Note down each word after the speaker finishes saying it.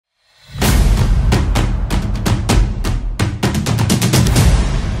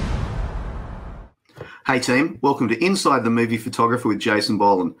Hey team, welcome to Inside the Movie Photographer with Jasin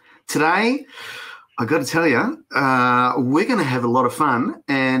Boland. Today, I got to tell you, we're going to have a lot of fun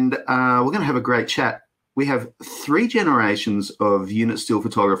and we're going to have a great chat. We have 3 generations of unit still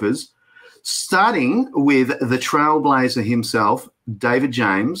photographers, starting with the trailblazer himself, David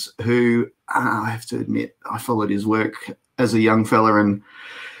James, who I have to admit, I followed his work as a young fella, and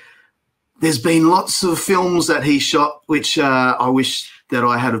there's been lots of films that he shot which I wish that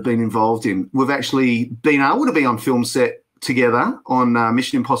I had have been involved in. We've actually been able to be on film set together on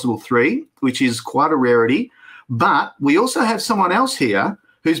Mission Impossible 3, which is quite a rarity. But we also have someone else here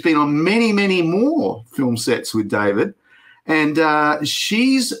who's been on many, many more film sets with David. And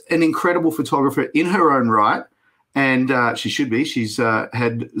she's an incredible photographer in her own right. And she should be. She's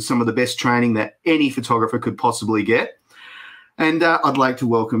had some of the best training that any photographer could possibly get. And I'd like to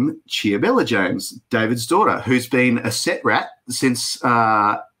welcome Chiabella James, David's daughter, who's been a set rat since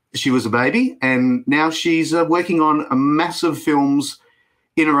she was a baby. And now she's working on massive films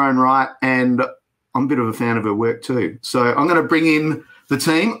in her own right. And I'm a bit of a fan of her work too. So I'm going to bring in the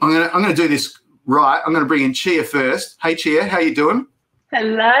team. I'm going to do this right. I'm going to bring in Chia first. Hey, Chia, how you doing?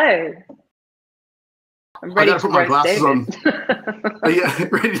 Hello. I'm ready I got to put my glasses David. on. Yeah,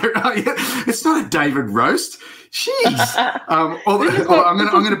 ready to, yeah. It's not a David roast. Jeez. I'm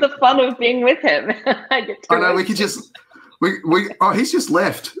gonna the fun of being with him. I know we could just oh, he's just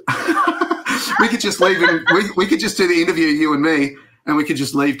left. We could just leave him. We could just do the interview, you and me, and we could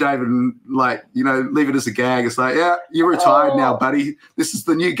just leave David and leave it as a gag. It's like, yeah, you're retired now, buddy. This is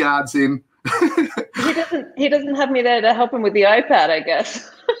the new guards in. He doesn't have me there to help him with the iPad, I guess.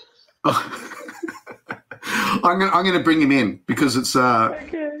 Oh. I'm going to bring him in because it's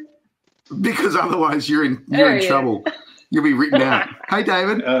okay. Because otherwise you're in trouble. You'll be written out. Hey,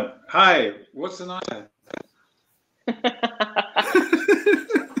 David. Hi. What's the night?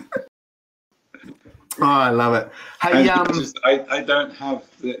 Oh, I love it. Hey, I don't have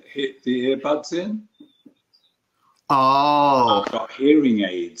the earbuds in. Oh. I've got hearing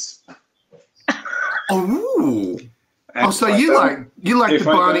aids. Oh. So you like the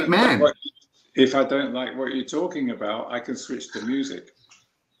bionic man. If I don't like what you're talking about, I can switch to music.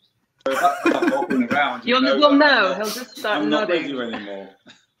 So I'm walking around. You'll know. He'll just start I'm not with nodding. you anymore.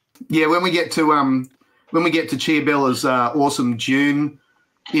 Yeah, when we get to Chiabella's awesome June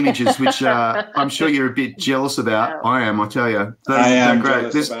images, which I'm sure you're a bit jealous about. I am, I tell you. I am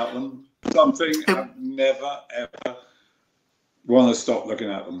jealous about them. Something I've never ever want to stop looking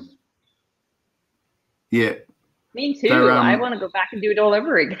at them. Yeah. Me too. I want to go back and do it all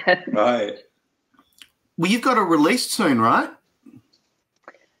over again. Right. Well, you've got a release soon, right?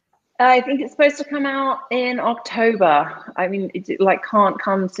 I think it's supposed to come out in October. I mean, it can't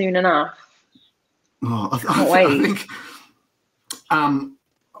come soon enough. Oh, I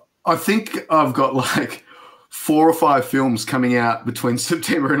think I've got like 4 or 5 films coming out between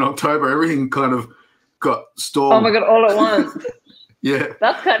September and October. Everything kind of got stalled. Oh my God, all at once. Yeah.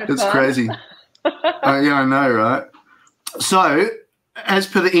 That's kind of It's fun. crazy. Yeah, I know, right? So, as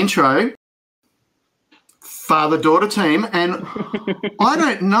per the intro, father-daughter team, and I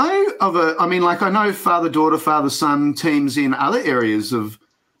don't know of I know father-daughter, father-son teams in other areas of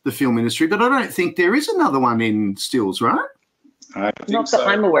the film industry, but I don't think there is another one in stills, right? Not that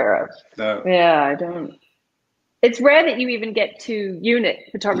I'm aware of. No. Yeah, I don't. It's rare that you even get 2 unit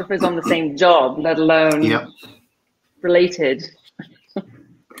photographers on the same job, let alone related.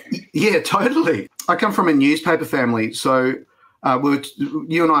 Yeah, totally. I come from a newspaper family, so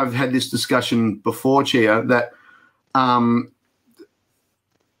you and I have had this discussion before, Chia, that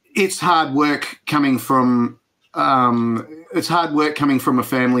it's hard work coming from a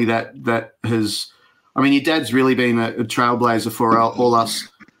family that has. I mean, your dad's really been a trailblazer for all us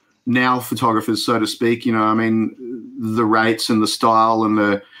now photographers, so to speak. You know, I mean, the rates and the style and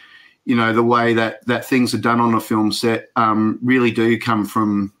the way that things are done on a film set really do come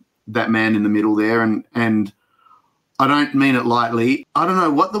from that man in the middle there, and I don't mean it lightly. I don't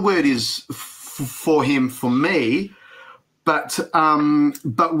know what the word is for him, for me, but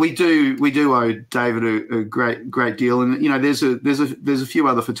we do owe David a great deal, and there's a few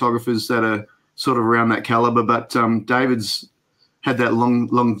other photographers that are sort of around that caliber, but David's had that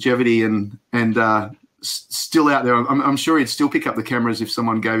longevity and still out there. I'm sure he'd still pick up the cameras if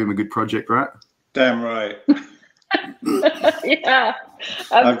someone gave him a good project, right? Damn right. Yeah,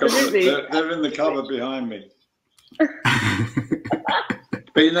 absolutely. They're in the cupboard behind me.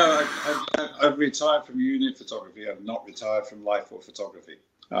 But I've retired from unit photography. I've not retired from life or photography.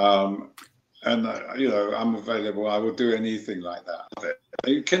 And I'm available. I will do anything like that.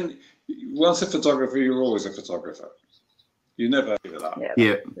 You can. Once a photographer, you're always a photographer. You never give it up.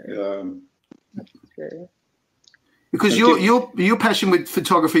 Yeah. true. Because your passion with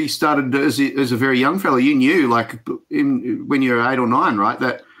photography started as a very young fellow. You knew, like, when you were 8 or 9, right?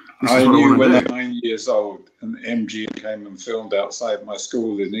 That this is what I knew want when to I do. was 9 years old, and MGM came and filmed outside my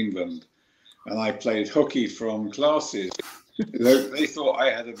school in England, and I played hooky from classes. They thought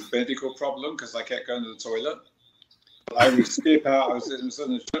I had a medical problem because I kept going to the toilet. I would skip out. I was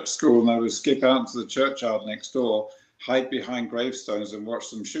in a church school, and I would skip out into the churchyard next door, hide behind gravestones, and watch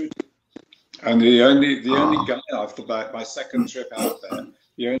them shoot. And the only guy after my second trip out there,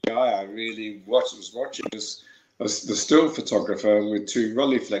 the only guy I really was watching was the still photographer with 2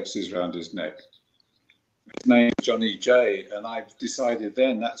 Rolleiflexes around his neck. His name's Johnny J, and I decided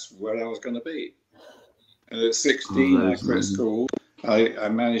then that's where I was going to be. And at 16, I quit school. I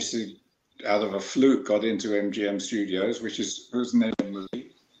managed to, out of a fluke, got into MGM Studios, which was never a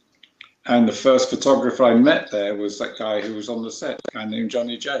movie. And the first photographer I met there was that guy who was on the set, a guy named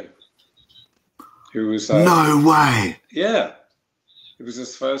Johnny J. Who was No way. Yeah, he was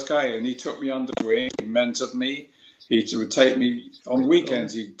his first guy, and he took me under wing. He mentored me. He would take me on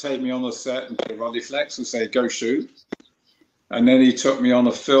weekends. He'd take me on the set and put a Rolleiflex and say, "Go shoot." And then he took me on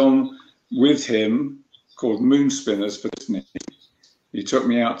a film with him called Moonspinners for Disney. He took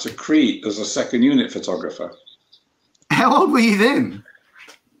me out to Crete as a second unit photographer. How old were you then?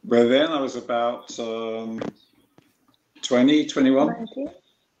 Well, then I was about 20, 21.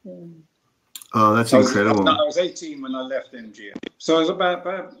 Oh, that's incredible. I was 18 when I left MGM. So I was I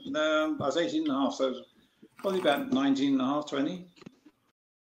was 18 and a half, so I was probably about 19 and a half, 20.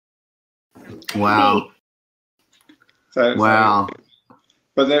 Wow. Wow.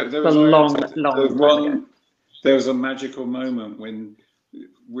 But there was a magical moment when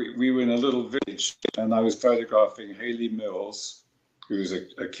we were in a little village, and I was photographing Haley Mills, who was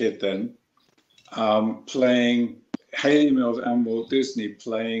a kid then, playing Haley Mills and Walt Disney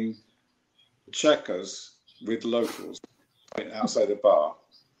playing checkers with locals outside a bar.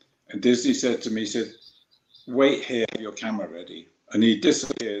 And Disney said to me, he said, "Wait here, have your camera ready." And he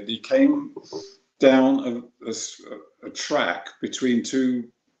disappeared. He came down a track between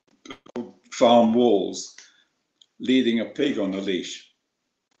 2 farm walls, leading a pig on a leash.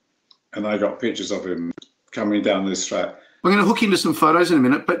 And I got pictures of him coming down this track. We're going to hook into some photos in a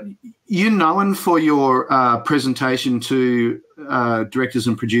minute, but you're known for your presentation to directors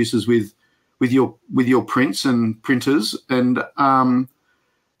and producers with your prints and printers, and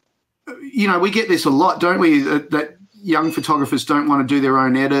you know, we get this a lot, don't we? That young photographers don't want to do their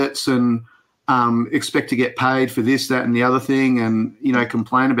own edits and expect to get paid for this, that, and the other thing, and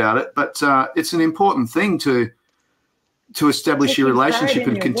complain about it. But it's an important thing to establish your relationship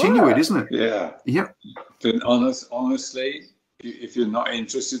and continue it, isn't it? Yeah. Yep. Then honestly, if you're not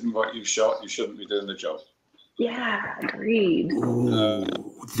interested in what you've shot, you shouldn't be doing the job. Yeah, agreed. Ooh,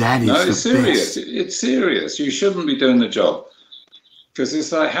 that is it's serious. Best. It's serious. You shouldn't be doing the job, because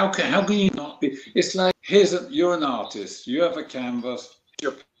it's like how can you not be? It's like you're an artist. You have a canvas.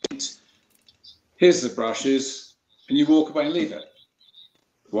 Your paint. Here's the brushes, and you walk away and leave it.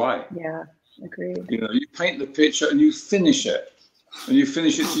 Why? Yeah, agreed. You paint the picture and you finish it, and you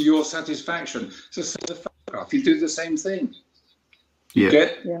finish it to your satisfaction. So the photograph, you do the same thing.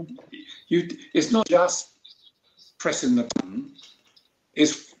 It's not just pressing the button,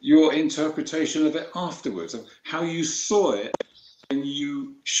 it's your interpretation of it afterwards, of how you saw it when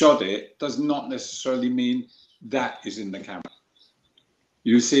you shot it does not necessarily mean that is in the camera.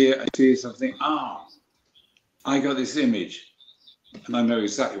 You see it, I see something, I got this image and I know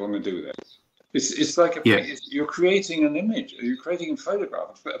exactly what I'm going to do with it. It's like you're creating an image, you're creating a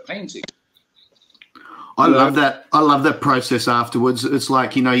photograph, a painting. I love that. I love that process afterwards. It's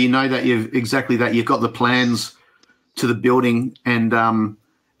like, you know that you've got the plans to the building, and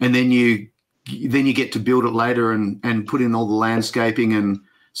then you get to build it later and put in all the landscaping and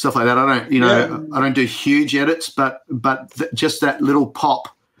stuff like that. I don't do huge edits, but just that little pop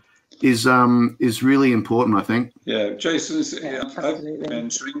is really important, I think. Yeah, Jason's. I've been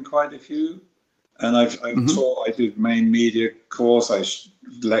mentoring quite a few, and I've taught. I did main media course. I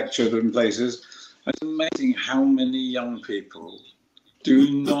lectured in places. It's amazing how many young people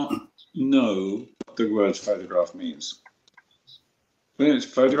do not know what the word photograph means. When it's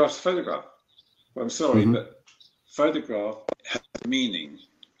photograph. Well, I'm sorry, but photograph has meaning.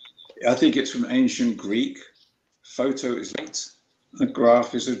 I think it's from ancient Greek. Photo is light, a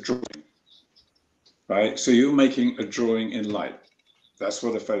graph is a drawing, right? So you're making a drawing in light. That's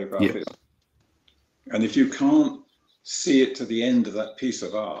what a photograph is. And if you can't see it to the end of that piece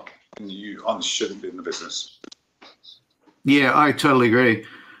of art, then you shouldn't be in the business. Yeah, I totally agree.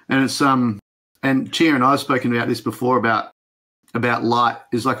 And it's and Chia and I have spoken about this before about light.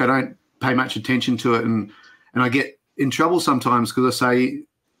 Is like I pay much attention to it, and I get in trouble sometimes because I say,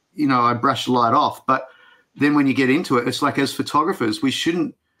 you know, I brush the light off. But then when you get into it, it's like, as photographers, we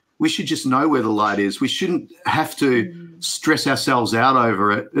should just know where the light is. We shouldn't have to stress ourselves out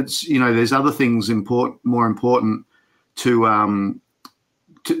over it. It's, you know, there's other things more important to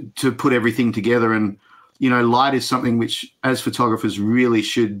put everything together. And, you know, light is something which, as photographers, really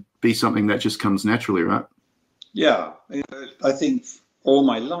should be something that just comes naturally, right? Yeah, I think all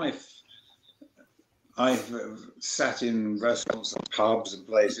my life I've sat in restaurants and pubs and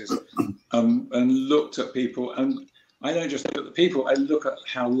places and looked at people, and I don't just look at the people, I look at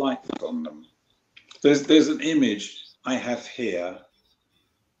how light is on them. There's an image I have here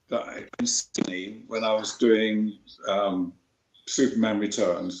that I in Sydney when I was doing Superman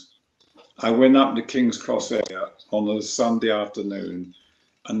Returns. I went up the King's Cross area on a Sunday afternoon,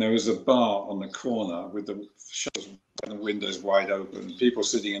 and there was a bar on the corner with the shutters and the windows wide open, people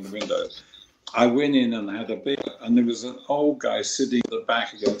sitting in the window. I went in and had a beer, and there was an old guy sitting at the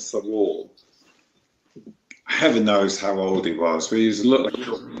back against the wall. Heaven knows how old he was, but he was looked like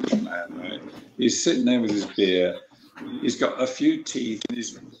a little man, right? He's sitting there with his beer. He's got a few teeth, and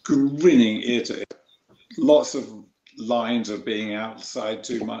he's grinning ear to ear. Lots of lines of being outside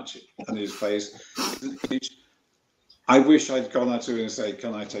too much on his face. I wish I'd gone out to him and said,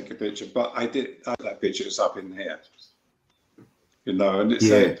 "Can I take a picture?" But I did. That picture is up in here, you know, and it's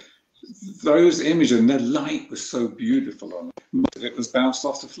those images, and the light was so beautiful on it. It was bounced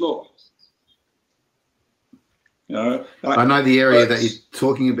off the floor. You know, I know the area that you're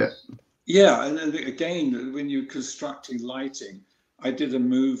talking about. Yeah, and then again, when you're constructing lighting, I did a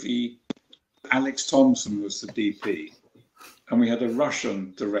movie. Alex Thompson was the DP, and we had a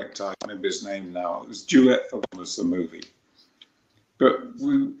Russian director. I can't remember his name now. It was Duet for One was the movie. But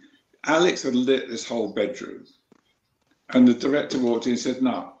Alex had lit this whole bedroom, and the director walked in and said,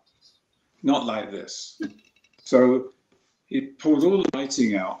 "No, not like this." So he pulled all the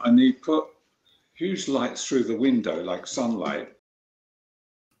lighting out, and he put huge lights through the window, like sunlight.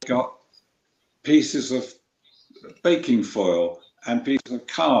 Got pieces of baking foil and pieces of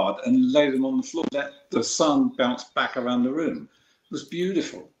card and laid them on the floor. Let the sun bounce back around the room. It was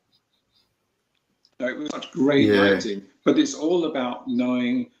beautiful. It was such great lighting, but it's all about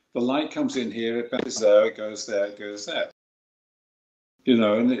knowing the light comes in here, it goes there, it goes there, it goes there. You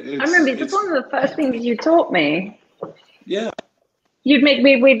know, and I remember it's one of the first things you taught me. Yeah. You'd make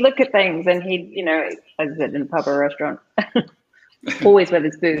me, we'd look at things, and he'd, you know, as I said, in a pub or restaurant, always with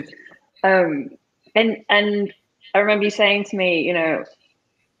his booze. And I remember you saying to me, you know,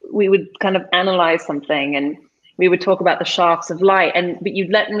 we would kind of analyze something, and we would talk about the shafts of light, but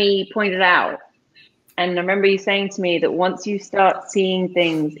you'd let me point it out. And I remember you saying to me that once you start seeing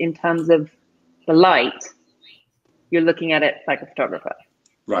things in terms of the light, you're looking at it like a photographer.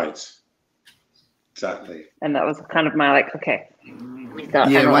 Right. Exactly. And that was kind of my like, okay, we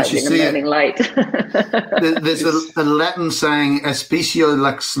start once you see it, light. There's a Latin saying "aspicio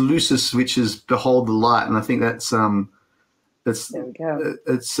lux lucis," which is "behold the light," and I think that's there we go.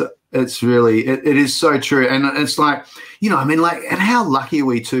 It's really it is so true, and it's like, you know, I mean, like, and how lucky are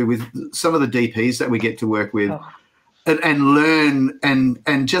we too with some of the DPs that we get to work with, and learn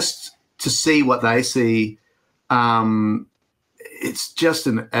and just to see what they see. It's just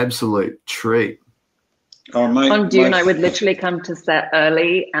an absolute treat. On Dune, I would literally come to set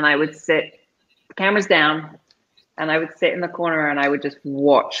early, and I would sit, cameras down, and I would sit in the corner, and I would just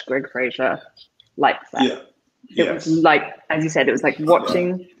watch Greg Fraser light set. Yeah. It was like, as you said, it was like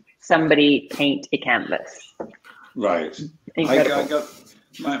watching somebody paint a canvas. Right. I got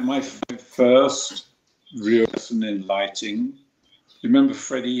my first real lesson in lighting. You remember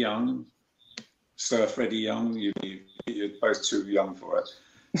Freddie Young? Sir Freddie Young? You're both too young for it.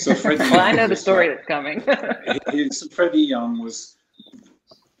 So Freddie well, I know the story that's coming. Freddie Young was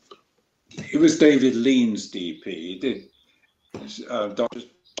David Lean's DP. He did Dr.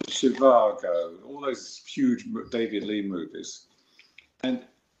 Chivago, all those huge David Lean movies. And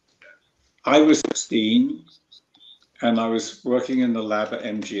I was 16, and I was working in the lab at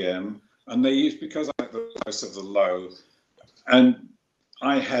MGM, and they used, because I had the voice of the low, and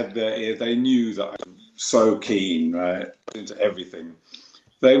I had their ear, they knew that I'm so keen, right, into everything.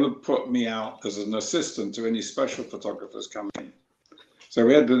 They would put me out as an assistant to any special photographers coming in. So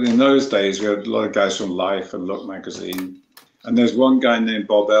we had, in those days, we had a lot of guys from Life and Look magazine. And there's one guy named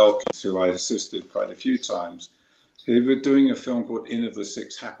Bob Elkins who I assisted quite a few times. They were doing a film called Inn of the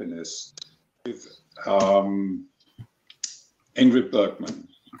Six Happiness with Ingrid Bergman.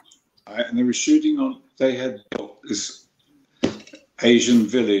 And they were shooting on, they had built this Asian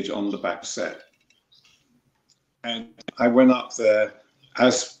village on the back set. And I went up there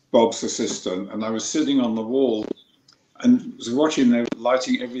as Bob's assistant, and I was sitting on the wall and was watching them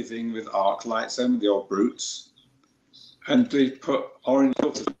lighting everything with arc lights and the old brutes. And they put orange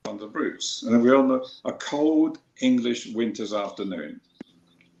filters on the brutes. And we were on a cold English winter's afternoon.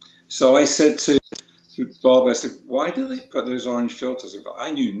 So I said to Bob, I said, why do they put those orange filters?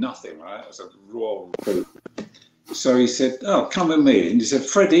 I knew nothing, right? I was a raw recruit. So he said, oh, come with me. And he said,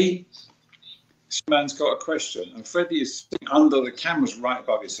 Freddie, this man's got a question. And Freddie is sitting under the cameras right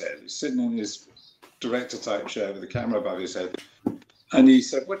above his head. He's sitting in his director-type chair with the camera above his head. And he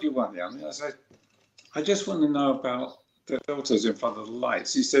said, what do you want, young? I said, I just want to know about the filters in front of the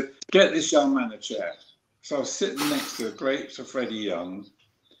lights. He said, get this young man a chair. So I was sitting next to the great Sir Freddie Young,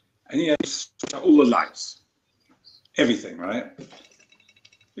 and he had all the lights, everything, right?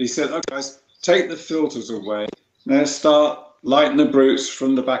 He said, okay, guys, take the filters away. Now start lighting the brutes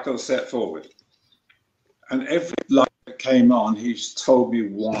from the back of the set forward. And every light that came on, he told me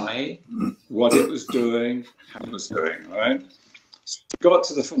why, what it was doing, how it was doing, right? So he got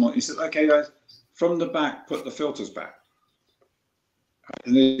to the front, he said, okay, guys, from the back, put the filters back.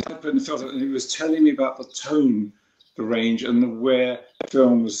 And he put the filter, and he was telling me about the tone, the range, and the where the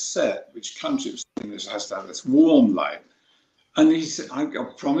film was set, which country it was in. This has to have this warm light. And he said, I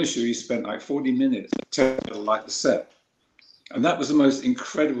promise you, he spent like 40 minutes to light the set. And that was the most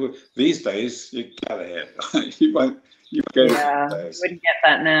incredible. These days, you get out of here. you won't go. Yeah, you wouldn't get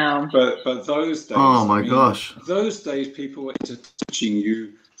that now. But those days. Oh my gosh! Those days, people were teaching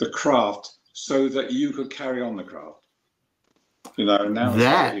you the craft so that you could carry on the craft. You know,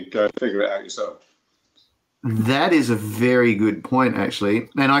 now you go figure it out yourself. That is a very good point, actually.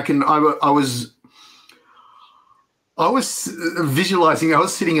 And I was visualizing. I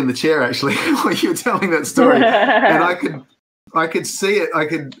was sitting in the chair actually while you were telling that story, and I could see it.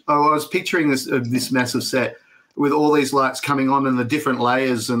 I was picturing this massive set with all these lights coming on and the different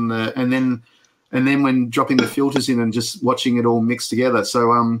layers, and then when dropping the filters in and just watching it all mixed together.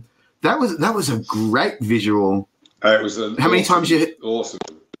 So that was a great visual. It was how many times you awesome.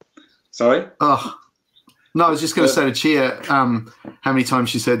 Sorry? Oh no, I was just going to say to Chia, how many times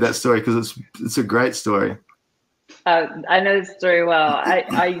she said that story, because it's a great story. I know the story well.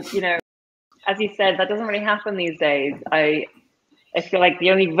 I you know, as you said, that doesn't really happen these days. I feel like the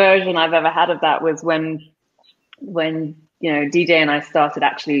only version I've ever had of that was when you know, DJ and I started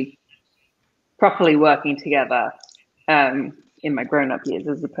actually properly working together in my grown-up years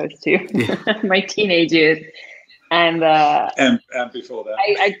as opposed to my teenage years. And before that,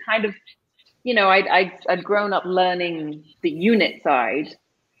 I kind of, you know, I'd grown up learning the unit side,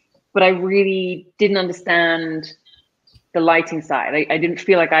 but I really didn't understand the lighting side. I didn't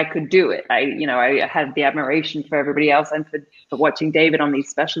feel like I could do it. I had the admiration for everybody else and for watching David on these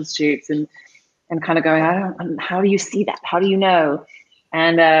special shoots and kind of going, how do you see that? How do you know?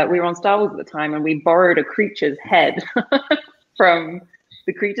 And we were on Star Wars at the time, and we borrowed a creature's head from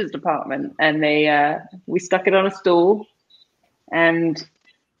the creatures department, and we stuck it on a stool, and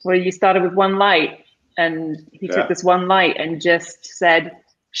you started with one light, and he took this one light and just said,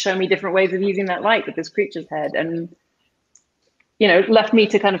 show me different ways of using that light with this creature's head, and you know, left me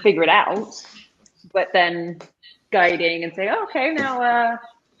to kind of figure it out, but then guiding and saying, oh, okay, now how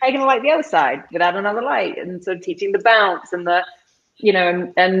are you gonna light the other side without another light, and sort of teaching the bounce and the, you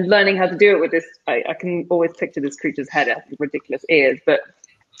know, and learning how to do it with this. I can always picture this creature's head, it has ridiculous ears, but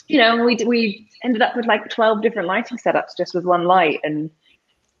you know, we ended up with like 12 different lighting setups just with one light, and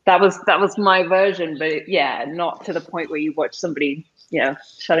that was my version. But yeah, not to the point where you watch somebody, you know,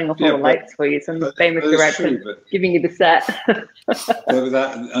 shutting off all the lights for you, some famous director giving you the set.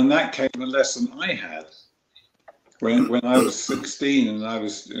 that came a lesson I had when I was 16 and I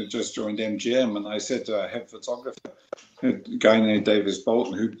was just joined MGM, and I said to our head photographer, a guy named David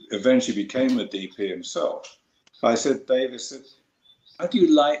Bolton, who eventually became a DP himself. I said, David, how do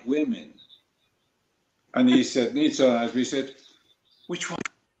you like women? And he said, he said, which one?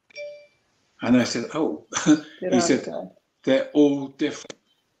 And I said, oh, he said, they're all different.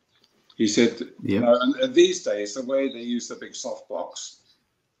 He said, you know, and these days, the way they use the big softbox,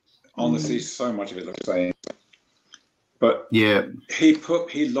 honestly, so much of it looks the same. But yeah, he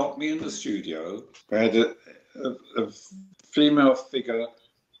locked me in the studio. I had a female figure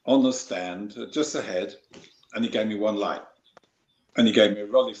on the stand, just ahead, and he gave me one light. And he gave me a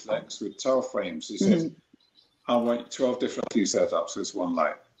Rolleiflex with 12 frames. He said, I want 12 different setups with this one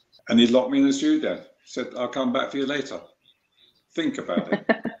light. And he locked me in the studio. He said, I'll come back for you later. Think about it.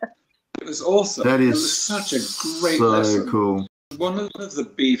 It was awesome. That is, it was such a great lesson. Cool. One of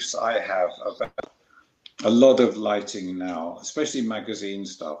the beefs I have about a lot of lighting now, especially magazine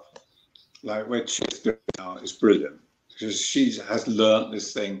stuff, like where Chip's doing now, is brilliant. because she has learnt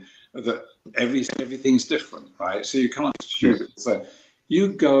this thing that everything's different, right? So you can't shoot it. So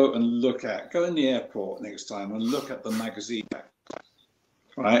you go and go in the airport next time and look at the magazine,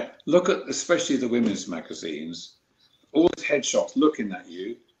 right? Look at especially the women's magazines, all the headshots looking at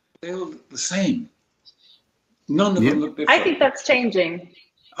you, they all look the same. None of them look different. I think that's changing.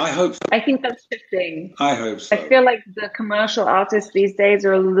 I hope so. I think that's shifting. I hope so. I feel like the commercial artists these days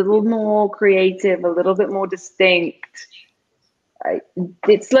are a little more creative, a little bit more distinct.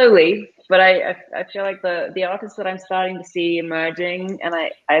 It's slowly, but I feel like the artists that I'm starting to see emerging, and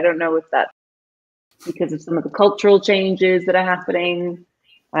I don't know if that's because of some of the cultural changes that are happening,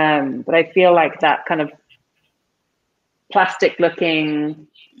 but I feel like that kind of plastic looking,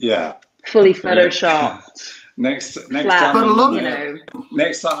 fully photoshopped. Next time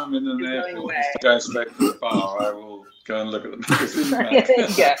I'm in an airport, going straight to the bar, I will go and look at the magazine. There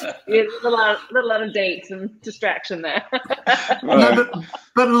you go. There's a lot of dates and distraction there. Right. No,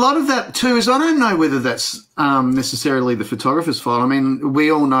 but a lot of that too is I don't know whether that's necessarily the photographer's fault. I mean, we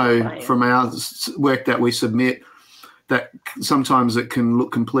all know from our work that we submit that sometimes it can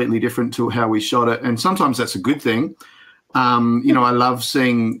look completely different to how we shot it, and sometimes that's a good thing. I love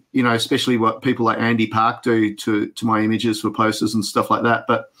seeing, especially what people like Andy Park do to my images for posters and stuff like that.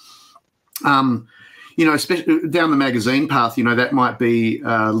 But, especially down the magazine path, that might be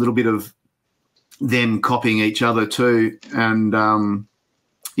a little bit of them copying each other too. And,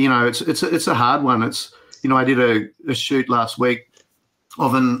 it's a hard one. It's, I did a shoot last week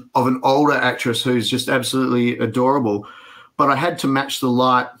of an older actress who's just absolutely adorable, but I had to match the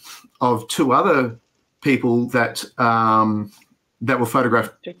light of two other people that were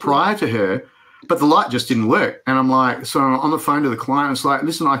photographed prior to her, but the light just didn't work. And I'm like, so I'm on the phone to the client. It's like,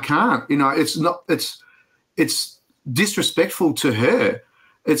 listen, I can't. It's disrespectful to her.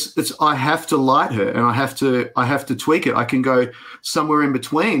 It's I have to light her, and I have to tweak it. I can go somewhere in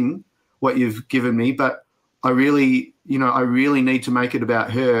between what you've given me, but I really need to make it about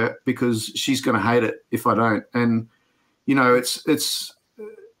her because she's going to hate it if I don't. And it's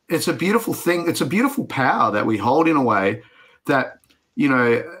a beautiful thing. It's a beautiful power that we hold in a way that,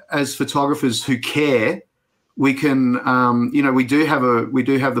 as photographers who care, we can, we do have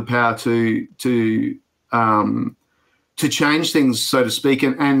the power to change things, so to speak.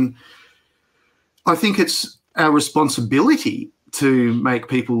 And I think it's our responsibility to make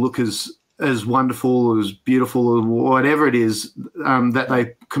people look as wonderful, as beautiful, or whatever it is that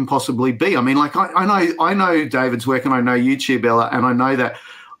they can possibly be. I mean, like I know David's work, and I know you, Chiabella, and I know that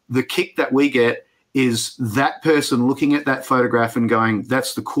the kick that we get is that person looking at that photograph and going,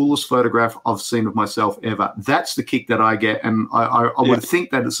 that's the coolest photograph I've seen of myself ever. That's the kick that I get, and I would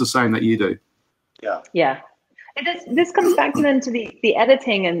think that it's the same that you do. Yeah. This comes back then to the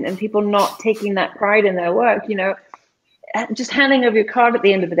editing and people not taking that pride in their work, just handing over your card at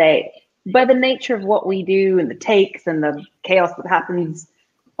the end of the day. By the nature of what we do and the takes and the chaos that happens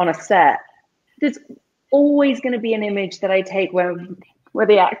on a set, there's always going to be an image that I take where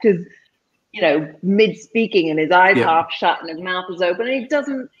the actor's, mid-speaking and his eyes half shut and his mouth is open and it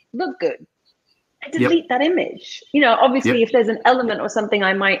doesn't look good. I delete that image. Obviously, if there's an element or something,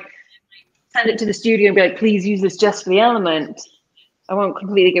 I might send it to the studio and be like, please use this just for the element. I won't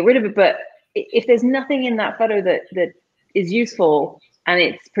completely get rid of it. But if there's nothing in that photo that is useful and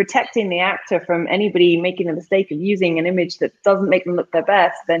it's protecting the actor from anybody making the mistake of using an image that doesn't make them look their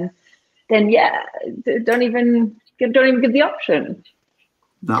best, then don't even give the option.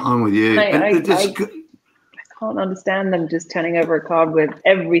 No, I'm with you. I can't understand them just turning over a card with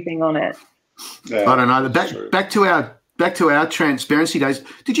everything on it. Yeah, I don't know. Back to our transparency days.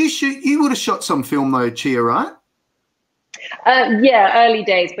 Did you shoot? You would have shot some film though, Chia, right? Yeah, early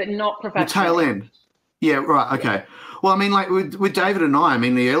days, but not professionally. The tail end. Yeah, right. Okay. Well, I mean, like with David and I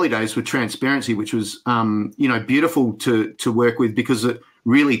mean, the early days were transparency, which was beautiful to work with because it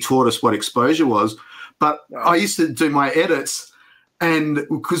really taught us what exposure was. But I used to do my edits. And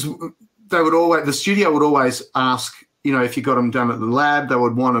because the studio would always ask, if you got them done at the lab, they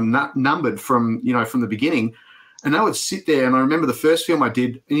would want them numbered from the beginning. And they would sit there. And I remember the first film I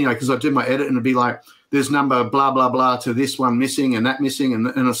did, because I did my edit and it'd be like, there's number blah, blah, blah to this one missing and that missing.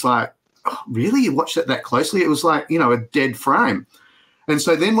 And it's like, oh, really? You watched that closely? It was like, a dead frame. And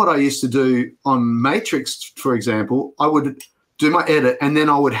so then what I used to do on Matrix, for example, I would do my edit and then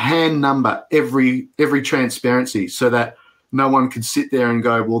I would hand number every transparency so that no one could sit there and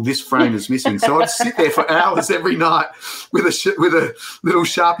go, well, this frame is missing. So I'd sit there for hours every night with a little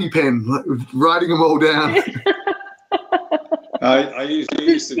Sharpie pen, writing them all down. I used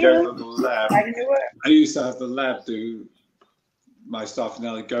to go to the lab. I used to have the lab do my stuff, and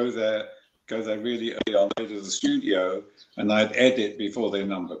I'd go go there really early on to the studio, and I'd edit before they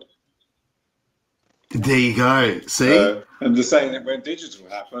numbered. There you go. See? And the same when digital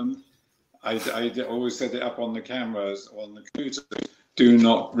happened, I always set it up on the cameras, on the computer. Do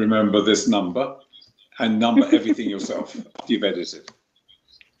not remember this number, and number everything yourself after you've edited.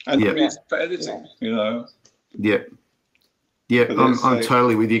 And it's for editing, you know. Yeah. Yeah, I'm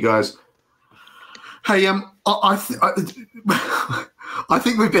totally with you guys. Hey, I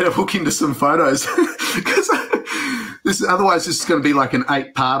think we better hook into some photos because otherwise this is going to be like an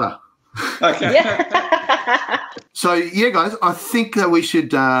 8-parter. Okay. Yeah. So yeah, guys, I think that we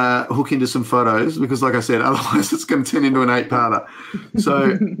should hook into some photos because, like I said, otherwise it's going to turn into an 8-parter.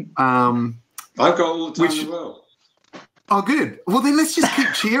 So I've got all the time in the world. Oh, good. Well, then let's just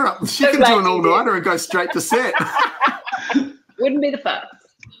keep Chia up. She can do an all-nighter and go straight to set. Wouldn't be the first.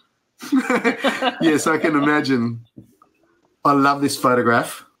 Yes, I can imagine. I love this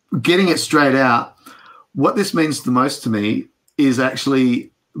photograph. Getting it straight out, what this means the most to me is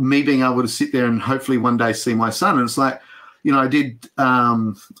actually me being able to sit there and hopefully one day see my son. And it's like, you know, I did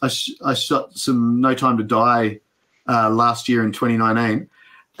I shot some No Time to Die last year in 2019.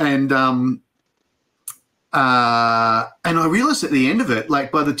 And I realized at the end of it,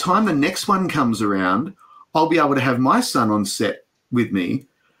 like by the time the next one comes around, I'll be able to have my son on set with me.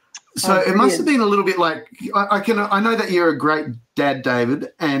 So it must have been a little bit like I know that you're a great dad,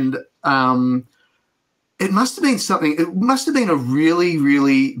 David, and it must have been something. It must have been a really,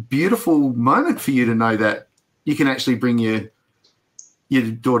 really beautiful moment for you to know that you can actually bring your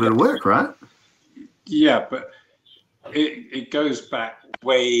daughter to work, right? Yeah, but it goes back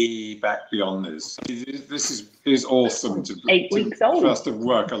way back beyond this. This is awesome to 8 weeks old. For us to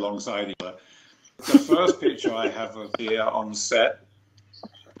work alongside each other. The first picture I have of her on set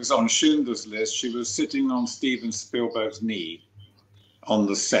was on Schindler's List. She was sitting on Steven Spielberg's knee on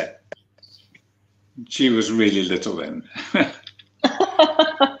the set. She was really little then. And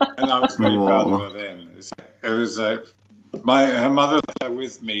I was very proud of her then. It was her mother was there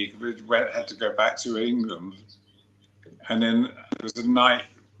with me. We had to go back to England. And then it was a night.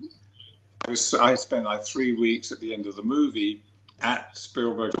 I spent like 3 weeks at the end of the movie at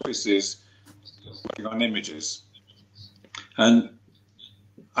Spielberg's offices working on images. And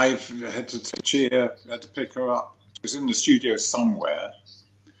I had to pick her up. She was in the studio somewhere.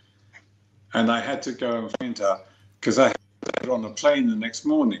 And I had to go and find her because I had her on a plane the next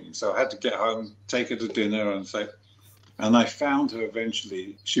morning. So I had to get home, take her to dinner and say, and I found her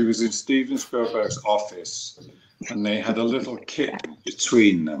eventually. She was in Steven Spielberg's office and they had a little kitten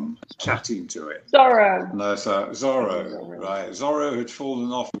between them chatting to it. Zorro. And I said, Zorro, right. Zorro had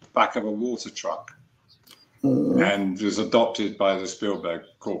fallen off the back of a water truck and was adopted by the Spielberg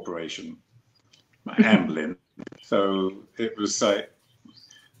Corporation, Amblin. So it was like,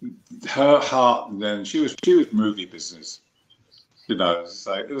 her heart then she was movie business, you know.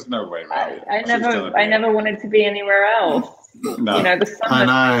 So there was no way around it. I never wanted to be anywhere else. No. You know, the summer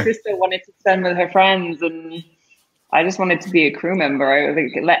my sister wanted to spend with her friends, and I just wanted to be a crew member. I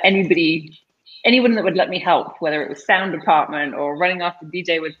think let anyone that would let me help, whether it was sound department or running off the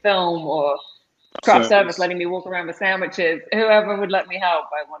DJ with film or craft service, letting me walk around with sandwiches, whoever would let me help,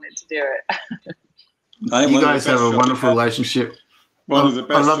 I wanted to do it. You guys have a wonderful relationship. One of the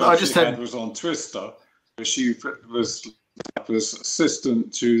best jobs she had was on Twister. She was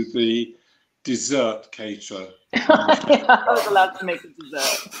assistant to the dessert caterer. I was allowed to make the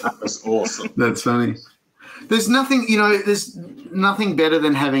dessert. That was awesome. That's funny. There's nothing better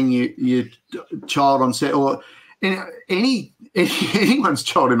than having your child on set, or anyone's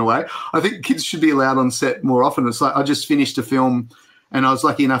child in a way. I think kids should be allowed on set more often. It's like I just finished a film and I was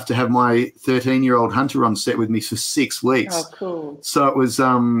lucky enough to have my 13-year-old Hunter on set with me for 6 weeks. Oh, cool. So it was,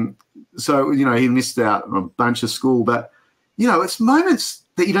 he missed out on a bunch of school. But, it's moments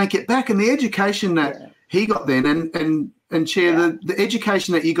that you don't get back. And the education that he got then and Chair, the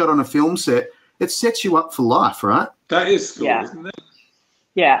education that you got on a film set, it sets you up for life, right? That is cool, isn't it?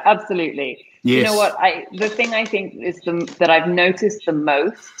 Yeah, absolutely. Yes. You know what? The thing I think is that I've noticed the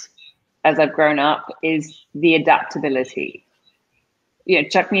most as I've grown up is the adaptability.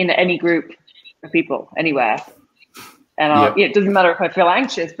 Chuck me into any group of people, anywhere. And it doesn't matter if I feel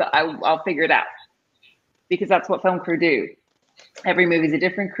anxious, but I'll figure it out. Because that's what film crew do. Every movie is a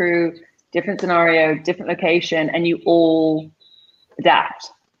different crew, different scenario, different location, and you all adapt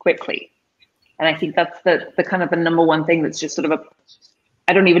quickly. And I think that's the kind of the number one thing that's just sort of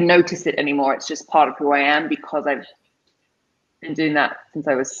I don't even notice it anymore. It's just part of who I am because I've been doing that since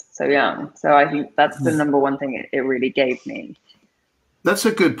I was so young. So I think that's the number one thing it really gave me. That's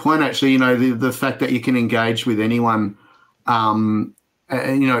a good point, actually. The fact that you can engage with anyone, and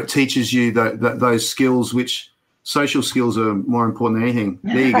and it teaches you those skills, which social skills are more important than anything.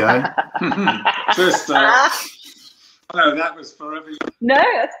 There you go. Sister. No, that was Forever Young. No,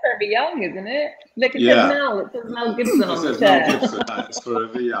 that's Forever Young, isn't it? Look, it says Mel. It says Mel Gibson on the chair. Mel Gibson. That's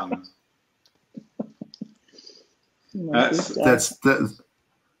Forever Young. That's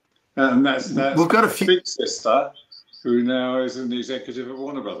we've got a few. Big sister, who now is an executive at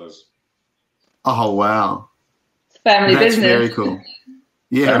Warner Brothers. Oh wow, family that's business. very cool.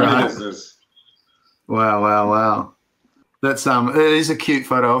 Yeah, Family right. business. Wow. That's it is a cute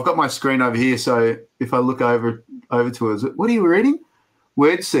photo. I've got my screen over here, so if I look over to us, what are you reading?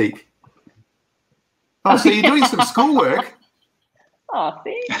 WordSeek. Oh, so you're doing some schoolwork. Oh,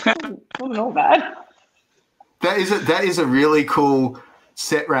 see, wasn't all bad. That is a really cool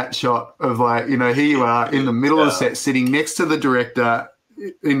set rat shot of, like, here you are in the middle of the set, sitting next to the director.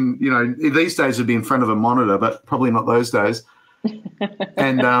 These days would be in front of a monitor, but probably not those days.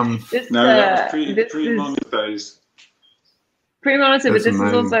 And that was pre-monitor days. Pre-monitor, but this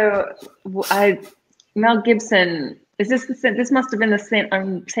amazing. is also Mel Gibson. This must have been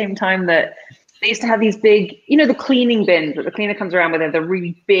the same time that they used to have these big, the cleaning bins that the cleaner comes around with, the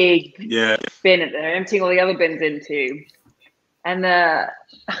really big bin that they're emptying all the other bins into. And I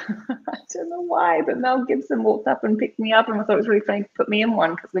don't know why, but Mel Gibson walked up and picked me up, and I thought it was really funny to put me in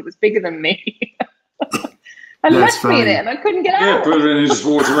one because it was bigger than me. And left me in it, and I couldn't get out. Yeah, put it in and just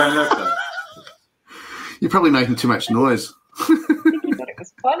walked away and left her. You're probably making too much noise. I think he thought it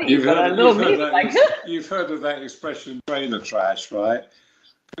was funny. You've heard of that expression, trailer trash, right?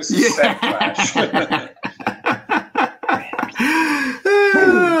 This is set trash.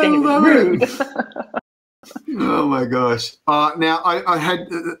 Rude. Oh my gosh. Now I had,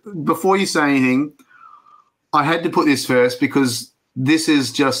 before you say anything, I had to put this first because this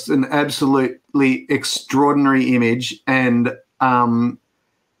is just an absolutely extraordinary image, and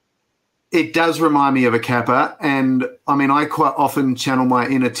it does remind me of a Kappa. And I mean, I quite often channel my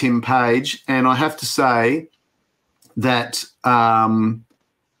inner Tim Page, and I have to say that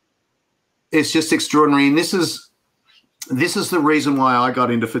it's just extraordinary. And this is the reason why I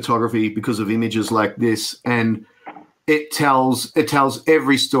got into photography, because of images like this, and it tells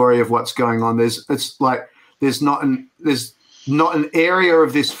every story of what's going on. There's not an area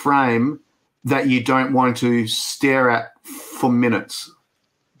of this frame that you don't want to stare at for minutes.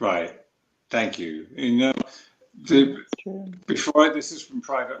 Right. Thank you. This is from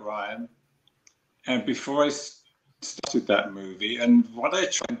Private Ryan, and before I started that movie, and what I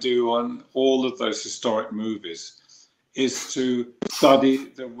try to do on all of those historic movies is to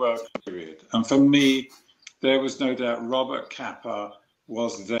study the work period. And for me, there was no doubt Robert Capa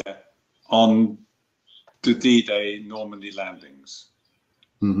was there on the D-Day Normandy landings.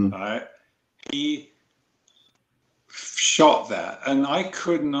 Mm-hmm. Right? He shot that, and I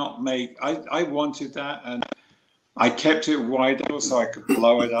could not make. I wanted that, and I kept it wide so I could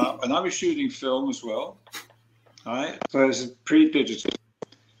blow it up. And I was shooting film as well. Right? So it's pre-digital.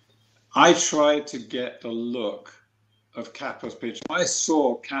 I tried to get the look of Kappa's picture. I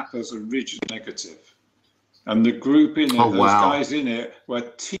saw Kappa's original negative, and the group in it, those guys in it, were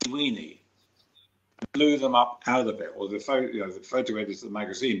teeny-weeny. Blew them up out of it, or the photo editors of the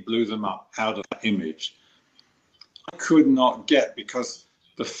magazine blew them up out of that image. I could not get, because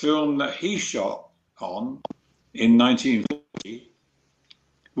the film that he shot on in 1940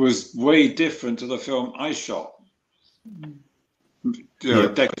 was way different to the film I shot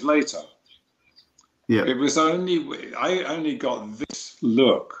decades later. Yeah, it was I only got this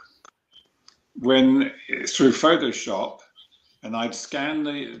look when through Photoshop, and I'd scan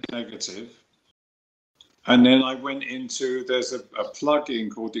the negative, and then I went into, there's a plugin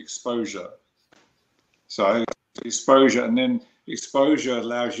called Exposure. So Exposure, and then Exposure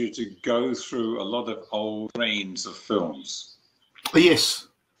allows you to go through a lot of old grains of films. Yes.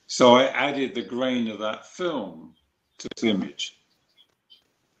 So I added the grain of that film to this image,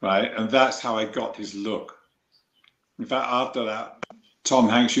 right? And that's how I got his look. In fact, after that, Tom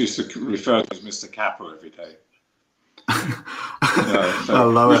Hanks used to refer to as Mr. Kappa every day. I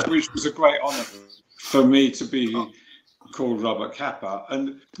love it. Which was a great honor for me to be called Robert Capa.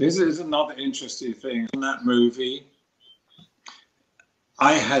 And this is another interesting thing. In that movie,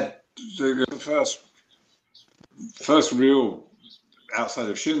 I had the first real, outside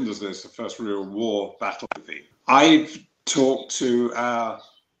of Schindler's List, the first real war battle movie. I talked to our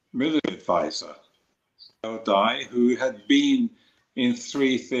military advisor, who had been in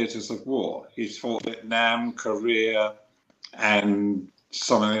 3 theaters of war. He's fought Vietnam, Korea, and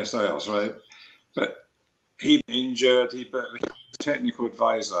something else, right? But he injured, he was a technical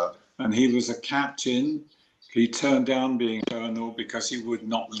advisor, and he was a captain He turned down being colonel because he would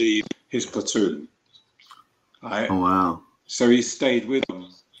not leave his platoon. Right? Oh, wow. So he stayed with them.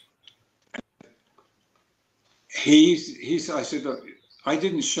 I said, look, I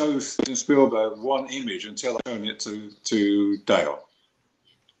didn't show Steven Spielberg one image until I showed it to Dale.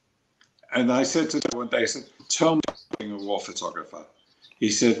 And I said to Dale one day, I said, tell me about being a war photographer. He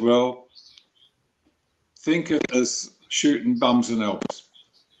said, well, think of it as shooting bums and elbows.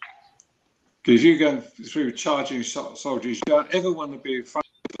 Because if you go through charging soldiers, you don't ever want to be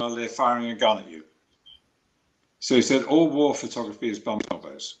while they're firing a gun at you. So he said, all war photography is bums and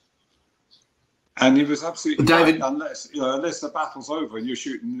elbows. And he was absolutely David, right, unless the battle's over and you're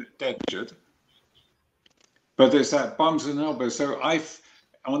shooting dead. But there's that bums and elbows. So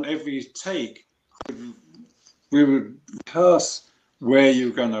on every take, we would rehearse where you're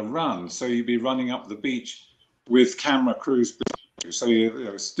going to run. So you'd be running up the beach with camera crews. So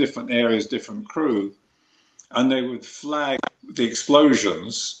it's different areas, different crew. And they would flag the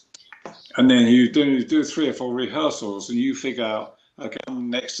explosions. And then you do 3 or 4 rehearsals and you figure out, okay,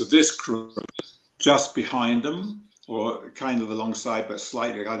 I'm next to this crew, just behind them, or kind of alongside, but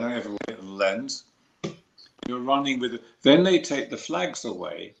slightly. I don't ever hit the lens. You're running with it. Then they take the flags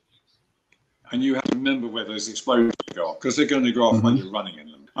away, and you have to remember where those explosions go off, because they're going to go off when you're running in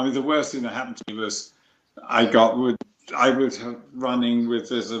them. I mean, the worst thing that happened to me was I would have running with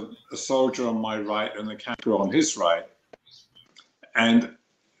there's a soldier on my right and the camera on his right, and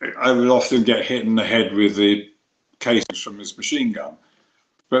I would often get hit in the head with the casings from his machine gun.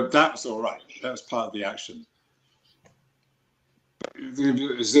 But that's all right. That's part of the action.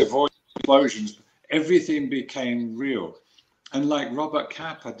 As they avoid explosions, everything became real. And like Robert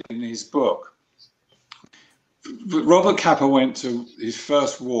Capa did in his book, Robert Capa went to his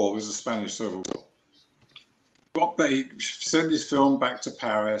first war, was the Spanish Civil War. He sent his film back to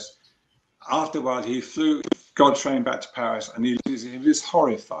Paris. After a while, he flew Godtrain back to Paris, and he was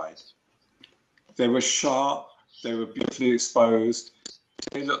horrified. They were sharp. They were beautifully exposed.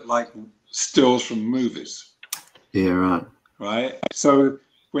 They looked like stills from movies. Yeah, right. Right? So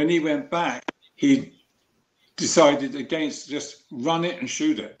when he went back, he decided against just run it and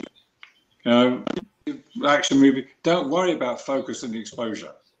shoot it. You know, action movie, don't worry about focus and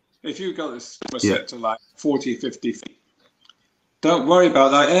exposure. If you've got this set to like 40, 50 feet, don't worry about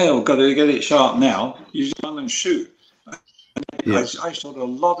that. Hey, we've got to get it sharp now. You just run and shoot. I shot a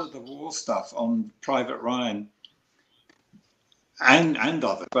lot of the war stuff on Private Ryan and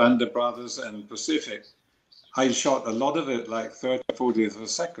other Band of Brothers and Pacific. I shot a lot of it like 30, 40th of a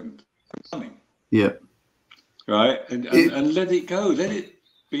second running. Yeah. Right? And let it go. Let it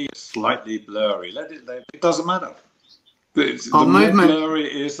be slightly blurry. It doesn't matter. The more blurry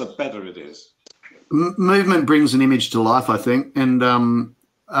it is, the better it is. Movement brings an image to life, I think. And,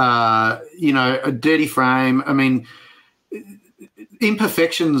 you know, a dirty frame. I mean,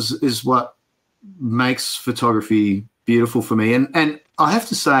 imperfections is what makes photography beautiful for me. And I have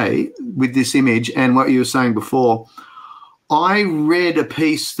to say, with this image and what you were saying before, I read a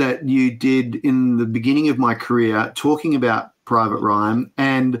piece that you did in the beginning of my career talking about Private Ryan,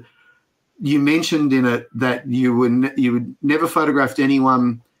 and you mentioned in it that you would never photographed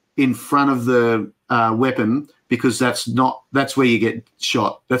anyone in front of the weapon because that's where you get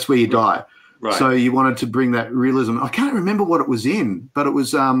shot. That's where you die. Right. So you wanted to bring that realism. I can't remember what it was in, but it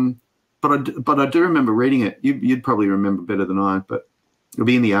was but I do remember reading it. You'd probably remember better than I, but it'll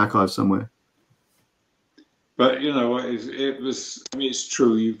be in the archive somewhere. But you know, it was. I mean, it's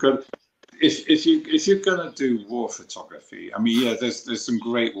true. You've got if you're going to do war photography. I mean, yeah, there's some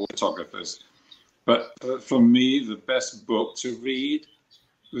great war photographers, but for me, the best book to read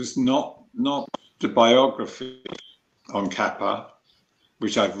was not the biography on Capa,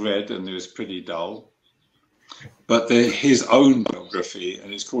 which I've read and it was pretty dull, but his own biography,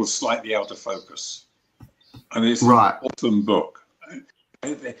 and it's called Slightly Out of Focus, and it's an awesome book.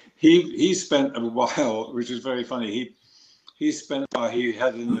 He spent a while, which is very funny. He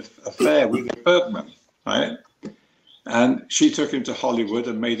had an affair with Bergman, right? And she took him to Hollywood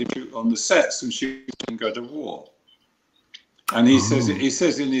and made him shoot on the sets, and she didn't go to war. And he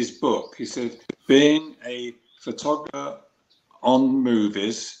says in his book, he said, being a photographer on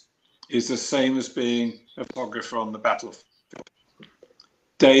movies is the same as being a photographer on the battlefield.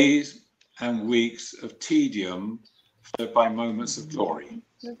 Days and weeks of tedium followed by moments of glory.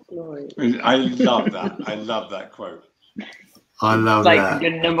 I love that. I love that quote. I love that. Like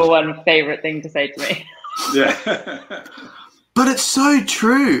your number one favorite thing to say to me. Yeah. But it's so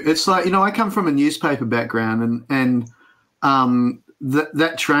true. It's like, you know, I come from a newspaper background, and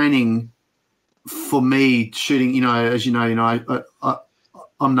that training for me shooting, you know, as you know,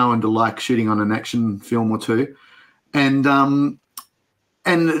 I'm known to like shooting on an action film or two, and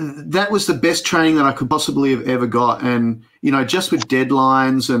that was the best training that I could possibly have ever got. And just with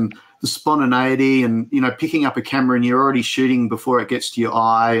deadlines and the spontaneity, and picking up a camera and you're already shooting before it gets to your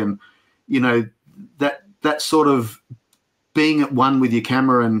eye, and that sort of being at one with your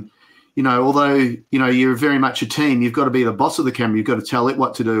camera. And although you're very much a team, you've got to be the boss of the camera. You've got to tell it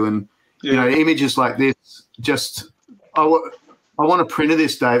what to do. And images like this, just I want a print of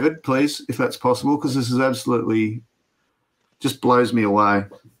this, David, please, if that's possible, because this is absolutely just blows me away.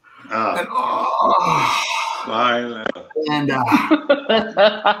 That's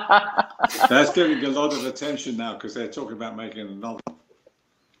getting a lot of attention now because they're talking about making another.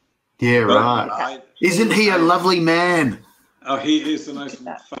 Yeah, right. Isn't he a lovely man? Oh, he is the most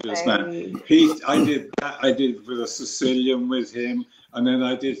fabulous man. I did with a Sicilian with him, and then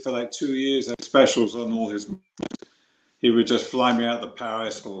I did for like 2 years specials on all his. He would just fly me out to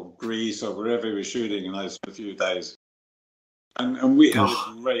Paris or Greece or wherever he was shooting, and I spent a few days. And we had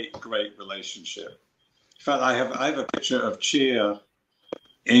a great relationship. In fact, I have a picture of Chia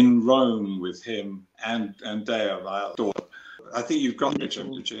in Rome with him and Dea, my daughter. I think you've got a picture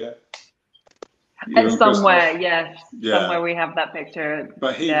of Chia. Somewhere, yes. Yeah. Somewhere we have that picture.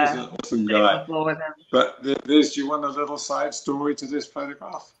 But he was an awesome guy. But do you want a little side story to this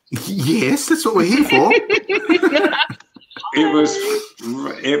photograph? Yes, that's what we're here for.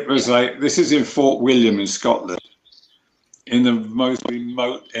 It was like, this is in Fort William in Scotland, in the most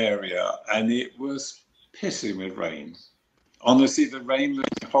remote area, and it was pissing with rain. Honestly, the rain was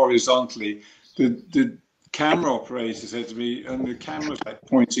horizontally. The camera operator said to me, and the camera's like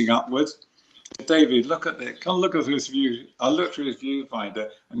pointing upwards, David, look at it. Come look at this view. I looked through his viewfinder,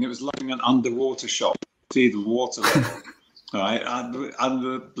 and it was like an underwater shot. See the water level, right,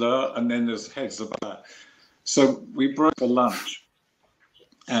 under the blur, and then there's heads about. So we broke for lunch,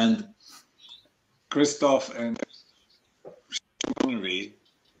 and Christoph and Henry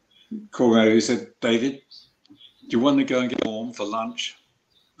called me. He said, David, do you want to go and get warm for lunch?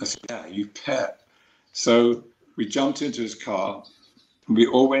 I said, yeah, you bet. So we jumped into his car, and we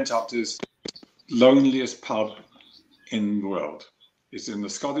all went up to his loneliest pub in the world. It's in the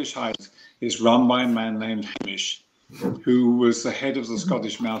Scottish Highlands. It's run by a man named Hamish, who was the head of the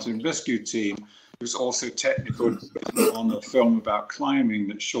Scottish Mountain Rescue Team. He was also technical on a film about climbing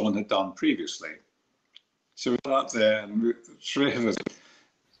that Sean had done previously. So we were up there, and the three of us,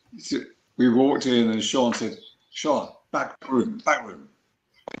 we walked in, and Sean said, Sean, back room.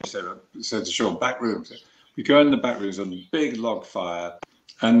 He said to Sean, back room. So we go in the back room, there's a big log fire,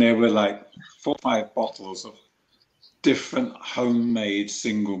 and there were like 4 or 5 bottles of different homemade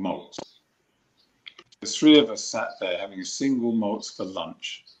single malts. The three of us sat there having single malts for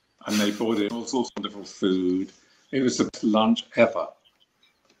lunch, and they brought in all sorts of wonderful food. It was the best lunch ever.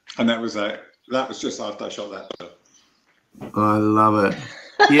 And that was just after I shot that. I love it.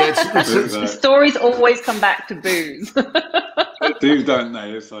 Yeah, the stories always come back to booze. They do, don't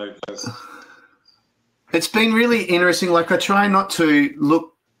they? It's like it's been really interesting. Like, I try not to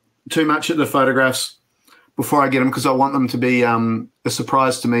look too much at the photographs before I get them, because I want them to be a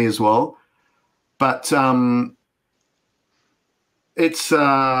surprise to me as well. But it's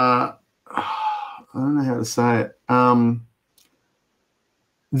I don't know how to say it.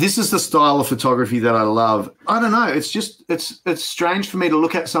 This is the style of photography that I love. I don't know. It's just it's strange for me to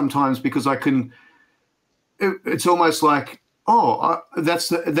look at sometimes, because I can. It's almost like,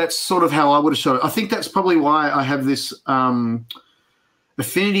 that's sort of how I would have shot it. I think that's probably why I have this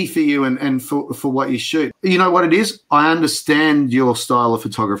affinity for you and for what you shoot. You know what it is? I understand your style of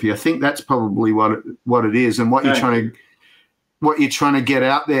photography. I think that's probably what it is, and what you're trying to get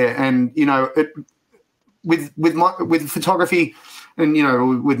out there. And with photography, and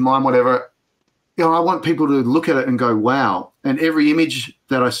with mine, whatever, I want people to look at it and go, wow. And every image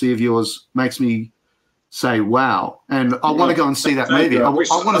that I see of yours makes me say, wow. And I want to go and see that movie. I want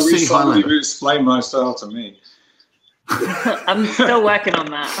to see Highlander. You explain my style to me. I'm still working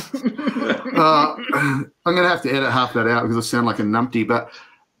on that. I'm going to have to edit half that out because I sound like a numpty, but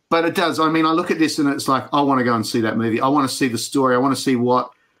it does. I mean, I look at this and it's like, I want to go and see that movie. I want to see the story. I want to see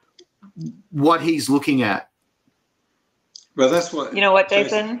what he's looking at. Well, that's what. You know what,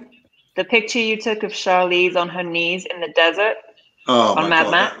 Jason? The picture you took of Charlize on her knees in the desert on Mad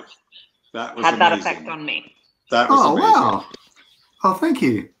Max that was had that amazing. effect on me. That was amazing. Wow. Oh, thank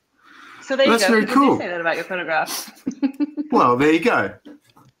you. So there you That's go. very cool. Say that about your photographs. Well, there you go.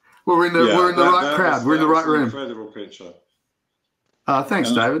 We're in the right crowd. We're in the right room. Incredible picture.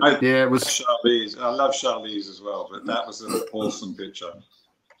 Thanks, David. It was Charlize. I love Charlize as well, but that was an awesome picture.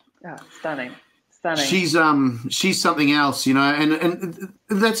 Oh, stunning. Stunning. She's something else, you know, and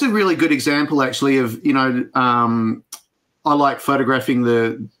that's a really good example actually of, you know, I like photographing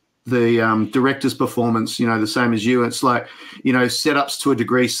the director's performance, you know, the same as you. It's like, you know, setups to a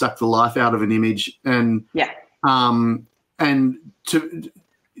degree suck the life out of an image, and I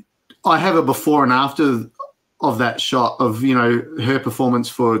have a before and after of that shot of, you know, her performance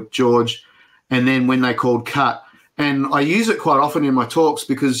for George, and then when they called cut. And I use it quite often in my talks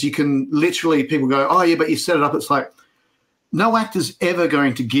because you can literally, people go, oh, yeah, but you set it up. It's like, no actor's ever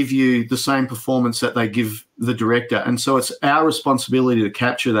going to give you the same performance that they give the director. And so it's our responsibility to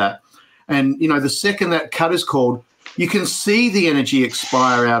capture that. And, you know, the second that cut is called, you can see the energy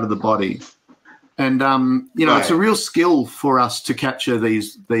expire out of the body. And, you know, it's a real skill for us to capture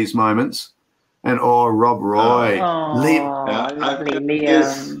these moments. And, Rob Roy. Liam.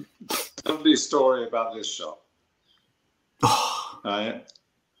 Lovely story about this shot. Right.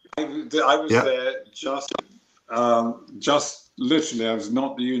 I was there just literally. I was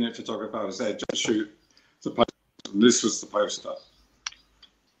not the unit photographer. I was there just to shoot the poster. And this was the poster.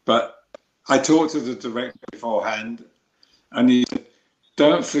 But I talked to the director beforehand, and he said,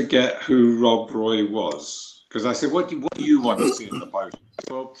 "Don't forget who Rob Roy was." Because I said, "What do you want to see in the poster?"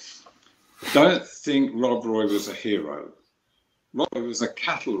 Well, don't think Rob Roy was a hero. Rob Roy was a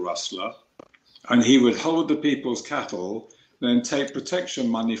cattle rustler. And he would hold the people's cattle, then take protection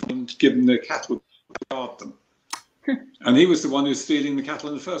money from them to give them their cattle to guard them. And he was the one who was stealing the cattle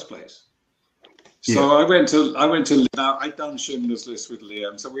in the first place. So I went to now I'd done Schindler's List with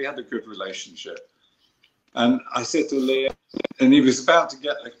Liam, so we had a good relationship. And I said to Liam, and he was about to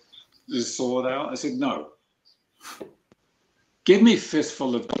get his sword out. I said, "No, give me a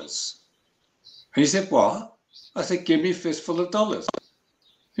fistful of dollars." And he said, "What?" I said, "Give me a fistful of dollars."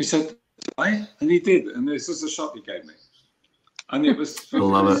 He said, "Right?" And he did, and this is the shot he gave me, and it was. I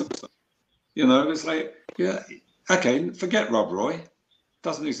love it. You know, it was like, yeah, okay, forget Rob Roy,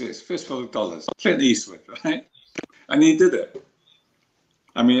 doesn't exist. Fistful of dollars, Clint Eastwood, right? And he did it.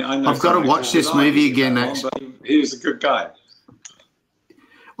 I mean, I know I've got to watch this movie again. But he was a good guy.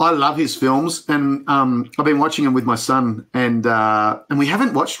 I love his films, and I've been watching them with my son, and we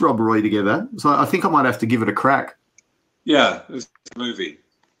haven't watched Rob Roy together, so I think I might have to give it a crack. Yeah, it's a movie.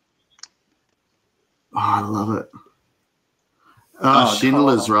 Oh, I love it.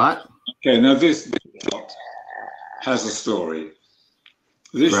 Schindler's, right? Okay, now this shot has a story.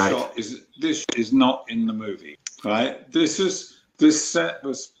 This shot is not in the movie, right? This set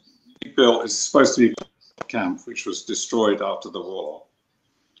was built. It's supposed to be a camp which was destroyed after the war.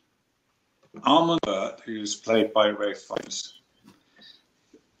 Armand Burt, who's played by Ray Fiennes,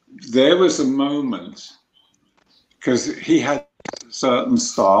 there was a moment because he had certain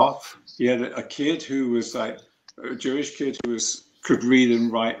staff. He had a kid who was like a Jewish kid who could read and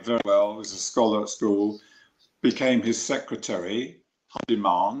write very well, was a scholar at school, became his secretary on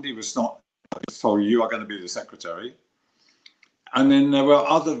demand. He was not told, "You are going to be the secretary." And then there were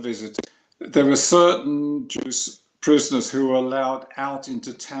other visitors. There were certain Jewish prisoners who were allowed out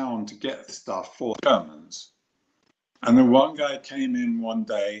into town to get stuff for Germans. And then one guy came in one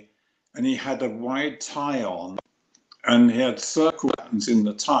day and he had a wide tie on and he had circle patterns in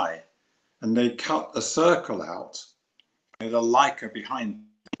the tie. And they cut a circle out with a Leica behind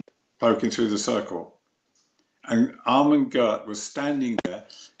poking through the circle. And Armand Gert was standing there,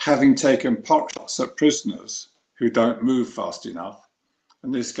 having taken pot shots at prisoners who don't move fast enough.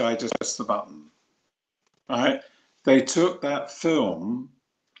 And this guy just pressed the button. Right? They took that film,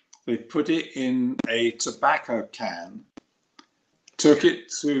 they put it in a tobacco can, took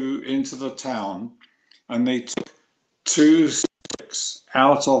it into the town, and they took 2 sticks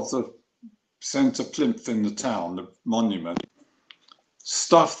out of the center plinth in the town, the monument,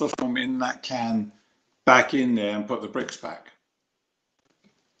 stuffed the film in that can back in there and put the bricks back.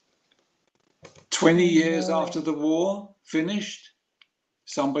 20 years after the war finished,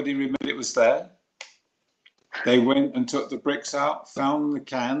 somebody remembered it was there. They went and took the bricks out, found the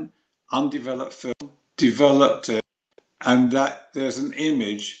can, undeveloped film, developed it, and that there's an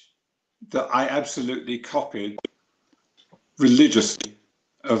image that I absolutely copied religiously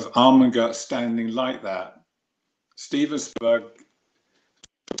of Armand Gert standing like that. Steven Spielberg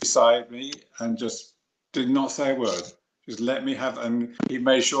beside me and just did not say a word. Just let me have, and he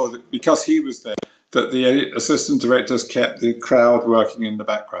made sure that because he was there, that the assistant directors kept the crowd working in the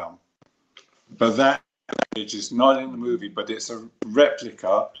background. But that image is not in the movie, but it's a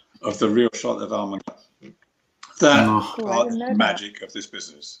replica of the real shot of Armand. That part of the magic of this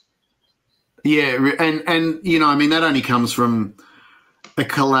business. Yeah, and you know, I mean, that only comes from a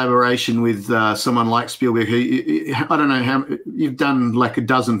collaboration with someone like Spielberg, who I don't know how you've done like a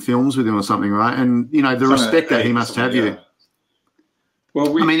dozen films with him or something, right? And you know the respect that he must have you.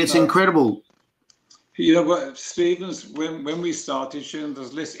 Well, I mean, it's incredible. You know what, Stevens, when we started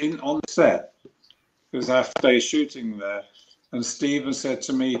Schindler's List on the set, it was our day shooting there, and Steven said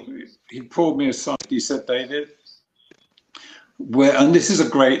to me, he pulled me aside, he said, David, and this is a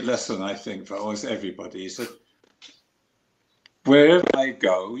great lesson, I think, for almost everybody. He said, wherever I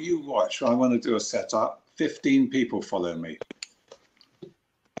go, you watch, I want to do a setup, 15 people follow me.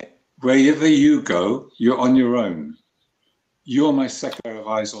 Wherever you go, you're on your own. You're my second pair of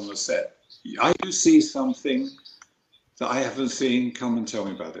eyes on the set. I do see something that I haven't seen, come and tell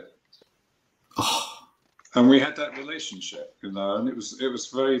me about it. Oh. And we had that relationship, you know, and it was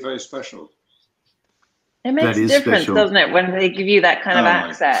very, very special. It makes a difference, doesn't it, when they give you that kind of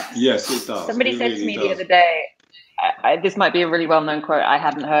access? Yes, it does. Somebody said to me the other day, this might be a really well-known quote, I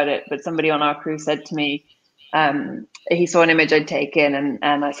hadn't heard it, but somebody on our crew said to me, he saw an image I'd taken,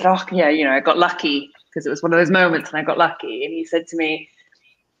 and I said, oh, yeah, you know, I got lucky, because it was one of those moments, and I got lucky. And he said to me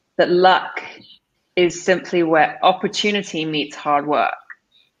that luck is simply where opportunity meets hard work.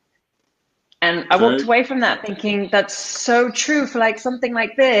 And I walked away from that thinking that's so true for like something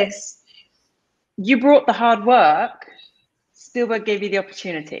like this. You brought the hard work, Spielberg gave you the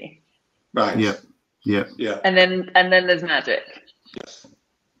opportunity. Right. Yeah. And then there's magic. Yes.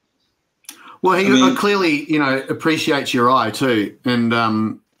 Well, he clearly, you know, appreciates your eye too, and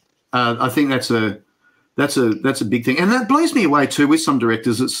I think that's a big thing, and that blows me away too. With some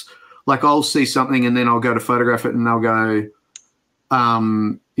directors, it's like I'll see something and then I'll go to photograph it, and they'll go,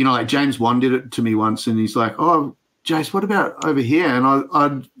 you know, like James Wan did it to me once, and he's like, "Oh, Jace, what about over here?" And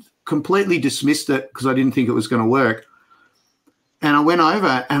I completely dismissed it because I didn't think it was going to work. And I went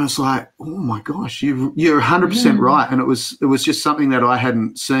over, and it's like, "Oh my gosh, you're 100% right." And it was just something that I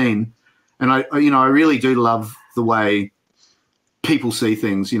hadn't seen, and I really do love the way people see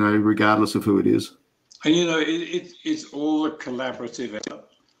things, you know, regardless of who it is. And you know, it's all a collaborative effort.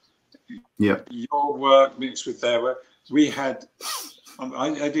 Yeah. Your work mixed with their work. We had.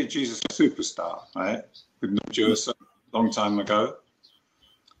 I did Jesus Superstar, right, with Jasin a long time ago.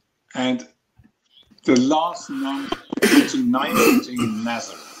 And the last number was night shooting in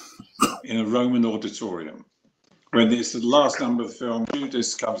Nazareth in a Roman auditorium. When it's the last number of the film,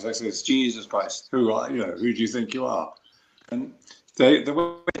 Judas comes and says, Jesus Christ, who do you think you are? And they're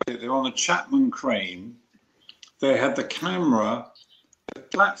on a Chapman crane. They had the camera, the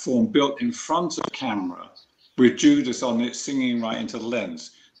platform built in front of the camera, with Judas on it singing right into the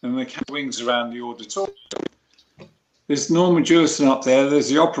lens. And the camera wings around the auditorium. There's Norman Jewison up there, there's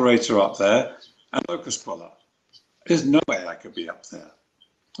the operator up there, and focus puller. There's no way I could be up there.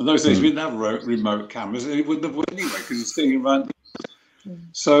 In those days, we didn't have remote cameras. It wouldn't have worked anyway, because it's singing around.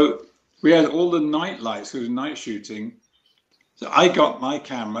 So we had all the night lights, because night shooting. So I got my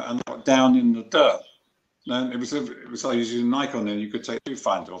camera and got down in the dirt. And it was like using a Nikon, and you could take a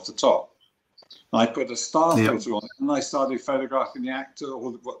viewfinder off the top. I put a star filter on it, and I started photographing the actor,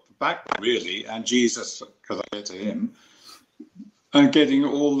 or the back really, and Jesus, because I get to him, and getting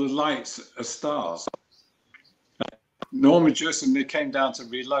all the lights as stars. Norman Jewison, they came down to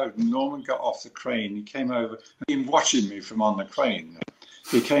reload, and Norman got off the crane. He came over, he'd been watching me from on the crane.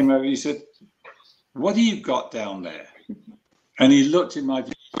 He came over, he said, "What do you got down there?" And he looked in my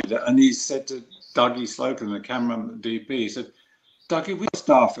viewfinder, and he said to Dougie Slocum, the cameraman at DP, he said, "Dougie, we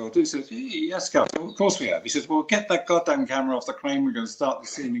star filter." He said, "Yes, Captain, of course we have." He said, "Well, get that goddamn camera off the crane. We're going to start the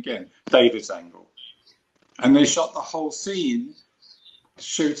scene again." David's angle. And they shot the whole scene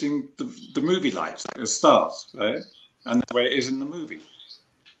shooting the movie lights as stars, right? And that's where it is in the movie.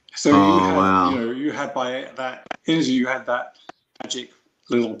 So you had by that interview, you had that magic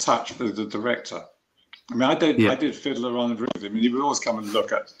little touch with the director. I mean, I did Fiddler on the Roof with him, and he would always come and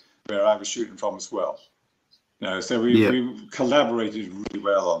look at where I was shooting from as well. You know, so we collaborated really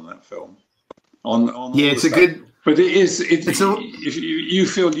well on that film. It's a good. But it's if you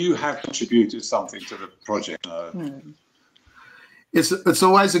feel you have contributed something to the project. It's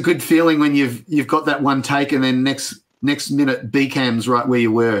always a good feeling when you've got that one take, and then next minute B cam's right where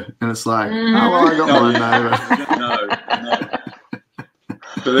you were, and it's like, oh well, I got mine over. No.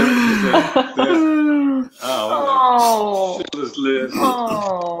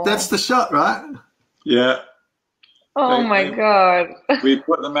 That's the shot, right? Yeah. Oh my God. We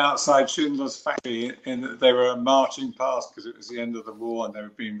put them outside Schindler's factory, and they were marching past because it was the end of the war and they were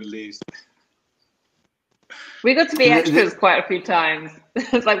being released. We got to be extras quite a few times.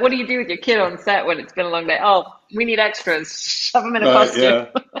 It's like, what do you do with your kid on set when it's been a long day? Oh, we need extras. Shove them in a costume.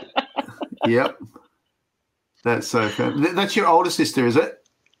 Yeah. Yep. That's so fun. That's your older sister, is it?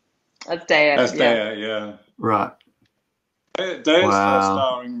 That's Daya. That's Daya, yeah. Right. Daya's first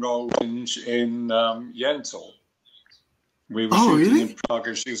starring role in Yentl. We were shooting in Prague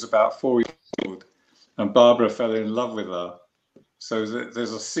and she was about 4 years old, and Barbara fell in love with her. So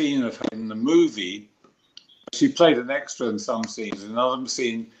there's a scene of her in the movie. She played an extra in some scenes. In another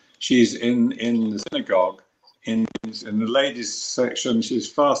scene, she's in the synagogue. In the ladies' section, she's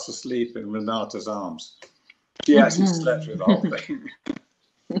fast asleep in Renata's arms. She actually slept through the whole thing.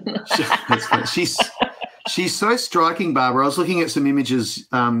 That's funny. She's so striking, Barbara. I was looking at some images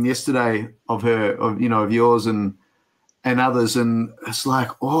yesterday of her, of yours and others, and it's like,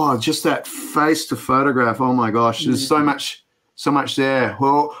 just that face to photograph. Oh my gosh, there's so much there.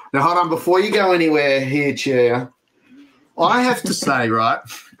 Well, now hold on, before you go anywhere here, Chair, I have to say, right,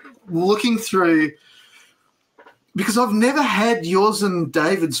 looking through, because I've never had yours and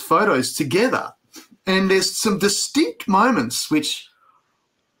David's photos together, and there's some distinct moments which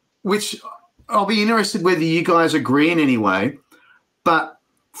I'll be interested whether you guys agree in any way. But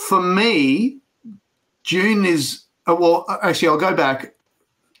for me, June is actually I'll go back.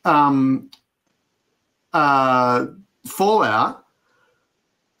 Fallout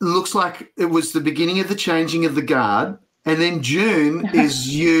looks like it was the beginning of the changing of the guard, and then June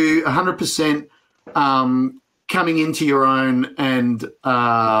is you 100% coming into your own, and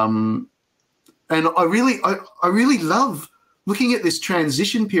I really love looking at this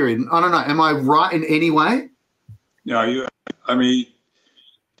transition period. I don't know, am I right in any way? No, I mean,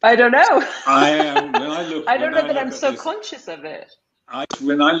 I don't know. I am. When I look, I don't know that I'm so conscious of it.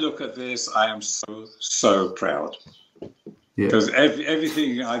 When I look at this, I am so proud. Because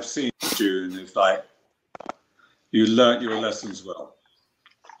everything I've seen in June is like, you learnt your lessons well.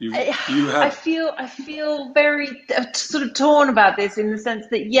 I feel very sort of torn about this, in the sense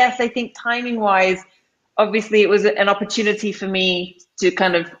that, yes, I think timing wise, obviously it was an opportunity for me to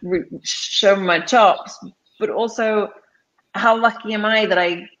kind of show my chops, but also how lucky am I that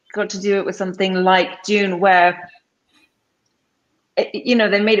I got to do it with something like June, where,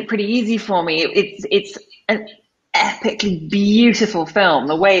 they made it pretty easy for me. It's an epically beautiful film.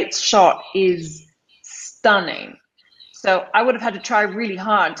 The way it's shot is stunning. So I would have had to try really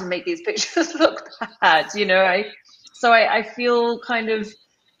hard to make these pictures look bad, I feel kind of,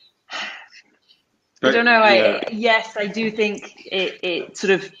 I don't know. Yes, I do think it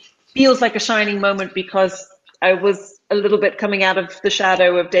sort of feels like a shining moment, because I was a little bit coming out of the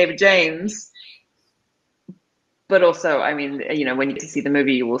shadow of David James. But also, I mean, when you get to see the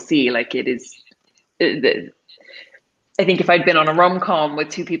movie, you will see, like, it is. I think if I'd been on a rom-com with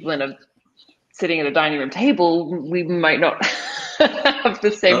two people sitting at a dining room table, we might not have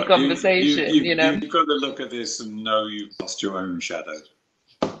the same conversation. You've got to look at this and know you've lost your own shadow.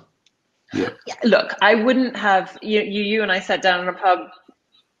 Yeah. Look, I wouldn't have you and I sat down in a pub,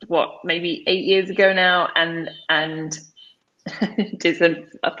 maybe 8 years ago now, and Jason,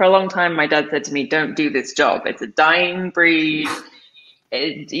 for a long time, my dad said to me, "Don't do this job. It's a dying breed.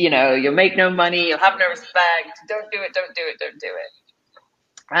 You'll make no money. You'll have no respect. Don't do it. Don't do it. Don't do it."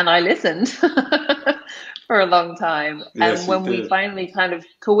 And I listened for a long time. Yes, and when we finally kind of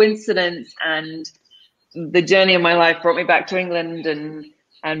coincidence and the journey of my life brought me back to England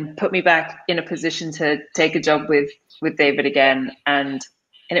and put me back in a position to take a job with David again. And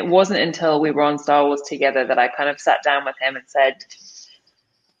it wasn't until we were on Star Wars together that I kind of sat down with him and said,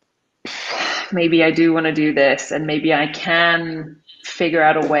 maybe I do want to do this, and maybe I can figure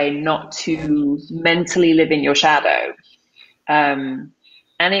out a way not to mentally live in your shadow. And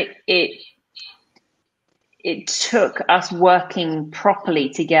it took us working properly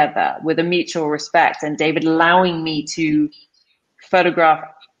together with a mutual respect, and David allowing me to photograph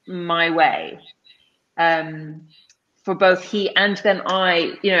my way, for both he and then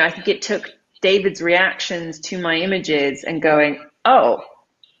I think it took David's reactions to my images and going, "Oh,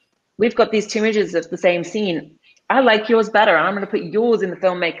 we've got these two images of the same scene. I like yours better, and I'm going to put yours in the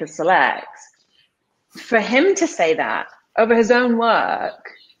filmmaker's selects." For him to say that over his own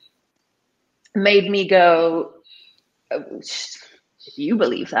work made me go, "Oh, you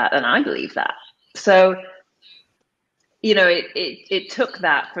believe that, and I believe that." So, it took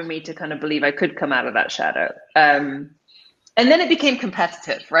that for me to kind of believe I could come out of that shadow. And then it became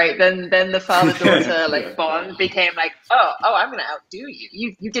competitive, right? Then the father-daughter bond became like, oh, I'm going to outdo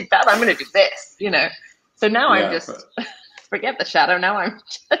you. You did that, I'm going to do this, So now I'm just, forget the shadow. Now I'm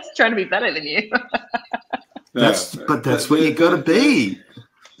just trying to be better than you. That's what you got to be.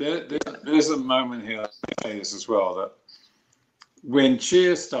 There's a moment here, I say this as well, that when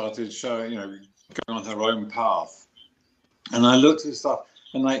Chia started showing, going on her own path, and I looked at stuff,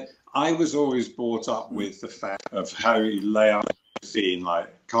 and I was always brought up with the fact of how you lay out the scene,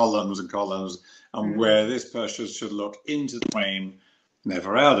 like columns and columns, and where this person should look into the frame,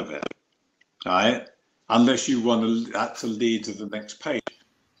 never out of it, right? Unless you want that to lead to the next page.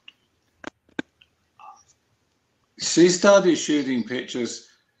 She started shooting pictures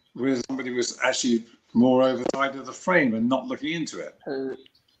where somebody was actually more over the side of the frame and not looking into it.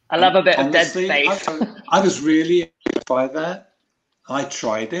 I love a bit honestly, of dead space. I was really impressed by that. I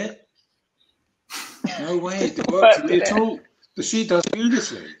tried it. No way, it worked for me at all. But she does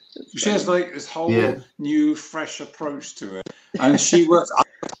beautifully. She has like this whole new, fresh approach to it, and she works. I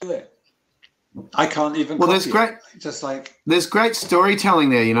do it. I can't even. Well, there's great. Just like there's great storytelling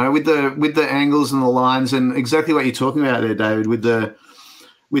there, you know, with the angles and the lines, and exactly what you're talking about there, David, with the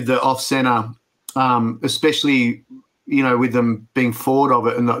off center, especially, you know, with them being forward of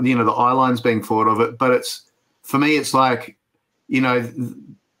it, and the, you know, the eye lines being forward of it. But it's, for me, it's like, you know,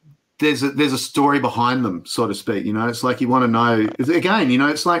 there's a story behind them, so to speak. You know, it's like you want to know. Again, you know,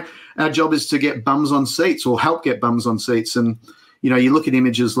 it's like our job is to get bums on seats or help get bums on seats, and you know, you look at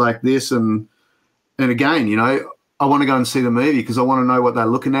images like this, and again, you know, I want to go and see the movie because I want to know what they're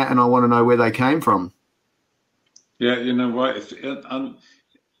looking at, and I want to know where they came from. Yeah, you know what? It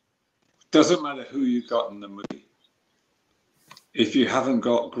doesn't matter who you got in the movie. If you haven't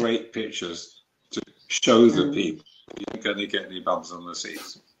got great pictures to show the people, you're going to get any bums on the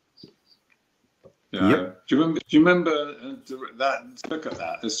seats. You know? Yep. Do you remember that? Look at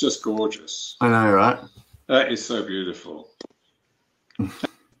that. It's just gorgeous. I know, right? That is so beautiful.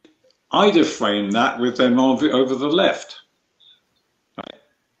 I'd have framed that with them over the left. Right.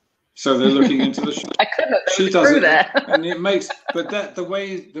 So they're looking into the shot. I couldn't have she does it, there. and it makes, but that the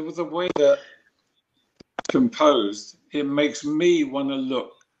way that composed, it makes me want to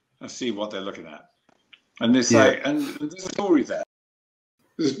look and see what they're looking at. And it's like, and there's a story there.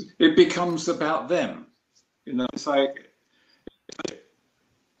 It becomes about them. You know, it's like.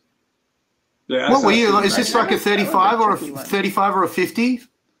 Yeah, what were you? Is this like a 35 or a 35 or a 50?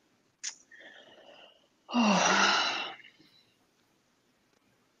 I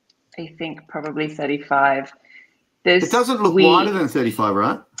think probably 35. It doesn't look wider than 35,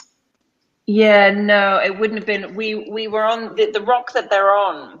 right? Yeah, no, it wouldn't have been. We were on the rock that they're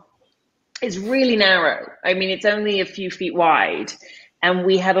on is really narrow. I mean, it's only a few feet wide, and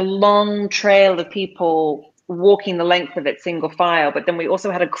we had a long trail of people walking the length of it single file, but then we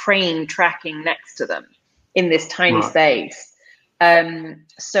also had a crane tracking next to them in this tiny space.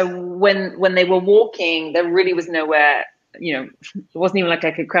 So when they were walking, there really was nowhere, you know, it wasn't even like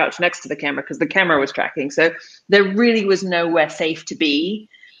I could crouch next to the camera because the camera was tracking. So there really was nowhere safe to be.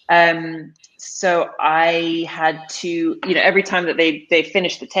 So I had to, you know, every time that they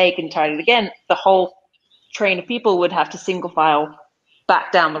finished the take and tried it again, the whole train of people would have to single file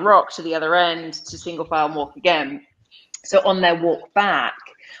back down the rock to the other end to single file and walk again. So on their walk back,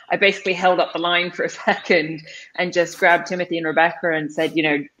 I basically held up the line for a second and just grabbed Timothy and Rebecca and said, you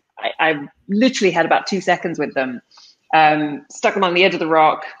know, I literally had about 2 seconds with them, stuck them on the edge of the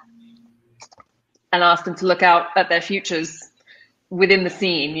rock and asked them to look out at their futures within the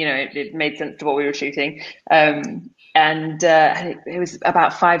scene. You know, it made sense to what we were shooting. It was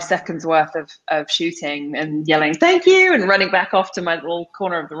about 5 seconds worth of shooting and yelling, thank you, and running back off to my little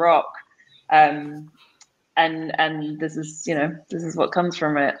corner of the rock. And this is, you know, this is what comes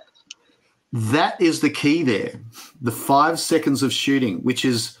from it. That is the key there. The 5 seconds of shooting, which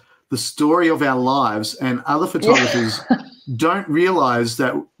is the story of our lives, and other photographers don't realize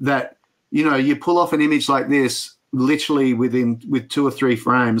that, you know, you pull off an image like this literally with 2 or 3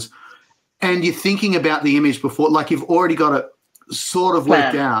 frames, and you're thinking about the image before, like you've already got it sort of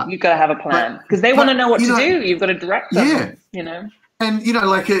worked out. You've got to have a plan because they want to know what to do. You've got to direct them, you know. And, you know,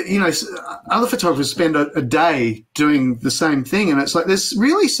 like, you know, other photographers spend a day doing the same thing. And it's like there's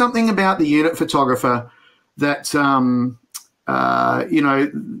really something about the unit photographer that, you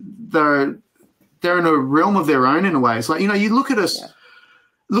know, they're in a realm of their own in a way. It's like, you know, you look at us,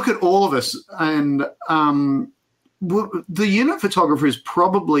 look at all of us, and the unit photographer is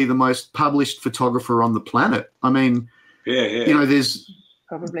probably the most published photographer on the planet. I mean, you know, there's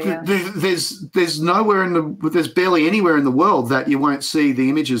nowhere there's barely anywhere in the world that you won't see the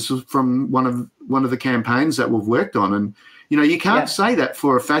images from one of the campaigns that we've worked on. And, you know, you can't say that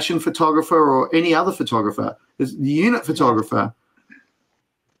for a fashion photographer or any other photographer. It's the unit photographer.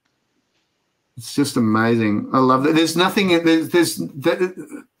 It's just amazing. I love that. There's nothing, there's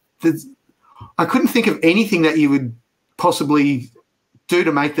I couldn't think of anything that you would possibly do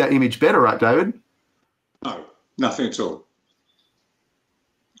to make that image better, right, David? No, nothing at all.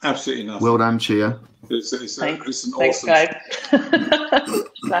 Absolutely nothing. Well done, Chia. It's an Thanks, awesome. guys.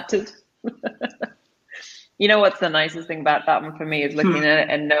 Flattered. You know what's the nicest thing about that one for me is looking at it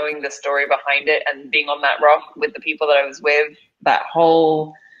and knowing the story behind it and being on that rock with the people that I was with. That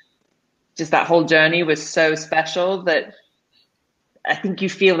whole journey was so special that I think you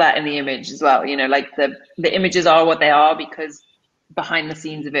feel that in the image as well. You know, like the images are what they are because behind the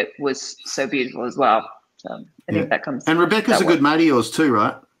scenes of it was so beautiful as well. So I think that comes. And Rebecca's a good mate of yours too,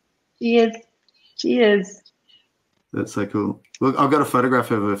 right? She is. She is. That's so cool. Look, I've got a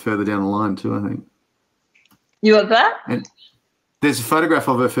photograph of her further down the line too, I think. You want that? And there's a photograph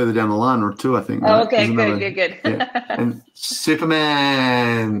of her further down the line or two, I think. Oh, right? okay, good. Yeah. And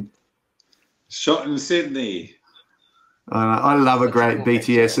Superman. Shot in Sydney. I love a great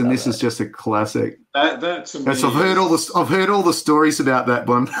BTS, and this is just a classic. That to me. I've heard all the stories about that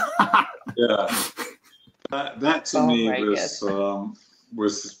one. Yeah. That to me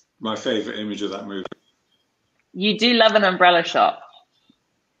was my favorite image of that movie. You do love an umbrella shot.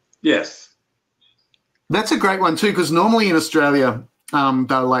 Yes. That's a great one too, because normally in Australia,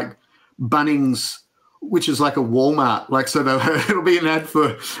 they're like Bunnings, which is like a Walmart. Like, so it'll be an ad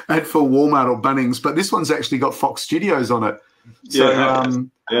for Walmart or Bunnings, but this one's actually got Fox Studios on it. So,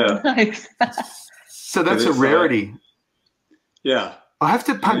 yeah. Nice. So that's a rarity. Yeah. I have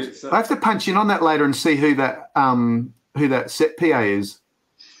to punch in on that later and see who that set PA is.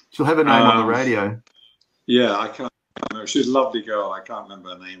 She'll have a name on the radio. Yeah, I can't remember. She's a lovely girl. I can't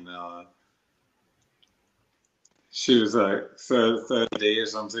remember her name now. She was like 30 or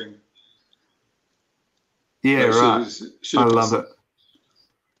something. Yeah, right. I love it.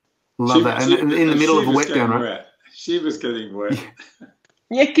 Love that. And in the middle of a wet down, right? Wet. She was getting wet.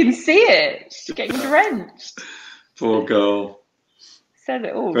 You can see it. She's getting drenched. Poor girl. Said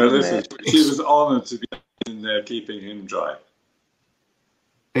it all. But listen, she was honoured to be in there keeping him dry.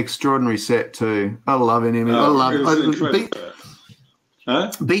 Extraordinary set too. I love it. I love it.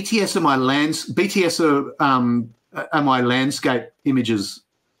 BTS are my landscape images.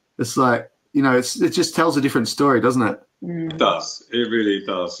 It's like, you know, it just tells a different story, doesn't it? It does. It really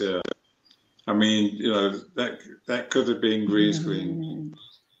does. Yeah. I mean, you know, that could have been green screen.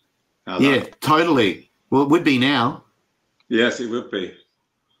 Yeah, totally. Well, it would be now. Yes, it would be.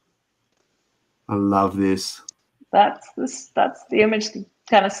 I love this. That's the image that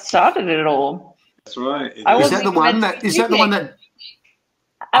kind of started it all. That's right. Is that the one that?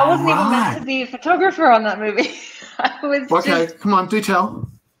 I wasn't even meant to be a photographer on that movie. Come on, do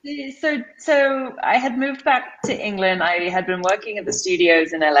tell. So I had moved back to England. I had been working at the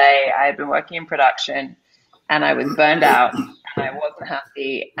studios in LA. I had been working in production, and I was burned out, and I wasn't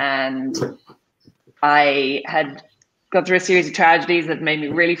happy. And I had gone through a series of tragedies that made me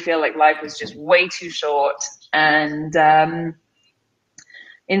really feel like life was just way too short. And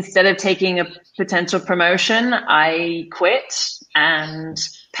instead of taking a potential promotion, I quit and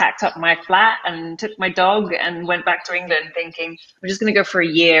packed up my flat and took my dog and went back to England thinking, I'm just going to go for a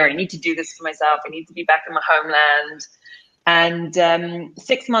year. I need to do this for myself. I need to be back in my homeland. And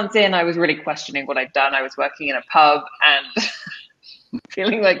 6 months in, I was really questioning what I'd done. I was working in a pub and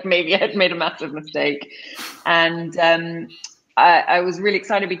feeling like maybe I had made a massive mistake. And I was really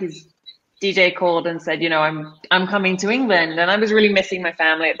excited because DJ called and said, you know, I'm coming to England. And I was really missing my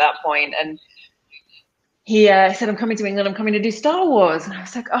family at that point. And he said, I'm coming to England. I'm coming to do Star Wars. And I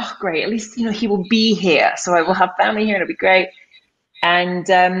was like, oh, great. At least, you know, he will be here. So I will have family here and it'll be great. And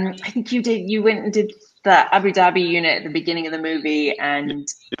I think you went and did the Abu Dhabi unit at the beginning of the movie. And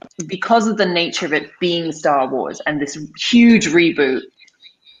because of the nature of it being Star Wars and this huge reboot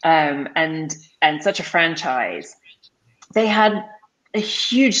and such a franchise, they had a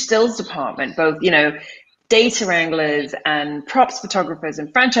huge stills department, both, you know, data wranglers and props photographers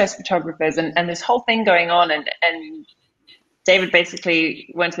and franchise photographers and this whole thing going on. And David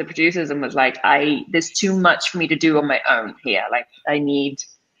basically went to the producers and was like, there's too much for me to do on my own here. Like, I need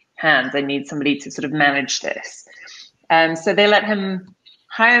hands. I need somebody to sort of manage this. So they let him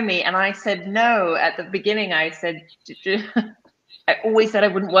hire me. And I said no. At the beginning, I said, I always said I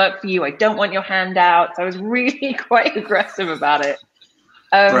wouldn't work for you. I don't want your handouts. I was really quite aggressive about it.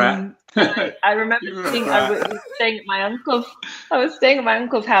 I remember I was staying at my uncle's. I was staying at my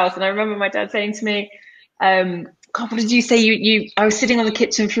uncle's house, and I remember my dad saying to me, "God, what did you say? I was sitting on the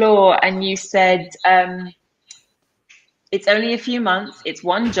kitchen floor, and you said, it's only a few months. It's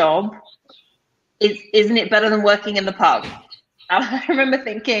one job. Isn't it better than working in the pub?" And I remember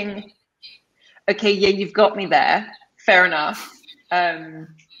thinking, "Okay, yeah, you've got me there. Fair enough.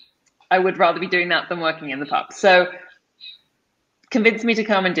 I would rather be doing that than working in the pub." So convinced me to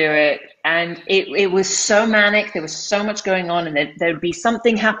come and do it. And it was so manic. There was so much going on, and there'd be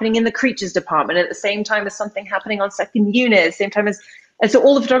something happening in the creatures department at the same time as something happening on second unit, at the same time as, and so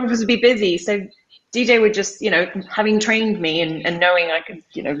all the photographers would be busy. So DJ would just, having trained me and knowing I could,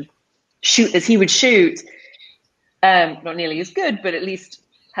 shoot as he would shoot, not nearly as good, but at least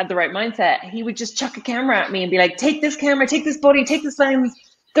had the right mindset. He would just chuck a camera at me and be like, take this camera, take this body, take this lens,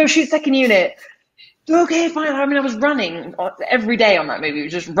 go shoot second unit. Okay, fine. I mean, I was running every day on that movie,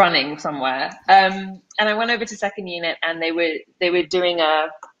 just running somewhere. And I went over to second unit, and they were doing a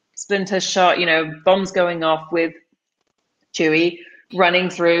splinter shot, bombs going off with Chewie running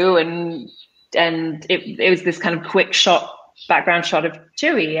through, and it was this kind of quick shot, background shot of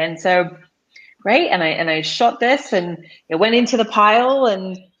Chewie. And so, great. And I shot this, and it went into the pile,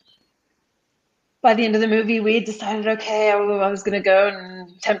 and by the end of the movie, we had decided, okay, I was going to go and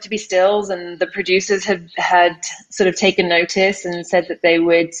attempt to be stills, and the producers had sort of taken notice and said that they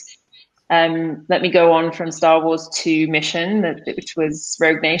would let me go on from Star Wars to Mission, which was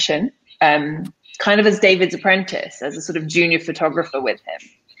Rogue Nation, kind of as David's apprentice, as a sort of junior photographer with him.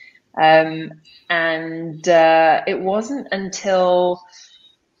 And it wasn't until,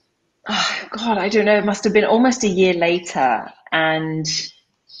 I don't know, it must have been almost a year later, and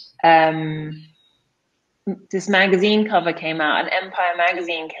this magazine cover came out, an Empire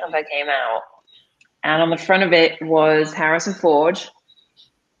magazine cover came out, and on the front of it was Harrison Ford,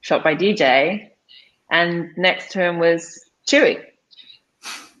 shot by DJ, and next to him was Chewie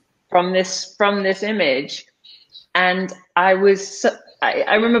from this image. And I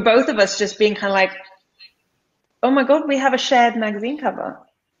remember both of us just being kind of like, oh my God, we have a shared magazine cover.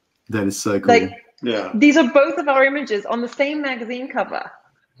 That is so cool. Like, yeah, these are both of our images on the same magazine cover.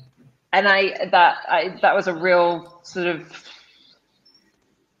 And that was a real sort of,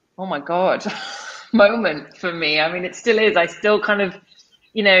 oh my God, moment for me. I mean, it still is. I still kind of,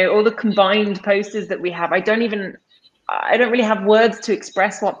 all the combined posters that we have, I don't really have words to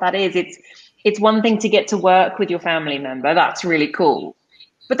express what that is. It's one thing to get to work with your family member. That's really cool.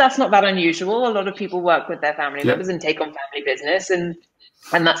 But that's not that unusual. A lot of people work with their family members and take on family business, and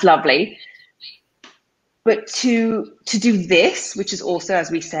that's lovely. But to do this, which is also,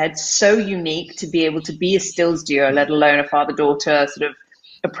 as we said, so unique, to be able to be a stills duo, let alone a father-daughter sort of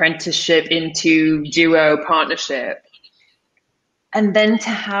apprenticeship into duo partnership, and then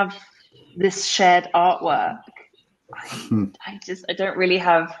to have this shared artwork, I don't really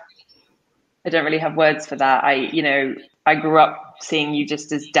have words for that. I grew up seeing you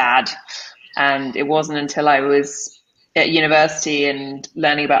just as dad, and it wasn't until I was at university and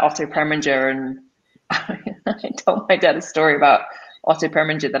learning about Otto Preminger, and I told my dad a story about Otto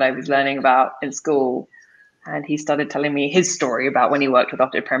Preminger that I was learning about in school, and he started telling me his story about when he worked with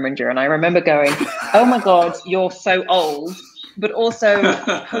Otto Preminger, and I remember going, oh my God, you're so old, but also,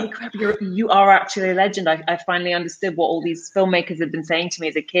 holy crap, you are actually a legend. I finally understood what all these filmmakers had been saying to me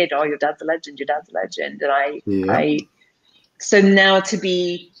as a kid. Oh, your dad's a legend, your dad's a legend. And so now to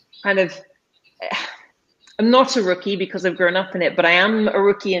be kind of, I'm not a rookie because I've grown up in it, but I am a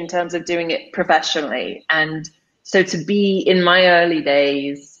rookie in terms of doing it professionally. And so to be in my early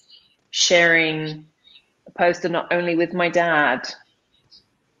days sharing a poster not only with my dad,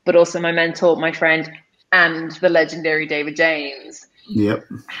 but also my mentor, my friend, and the legendary David James. Yep.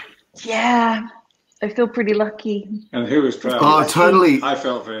 Yeah, I feel pretty lucky. And who was proud? Oh, totally. I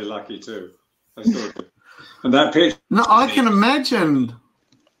felt very lucky too. I still do. And that picture. No, I can imagine.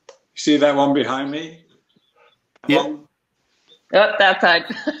 See that one behind me? Yep. Oh, that side.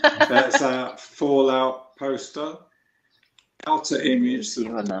 That's a Fallout poster. Outer image.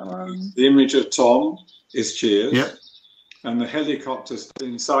 The image of Tom is Cheers. Yep. And the helicopter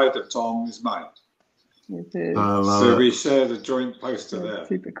inside of Tom is mine. So we share the joint poster there.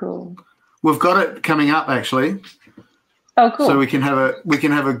 Super cool. We've got it coming up actually. Oh, cool. So we can have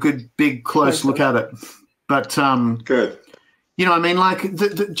a good big close look at it. But good. I mean, like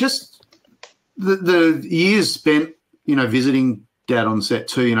the years spent, visiting Dad on set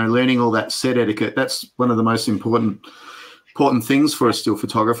too. Learning all that set etiquette. That's one of the most important things for a still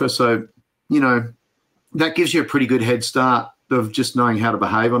photographer. So that gives you a pretty good head start of just knowing how to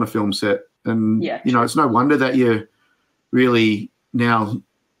behave on a film set. And, it's no wonder that you're really now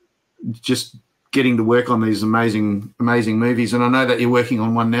just getting to work on these amazing, amazing movies. And I know that you're working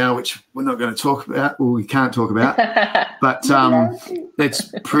on one now, which we're not going to talk about, or we can't talk about, but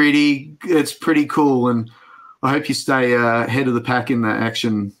it's pretty cool. And I hope you stay ahead of the pack in that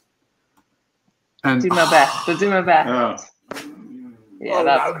action. And do my best. I'll do my best. Oh. Yeah,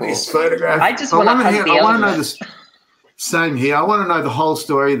 that's cool. This photograph. I just want to know this. Same here. I want to know the whole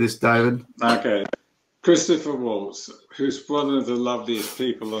story of this, David. Okay. Christopher Waltz, who's one of the loveliest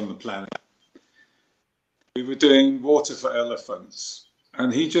people on the planet. We were doing water for elephants,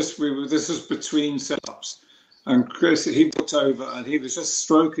 and this was between setups, and Chris, he walked over and he was just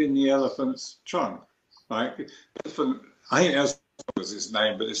stroking the elephant's trunk, right? Elephant, I think that was his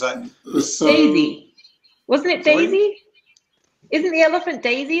name, but it's like, it was so... Daisy. Wasn't it Sorry? Daisy? Isn't the elephant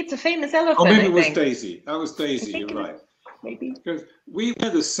Daisy? It's a famous elephant. Oh, maybe it was Daisy. That was Daisy, you're right. Maybe. Because we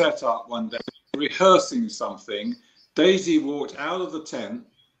had a setup one day, rehearsing something. Daisy walked out of the tent,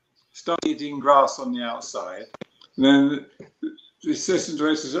 started eating grass on the outside, and then the assistant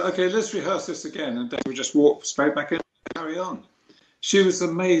director said, okay, let's rehearse this again. And Daisy would just walk straight back in and carry on. She was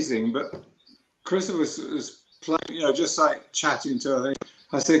amazing, but Christoph was playing, just like chatting to her.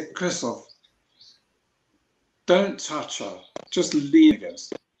 I said, Christoph, don't touch her, just lean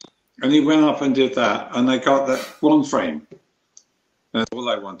against her. And he went up and did that, and I got that one frame. That's all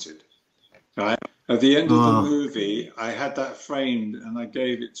I wanted. Right? At the end of the movie, I had that framed, and I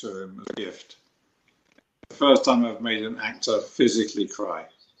gave it to him as a gift. The first time I've made an actor physically cry.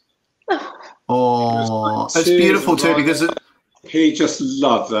 Oh, it's beautiful too, because he just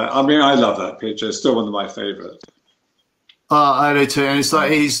loved that. I mean, I love that picture. It's still one of my favorites. Oh, I do too. And it's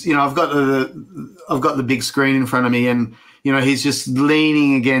like I've got the big screen in front of me, and he's just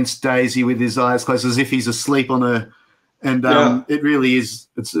leaning against Daisy with his eyes closed, as if he's asleep on her. And it really is.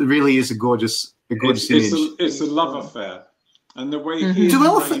 It really is a gorgeous image. It's a love affair, and the way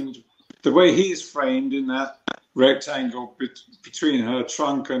he's framed in that rectangle between her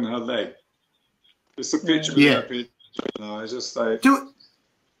trunk and her leg. It's a picture. That picture. No, I just say. Do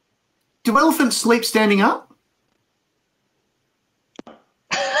elephants sleep standing up?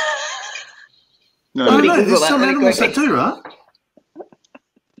 No, I don't know. There's some animals that do, right?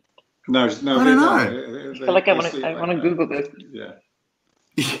 No. I don't know. I feel like I want to Google this. Yeah.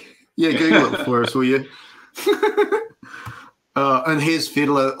 Yeah, Google it for us, will you? And here's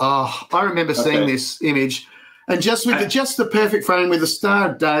Fiddler. Oh, I remember seeing this image, and just with the perfect frame with the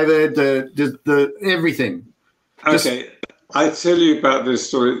star, David, the everything. Okay, I tell you about this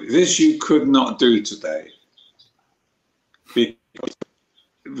story. This you could not do today, because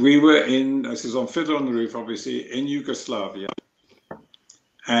we were this is on Fiddler on the Roof, obviously, in Yugoslavia.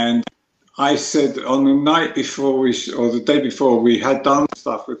 And I said on the night before or the day before, we had done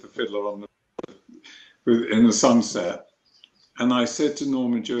stuff with the Fiddler in the sunset. And I said to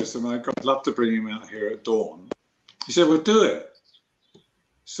Norman Jewison, I'd love to bring him out here at dawn. He said, well, do it.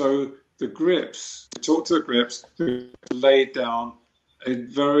 So the grips, we talked to the grips, who laid down a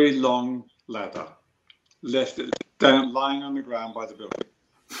very long ladder, left it down, lying on the ground by the building.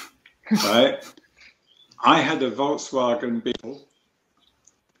 Right? I had a Volkswagen Beetle.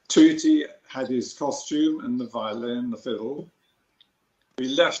 Tutti had his costume and the violin, the fiddle. We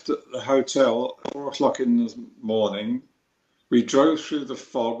left the hotel at 4 o'clock in the morning. We drove through the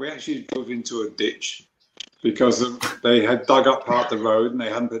fog. We actually drove into a ditch because they had dug up part of the road and they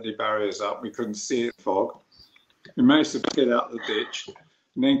hadn't put any barriers up. We couldn't see it in the fog. We managed to get out the ditch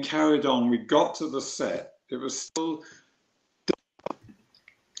and then carried on. We got to the set. It was still dark.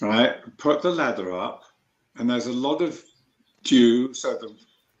 Right? Put the ladder up, and there's a lot of dew, so the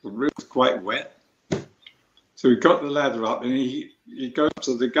roof was quite wet. So we got the ladder up, and you go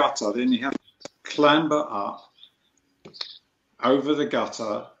to the gutter, then you have to clamber up over the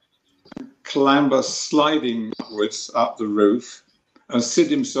gutter, clamber sliding upwards up the roof, and sit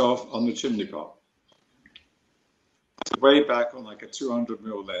himself on the chimney pot. Way back on like a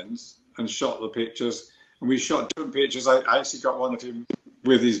 200mm lens, and shot the pictures. And we shot different pictures. I actually got one of him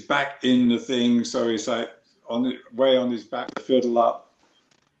with his back in the thing, so he's like way on his back, the fiddle up.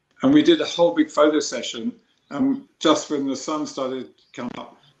 And we did a whole big photo session. And just when the sun started to come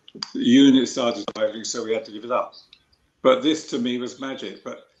up, the unit started driving, so we had to give it up. But this to me was magic.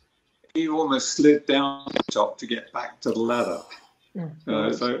 But he almost slid down the top to get back to the ladder.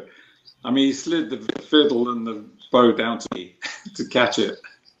 So, I mean, he slid the fiddle and the bow down to me to catch it.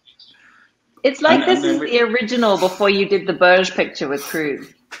 It's like this is the original before you did the Burj picture with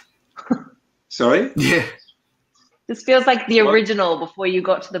Cruz. Sorry? Yeah. This feels like the original before you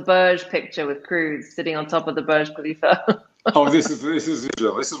got to the Burj picture with Cruz sitting on top of the Burj Khalifa. Oh, this is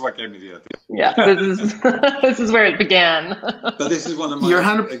visual. This is what gave me the idea. Yeah, this is where it began. But this is one of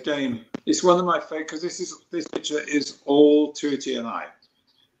my again. It's one of my favorites because this picture is all Tutti and I.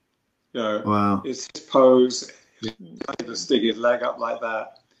 Wow. It's his pose. To stick his leg up like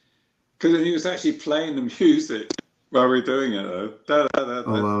that. Because he was actually playing the music while we were doing it.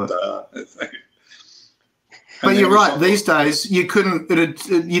 But you're right. These days, you couldn't.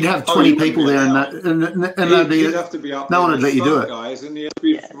 You'd have 20 people there, and you'd have to be up. No one would let you do it. Guys, and you have to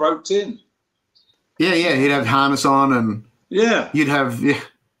be roped in. Yeah, yeah. He'd have harness on, and you'd have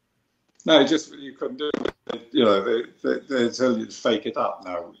No, just you couldn't do it. You know, they tell you to fake it up.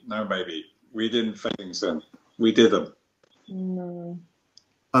 No, maybe we didn't fake things then. We did them. No.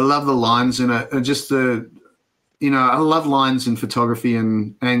 I love the lines in it, and just the, I love lines in photography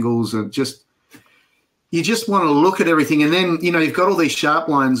and angles, and just you just want to look at everything, and then you've got all these sharp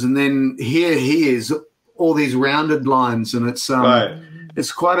lines, and then here he is, all these rounded lines, and it's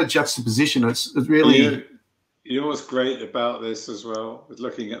it's quite a juxtaposition. It's really. You know what's great about this as well? With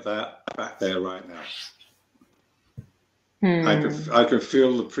looking at that back there right now, I could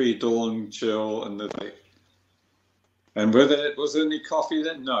feel the pre-dawn chill and the. And was there any coffee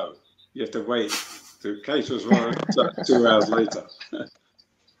then? No, you have to wait. The caterers were 2 hours later.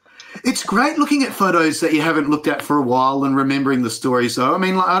 It's great looking at photos that you haven't looked at for a while and remembering the story. So, I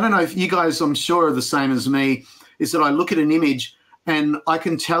mean, I don't know if you guys, I'm sure, are the same as me, is that I look at an image and I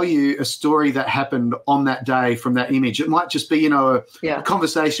can tell you a story that happened on that day from that image. It might just be, a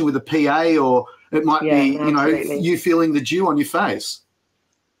conversation with a PA, or it might be, absolutely. You feeling the dew on your face.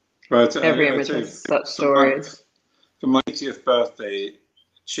 Right. Every image has such stories. For my 80th birthday,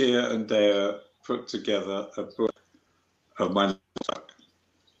 Chia and Dea put together a book of my work.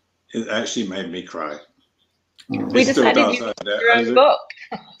 It actually made me cry. We decided you needed your own book.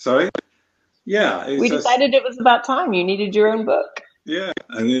 Sorry? Yeah. We decided it was about time. You needed your own book. Yeah,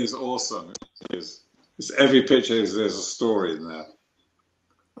 and it is awesome. It's every picture, there's a story in there.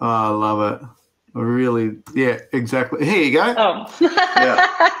 Oh, I love it. Really, yeah, exactly. Here you go. Oh. Yeah.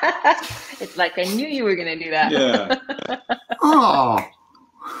 It's like I knew you were going to do that. Yeah. Oh.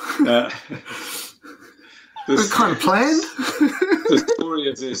 This kind of planned. The story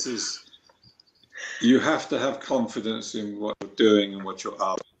of this is you have to have confidence in what you're doing and what you're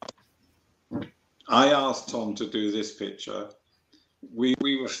after. I asked Tom to do this picture. We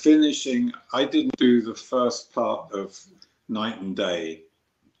were finishing. I didn't do the first part of Night and Day.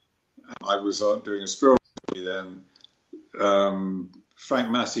 I was doing a Spielberg movie then. Frank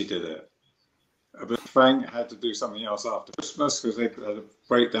Massey did it. But Frank had to do something else after Christmas because they had a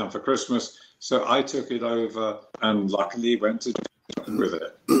breakdown for Christmas. So I took it over and luckily went to with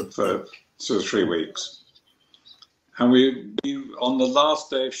it for 2 or 3 weeks. And we on the last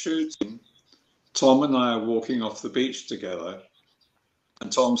day of shooting, Tom and I are walking off the beach together.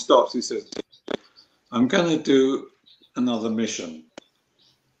 And Tom stops. He says, I'm going to do another mission.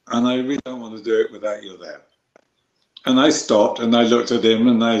 And I really don't want to do it without you there. And I stopped and I looked at him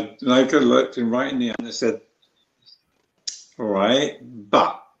and I looked him right in the eye and I said, all right,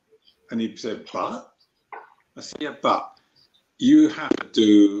 but. And he said, but? I said, yeah, but you have to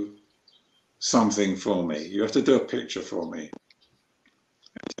do something for me. You have to do a picture for me.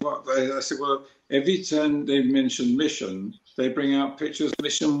 I said, well, every time they mention mission, they bring out pictures of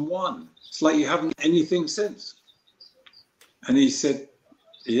mission 1. It's like you haven't anything since. And he said,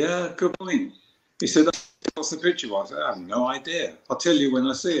 yeah, good point. He said, what's the picture was? I have no idea. I'll tell you when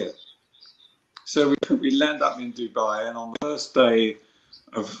I see it. So we land up in Dubai, and on the first day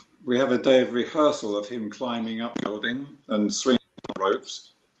we have a day of rehearsal of him climbing up the building and swinging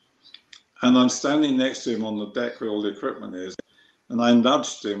ropes. And I'm standing next to him on the deck where all the equipment is. And I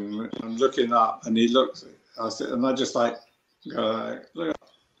nudged him and looking up, and he looked. I said, and I just look up,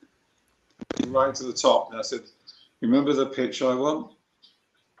 right to the top. And I said, remember the picture I want?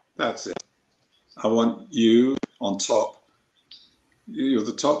 That's it. I want you on top. You're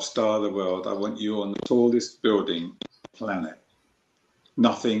the top star of the world. I want you on the tallest building on the planet.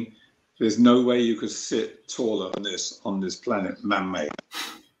 Nothing. There's no way you could sit taller on this planet, man-made.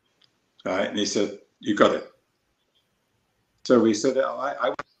 Right? And he said, you got it. So we said, I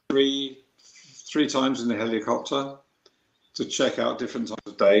went three times in the helicopter to check out different times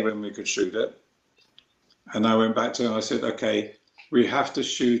of day when we could shoot it. And I went back to him, I said, okay, we have to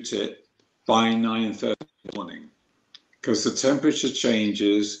shoot it by 9:30 in the morning because the temperature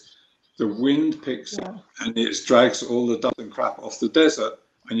changes, the wind picks up, and it drags all the dust and crap off the desert,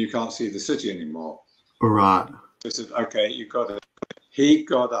 and you can't see the city anymore. All right. I said, okay, you got it. He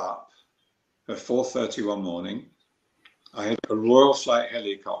got up at 4:30 one morning. I had a Royal Flight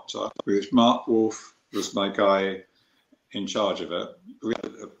helicopter, which Mark Wolf was my guy in charge of it. We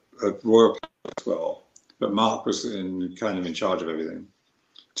had a Royal Plane as well, but Mark was kind of in charge of everything.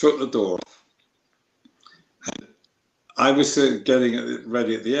 Took the door off. And I was getting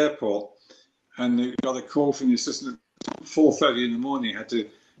ready at the airport, and we got a call from the assistant at 4:30 in the morning. I had to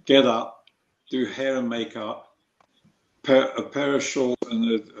get up, do hair and makeup, a pair of shorts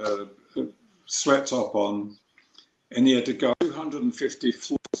and a sweat top on, and he had to go 250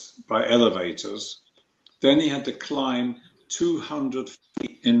 floors by elevators. Then he had to climb 200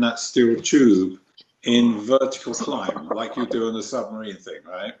 feet in that steel tube in vertical climb, like you do in a submarine thing,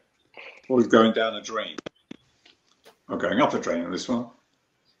 right? Or going down a drain, or going up a drain on this one.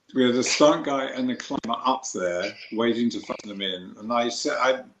 We had the stunt guy and the climber up there waiting to phone them in. And I said,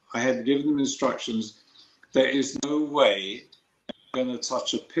 I had given them instructions. There is no way I'm going to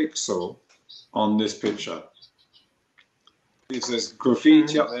touch a pixel on this picture. There's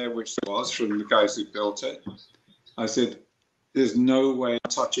graffiti up there, which there was from the guys who built it. I said, there's no way I'm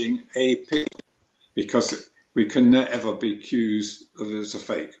touching a pixel because we can never be accused of it's a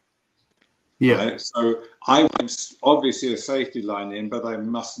fake. Yeah. Right? So I went obviously a safety line in, but I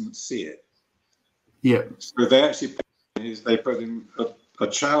mustn't see it. Yeah. So they actually put in a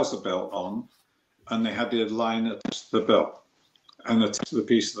trouser belt on, and they had the line attached to the belt and attached to the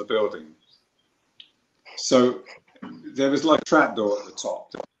piece of the building. So there was like a trapdoor at the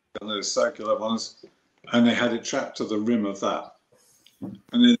top, and those circular ones, and they had it trapped to the rim of that. And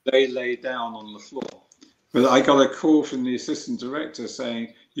then they lay down on the floor. But I got a call from the assistant director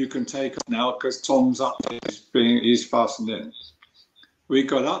saying, you can take off now because Tom's up there, he's fastened in. We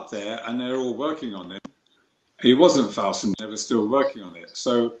got up there and they're all working on it. He wasn't fastened, they were still working on it.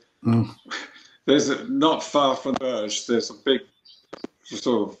 So there's not far from Burj, there's a big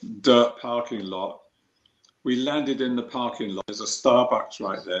sort of dirt parking lot. We landed in the parking lot, there's a Starbucks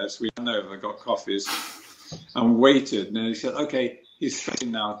right there. So we went over, got coffees and waited. And then he said, okay, he's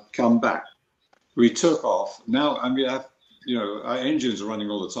fine now, come back. We took off. Now, I mean, our engines are running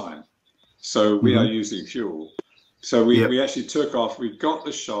all the time. So we are using fuel. So we actually took off. We got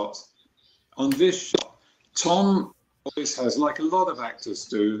the shot. On this shot, Tom always has, like a lot of actors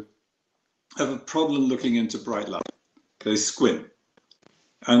do, have a problem looking into bright light. They squint.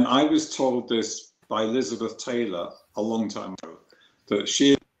 And I was told this by Elizabeth Taylor a long time ago, that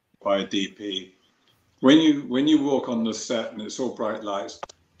she, by a DP, when you walk on the set and it's all bright lights,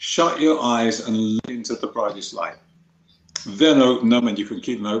 shut your eyes and look into the brightest light. Then open them, and you can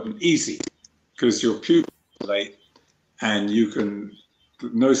keep them open easy because your pupils are late and you can,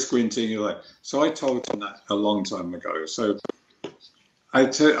 no squinting. So I told Tom that a long time ago. So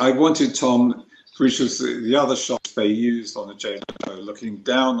I wanted Tom, which was the other shots they used on the James show, looking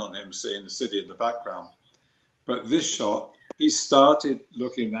down on him, seeing the city in the background. But this shot, he started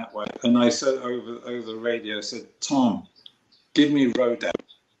looking that way. And I said over the radio, I said, Tom, give me Rodin.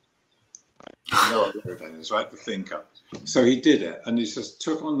 You know what Rodin is, right? The thinker. So he did it, and he just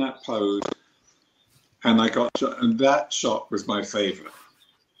took on that pose, and and that shot was my favorite.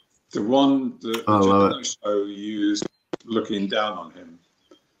 The one the show used looking down on him,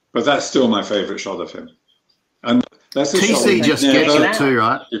 but that's still my favorite shot of him. And that's a TC shot just gets it too,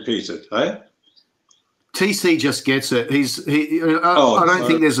 right? Repeated, eh? TC just gets it. I don't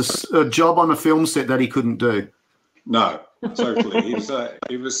think there's a job on a film set that he couldn't do. No, totally.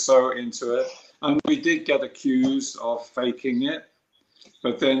 He was so into it. And we did get accused of faking it,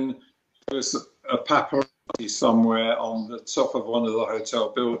 but then there was a paparazzi somewhere on the top of one of the hotel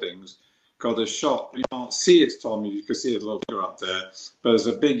buildings got a shot. You can't see it, Tom, you can see it a little bit up there, but there's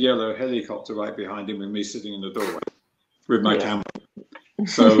a big yellow helicopter right behind him with me sitting in the doorway with my camera.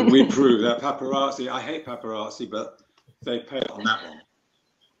 So we proved that paparazzi, I hate paparazzi, but they pay on that one.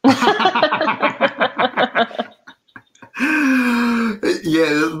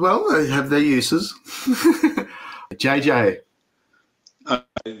 Yeah, well, they have their uses. JJ.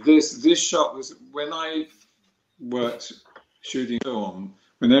 This shot was when I worked shooting film.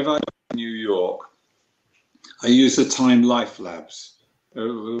 Whenever I was in New York, I used the Time Life Labs. A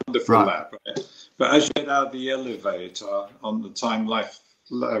wonderful lab, right? But as you get out of the elevator on the Time Life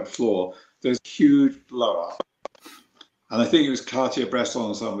Lab floor, there's a huge blow up. And I think it was Cartier-Bresson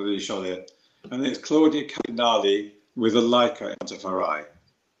or somebody shot it. And it's Claudia Cardinali with a Leica out of her eye.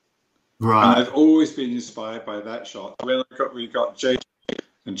 Right. And I've always been inspired by that shot. When we got JJ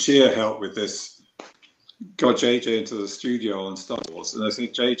and Chia help with this, got JJ into the studio on Star Wars, and I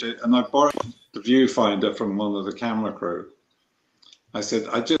said, JJ, and I borrowed the viewfinder from one of the camera crew. I said,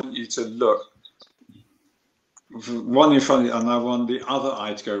 I just want you to look, one in front of you, and I want the other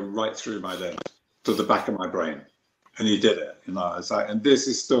eye to go right through my lens to the back of my brain. And he did it. It's like, and this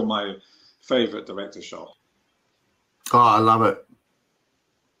is still my favorite director shot. Oh, I love it.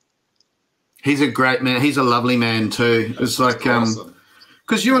 He's a great man. He's a lovely man too. It's like,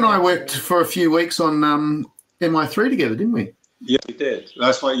 because you and I worked for a few weeks on MI3 together, didn't we? Yeah, we did.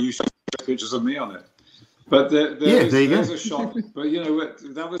 That's why you showed pictures of me on it. But there's a shot. But you know,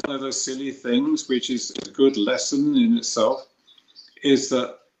 that was one of those silly things, which is a good lesson in itself, is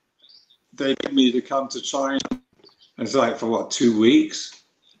that they need me to come to China. It's like for what, 2 weeks?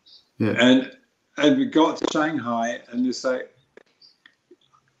 Yeah. And we got to Shanghai, and it's like,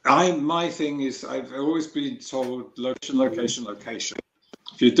 My thing is, I've always been told location.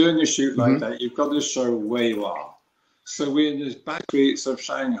 If you're doing a shoot like that, you've got to show where you are. So we're in the back streets of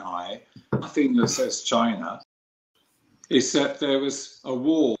Shanghai, nothing that says China, except there was a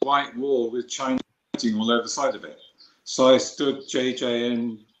wall, white wall with China writing all over the side of it. So I stood JJ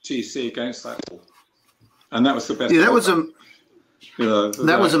and TC against that wall. And that was the best. Yeah, that was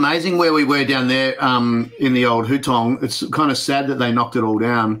that was amazing where we were down there in the old Hutong. It's kind of sad that they knocked it all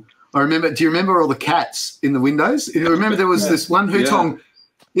down. I remember. Do you remember all the cats in the windows? You remember there was this one Hutong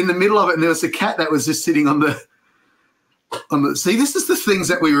in the middle of it, and there was a cat that was just sitting on the. See, this is the things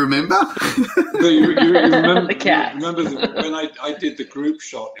that we remember. you remember the cat. Remember when I did the group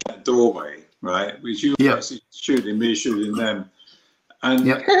shot in the doorway, right? Which you were actually shooting me, shooting them,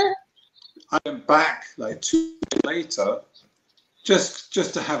 and I went back like 2 days later,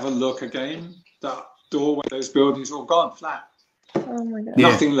 just to have a look again. That doorway, those buildings all gone flat. Oh my god!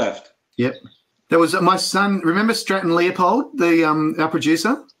 Nothing left. Yep. There was my son. Remember Stratton Leopold, the our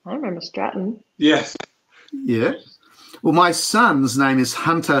producer? I remember Stratton. Yes. Yeah. Well, my son's name is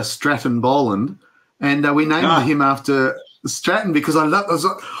Hunter Stratton Boland, and we named him after Stratton because I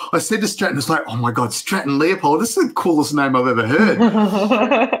said to Stratton, it's like, oh my God, Stratton Leopold, this is the coolest name I've ever heard.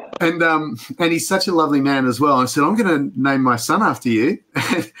 And he's such a lovely man as well. I said, I'm going to name my son after you.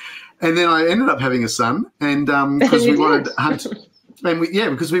 And then I ended up having a son, and because we wanted Hunter,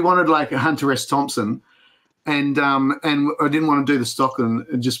 because we wanted like a Hunter S. Thompson, and I didn't want to do the stock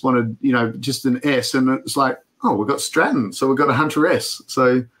and just wanted, just an S, and it's like, oh, we've got Stratton, so we've got a Hunter S.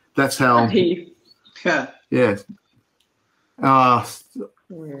 So that's how. Yeah.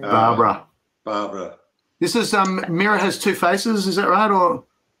 Barbara. This is Mirror Has Two Faces, is that right? Or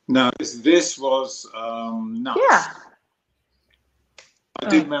no, this was Nuts. Yeah. I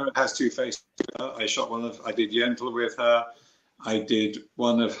did Mirror Has Two Faces. I shot I did Yentl with her. I did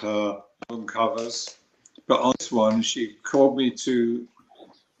one of her album covers. But on this one, she called me to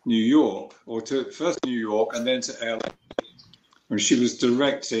New York, or to first New York and then to LA, and she was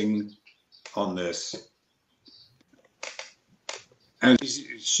directing on this. And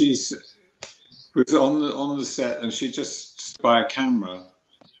she was on the set, and she just by a camera,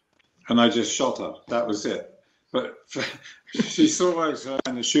 and I just shot her. That was it. But she saw I was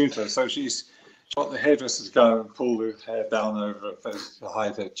trying to shoot her, so she shot the hairdressers go and pull the hair down over her face to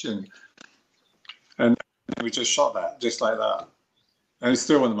hide her chin, and we just shot that just like that. And it's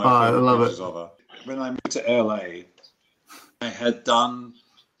still one of my favorite pictures of her. When I moved to LA, I had done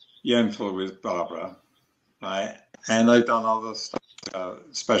Yentl with Barbara, right? And I'd done other stuff,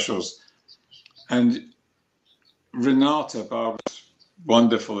 specials. And Renata, Barbara's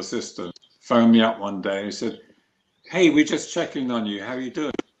wonderful assistant, phoned me up one day and said, hey, we're just checking on you. How are you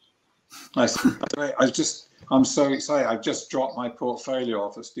doing? I said, I'm so excited. I just dropped my portfolio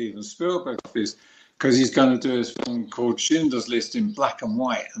off at Steven Spielberg office, because he's going to do a film called Schindler's List in black and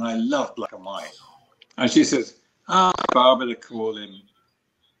white, and I love black and white. And she says, Barbara to call him.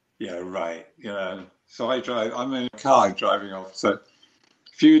 Yeah, right. So I'm in a car driving off. So a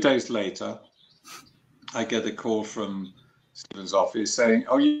few days later, I get a call from Steven's office saying,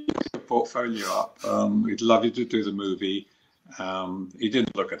 oh, you put your portfolio up. We'd love you to do the movie. He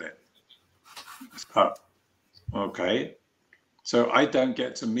didn't look at it. Oh, okay. So I don't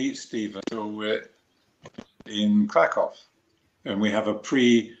get to meet Steven until we're in Krakow, and we have a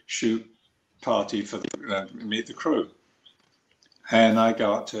pre-shoot party for meet the crew. And I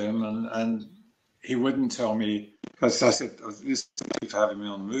go up to him, and he wouldn't tell me, because I said, this is for having me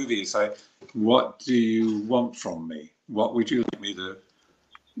on the movie. He's like, what do you want from me? What would you like me to,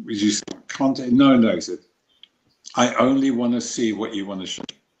 would you contact? No, he said, I only want to see what you want to show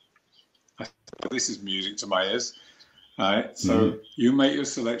me. I said, well, this is music to my ears. All right, so you make your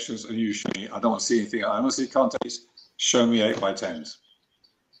selections and you show me. I don't want to see anything. I want to see contacts. Show me 8x10s.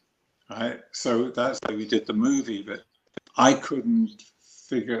 All right, so that's how we did the movie. But I couldn't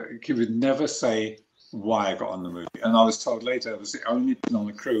figure. He would never say why I got on the movie. And I was told later I was the only person on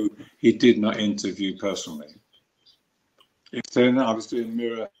the crew he did not interview personally. Then I was doing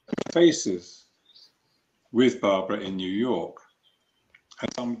Mirror Faces with Barbara in New York, and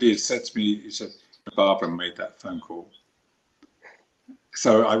somebody had said to me, he said, Barbara made that phone call.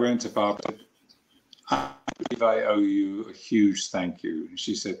 So I went to Barbara, I believe I owe you a huge thank you. And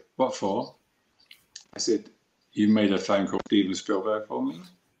she said, what for? I said, you made a phone call to Steven Spielberg for me?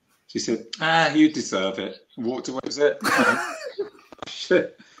 She said, you deserve it. Walked away with it.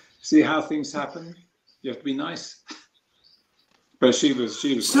 See how things happen? You have to be nice. But she was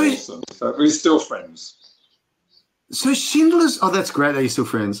awesome. So we're still friends. So Schindler's, that's great that you're still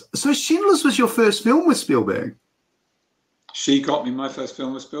friends. So Schindler's was your first film with Spielberg? She got me my first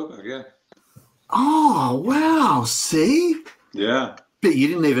film with Spielberg, yeah. Oh, wow. See? Yeah. But you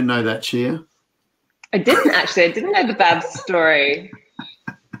didn't even know that, Chia. I didn't actually. I didn't know the Babs story.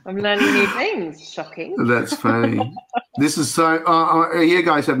 I'm learning new things. Shocking. That's funny. This is so. You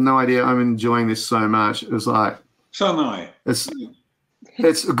guys have no idea. I'm enjoying this so much. It was like. So am I. It's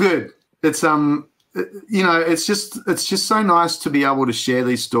good. It's you know, it's just so nice to be able to share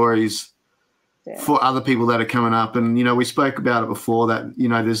these stories for other people that are coming up. And you know, we spoke about it before that you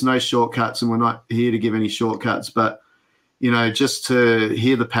know, there's no shortcuts, and we're not here to give any shortcuts, but. You know, just to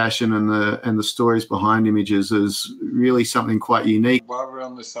hear the passion and the stories behind images is really something quite unique. While we're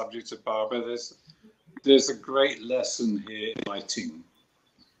on the subject of Barbara, there's a great lesson here in lighting.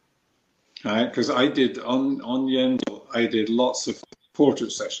 Right? Because I did on Yendel, I did lots of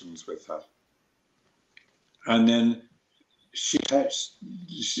portrait sessions with her. And then I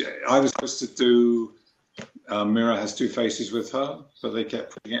was supposed to do Mirror Has Two Faces with her, but they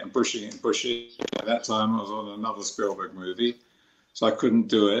kept putting it and pushing it and pushing it. At that time, I was on another Spielberg movie, so I couldn't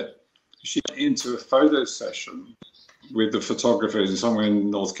do it. She went into a photo session with the photographers somewhere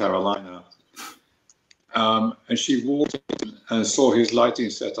in North Carolina, and she walked in and saw his lighting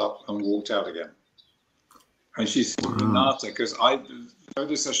setup and walked out again. And she said, Renata, because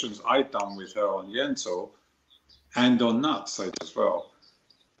photo sessions I'd done with her on Yentl and on Nuts as well,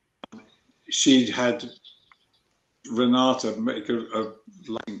 she'd had Renata make a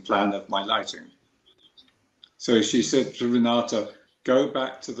lighting plan of my lighting. So she said to Renata, go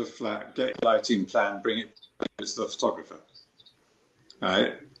back to the flat, get a lighting plan, bring it to the photographer.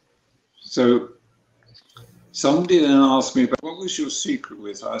 Right? So somebody then asked me, what was your secret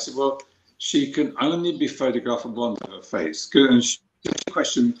with her? I said, well, she can only be photographed on one side of her face. And she asked the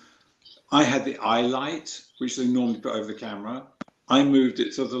question, I had the eye light, which they normally put over the camera. I moved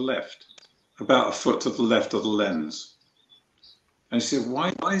it to the left, about a foot to the left of the lens. And she said,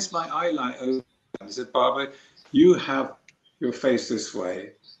 why is my eye light over? I said, Barbara, you have your face this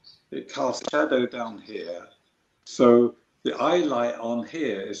way. It casts shadow down here. So the eye light on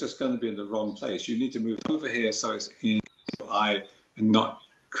here is just going to be in the wrong place. You need to move over here so it's in your eye and not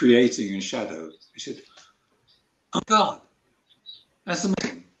creating a shadow. She said, oh God, that's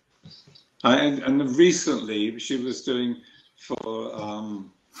amazing. And recently she was doing for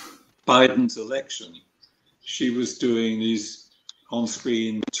Biden's election, she was doing these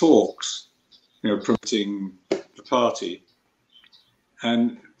on-screen talks, you know, promoting the party.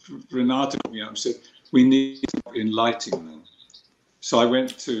 And Renata called me up and said, we need in lighting them. So I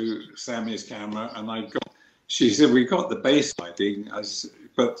went to Sammy's camera and she said, we got the base lighting,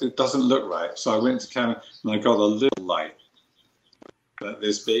 but it doesn't look right. So I went to camera and I got a little light, about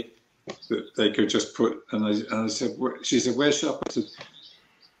this big, that they could just put, and I said, she said, where should I put it?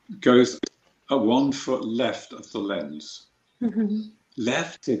 Goes 1 foot left of the lens. Mm-hmm.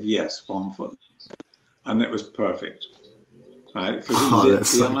 Left? Said yes, 1 foot. And it was perfect. Right? Because it lit the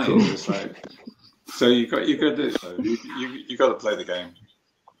so eye. Cool. It was like, so you got to play the game.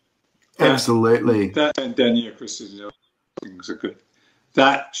 Absolutely. That and Daniel Christian things are good.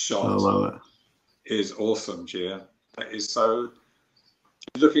 That shot is awesome, Gia. That is so.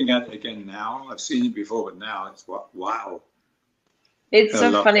 Looking at it again now, I've seen it before, but now it's wow. It's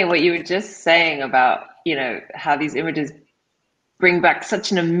so funny what you were just saying about, you know, how these images bring back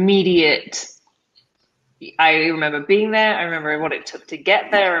such an immediate. I remember being there. I remember what it took to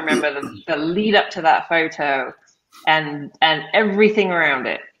get there. I remember the lead up to that photo, and everything around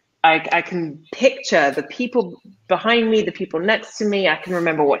it. I can picture the people behind me, the people next to me. I can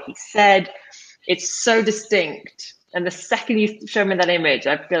remember what he said. It's so distinct. And the second you show me that image,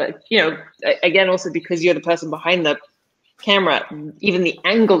 I feel like, you know, again, also because you're the person behind the camera, even the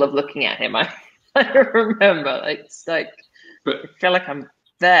angle of looking at him, I remember. It's like, but I feel like I'm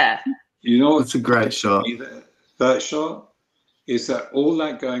there. You know, it's a great shot. That shot is that all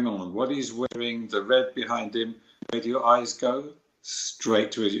that going on, what he's wearing, the red behind him, where do your eyes go?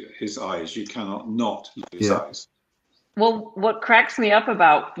 Straight to his eyes. You cannot not look at his eyes. Well, what cracks me up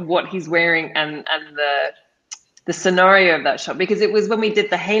about what he's wearing and the scenario of that shot, because it was when we did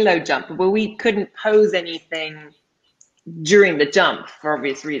the halo jump where we couldn't pose anything during the jump for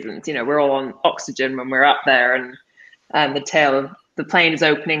obvious reasons. You know, we're all on oxygen when we're up there, and the tail of the plane is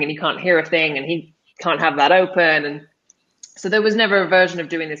opening and you can't hear a thing and he can't have that open. And so there was never a version of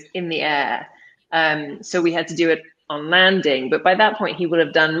doing this in the air. So we had to do it on landing. But by that point, he would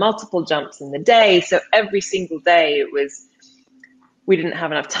have done multiple jumps in the day. So every single day it was, we didn't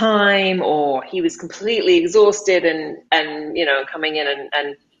have enough time, or he was completely exhausted and you know, coming in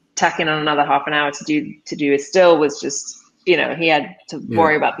and tacking on another half an hour to do a still was just, you know, he had to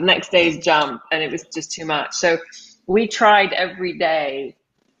worry about the next day's jump, and it was just too much. So we tried every day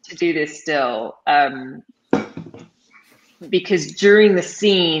to do this still, because during the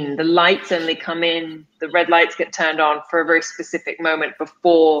scene, the lights only come in, the red lights get turned on for a very specific moment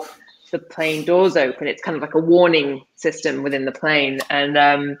before the plane doors open. It's kind of like a warning system within the plane.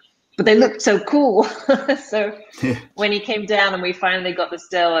 And but they looked so cool. So when he came down and we finally got the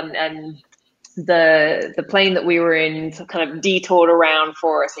still, and the plane that we were in kind of detoured around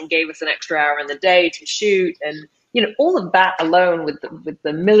for us and gave us an extra hour in the day to shoot, and all of that alone with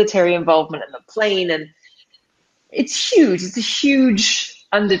the military involvement in the plane, and it's huge. It's a huge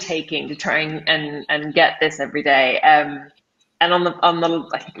undertaking to try and get this every day. And on the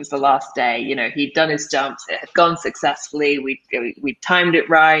I think it was the last day, he'd done his jumps. It had gone successfully. We timed it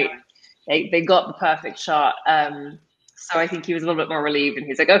right. They got the perfect shot. So I think he was a little bit more relieved, and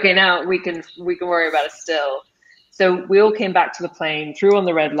he's like, okay, now we can worry about it still. So we all came back to the plane, threw on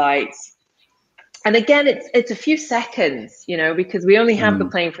the red lights. And again, it's a few seconds, because we only have the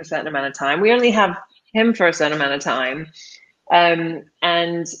plane for a certain amount of time. We only have him for a certain amount of time.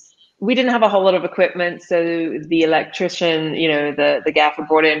 And we didn't have a whole lot of equipment. So the electrician, the gaffer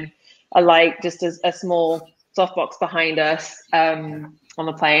brought in a light, just as a small softbox behind us on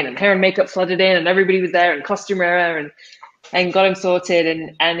the plane, and hair and makeup flooded in, and everybody was there, and costumer, and got him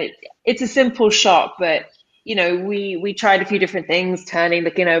sorted. And it's a simple shot, but we tried a few different things, turning,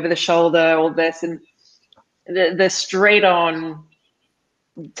 looking over the shoulder, all this, and the straight on,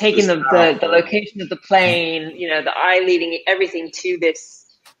 taking the location of the plane, the eye leading everything to this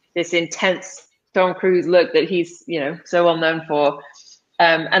intense Tom Cruise look that he's so well known for,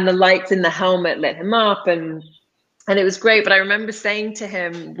 and the lights in the helmet lit him up, and it was great. But I remember saying to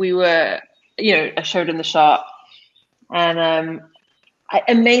him, I showed him the shot, and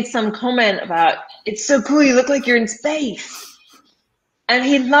I made some comment about, it's so cool, you look like you're in space. And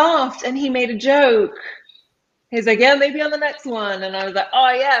he laughed and he made a joke. He's like, yeah, maybe on the next one. And I was like,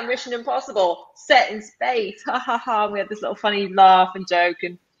 oh yeah, Mission Impossible, set in space. Ha ha ha. We had this little funny laugh and joke.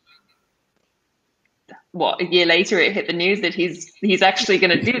 And a year later it hit the news that he's actually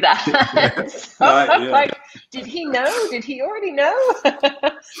going to do that. So I'm like, did he know? Did he already know?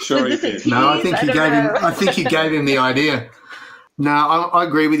 Sure he did. No, I think you gave him the idea. No, I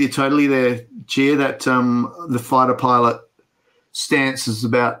agree with you totally there, Chia, that the fighter pilot stance is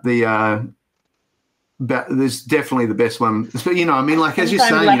about there's definitely the best one. But, like as you're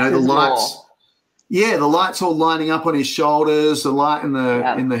saying, the lights. More. Yeah, the lights all lining up on his shoulders, the light in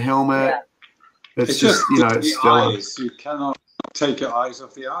the helmet. Yeah. It's just it's eyes. You cannot take your eyes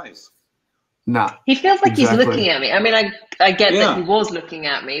off the eyes. No. He feels like he's looking at me. I mean, I get that he was looking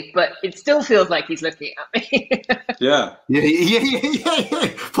at me, but it still feels like he's looking at me. Yeah.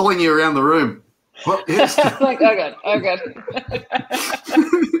 Yeah. Pulling you around the room. What? Yes. Like, oh god. I'm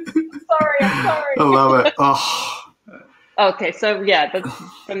sorry. I love it. Oh. Okay, so that's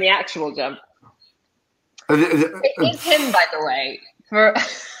from the actual jump. It's him, by the way.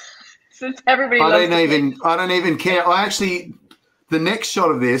 Since everybody loves I don't even care. The next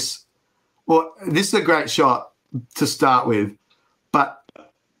shot of this. Well, this is a great shot to start with, but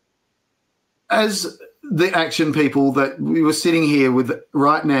as the action people that we were sitting here with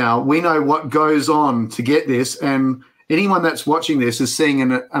right now, we know what goes on to get this, and anyone that's watching this is seeing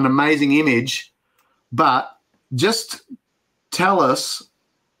an amazing image, but just tell us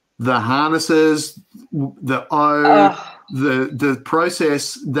the harnesses, the the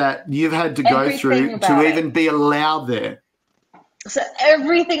process that you've had to go through to even be allowed there. So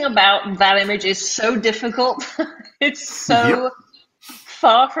everything about that image is so difficult. It's so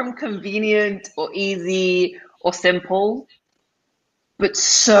far from convenient or easy or simple, but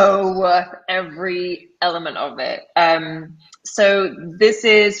so worth every element of it. So this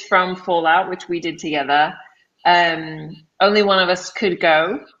is from Fallout, which we did together. Only one of us could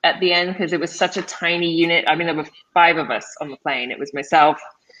go at the end because it was such a tiny unit. I mean, there were 5 of us on the plane. It was myself,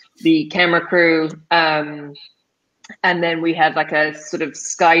 the camera crew, and then we had like a sort of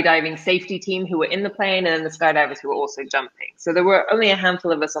skydiving safety team who were in the plane, and then the skydivers who were also jumping. So there were only a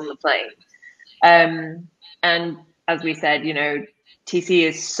handful of us on the plane. And as we said, TC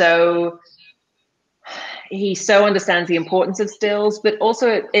is he so understands the importance of stills, but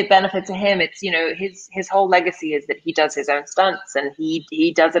also it benefits him. It's, his whole legacy is that he does his own stunts, and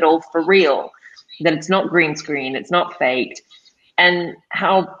he does it all for real. That it's not green screen, it's not faked. And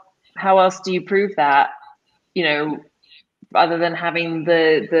how else do you prove that? Other than having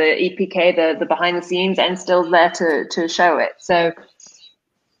the EPK, the behind the scenes and stills there to show it. So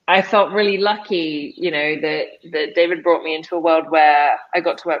I felt really lucky, that David brought me into a world where I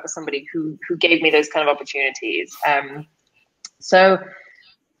got to work with somebody who gave me those kind of opportunities. So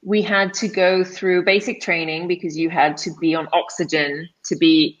we had to go through basic training because you had to be on oxygen to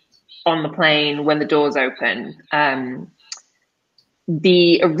be on the plane when the doors open.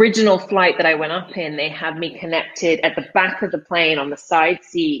 The original flight that I went up in, they had me connected at the back of the plane on the side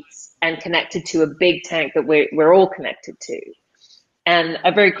seats and connected to a big tank that we're all connected to. And I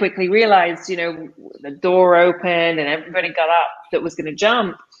very quickly realized, you know, the door opened and everybody got up that was going to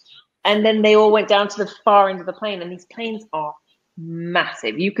jump. And then they all went down to the far end of the plane. And these planes are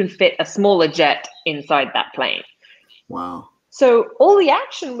massive. You can fit a smaller jet inside that plane. Wow. So all the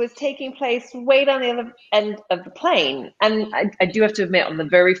action was taking place way down the other end of the plane. And I do have to admit, on the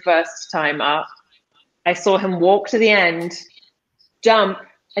very first time up, I saw him walk to the end, jump,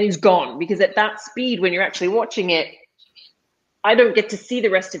 and he's gone. Because at that speed, when you're actually watching it, I don't get to see the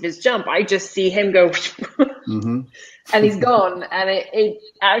rest of his jump. I just see him go, and he's gone. And it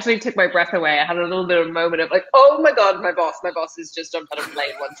actually took my breath away. I had a little bit of a moment of like, oh my God, my boss has just jumped out of a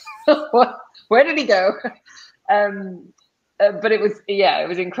plane once. Where did he go? But it was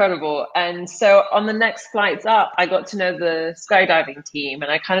incredible. And so on the next flights up, I got to know the skydiving team,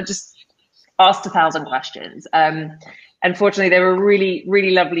 and I kind of just asked 1,000 questions. Unfortunately, they were a really,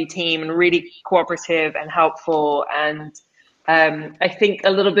 really lovely team and really cooperative and helpful. And I think a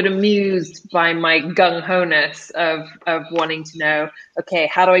little bit amused by my gung-ho-ness of wanting to know, okay,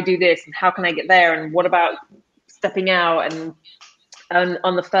 how do I do this? And how can I get there? And what about stepping out? And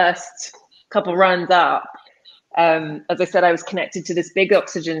on the first couple runs up, as I said, I was connected to this big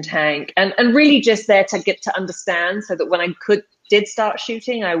oxygen tank and really just there to get to understand so that when I did start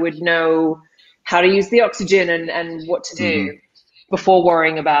shooting, I would know how to use the oxygen and what to do before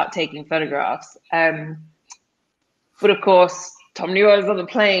worrying about taking photographs. But of course, Tom knew I was on the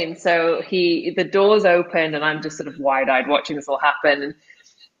plane, so the doors opened and I'm just sort of wide-eyed watching this all happen.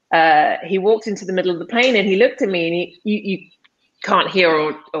 He walked into the middle of the plane and he looked at me, and you can't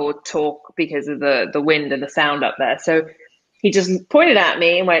hear or talk because of the wind and the sound up there. So he just pointed at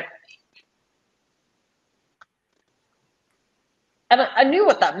me and went, and I knew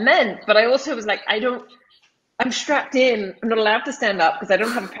what that meant, but I also was like, I'm strapped in. I'm not allowed to stand up because I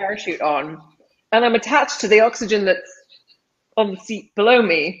don't have a parachute on. And I'm attached to the oxygen that's on the seat below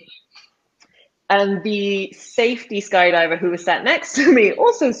me. And the safety skydiver who was sat next to me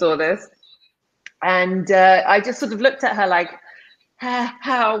also saw this. And I just sort of looked at her like,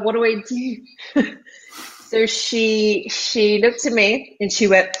 how, what do I do? So she looked at me and she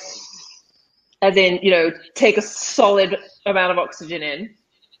went, as in, you know, take a solid amount of oxygen in.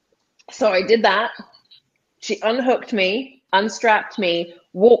 So I did that. She unhooked me, unstrapped me,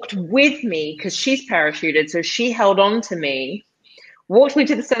 walked with me because she's parachuted. So she held on to me, walked me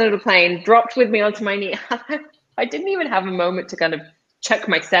to the center of the plane, dropped with me onto my knee. I didn't even have a moment to kind of check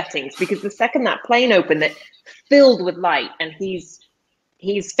my settings because the second that plane opened, it filled with light and he's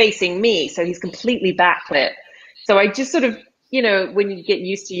facing me, so he's completely backlit. So I just sort of, you know, when you get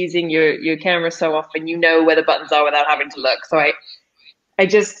used to using your camera so often, you know where the buttons are without having to look. So I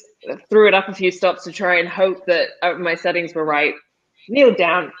just threw it up a few stops to try and hope that my settings were right. Kneeled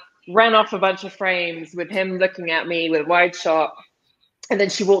down, ran off a bunch of frames with him looking at me with a wide shot. And then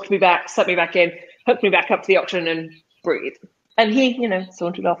she walked me back, set me back in, hooked me back up to the oxygen and breathed. And he, you know,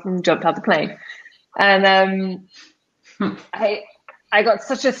 sauntered off and jumped out the plane. And I got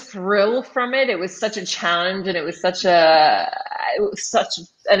such a thrill from it. It was such a challenge, and it was such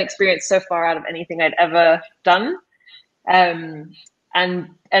an experience so far out of anything I'd ever done. And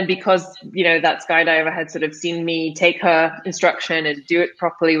because, you know, that skydiver had sort of seen me take her instruction and do it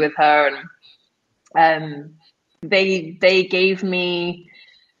properly with her, and they gave me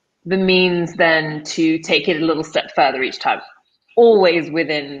the means then to take it a little step further each time, always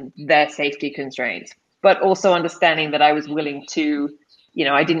within their safety constraints, but also understanding that I was willing to, you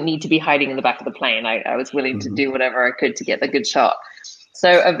know, I didn't need to be hiding in the back of the plane. I was willing to do whatever I could to get the good shot. So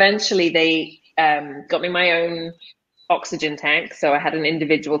eventually they got me my own oxygen tank. So I had an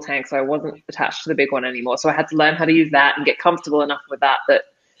individual tank, so I wasn't attached to the big one anymore. So I had to learn how to use that and get comfortable enough with that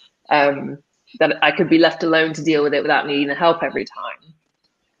that I could be left alone to deal with it without needing the help every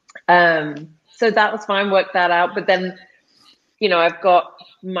time. So that was fine, worked that out. But then, you know, I've got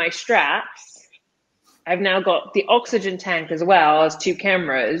my straps. I've now got the oxygen tank as well as 2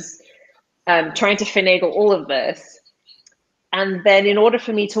 cameras, trying to finagle all of this. And then in order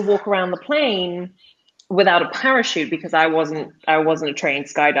for me to walk around the plane without a parachute, because I wasn't a trained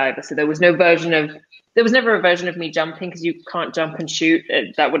skydiver, so there was never a version of me jumping because you can't jump and shoot.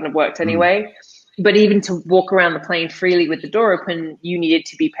 That wouldn't have worked anyway. But even to walk around the plane freely with the door open, you needed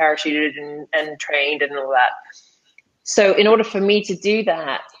to be parachuted and trained and all that. So in order for me to do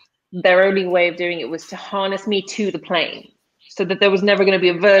that, their only way of doing it was to harness me to the plane. so that there was never going to be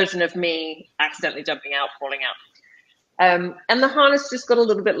a version of me accidentally jumping out, falling out. And the harness just got a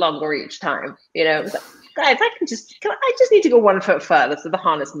little bit longer each time. You know, it was like, guys, I just need to go 1 foot further. So the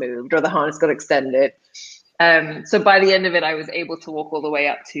harness moved, or the harness got extended. So by the end of it, I was able to walk all the way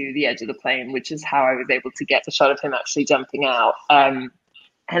up to the edge of the plane, which is how I was able to get the shot of him actually jumping out. And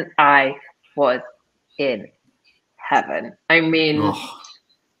I was in heaven. I mean,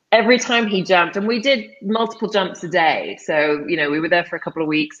 every time he jumped, and we did multiple jumps a day. So, you know, we were there for a couple of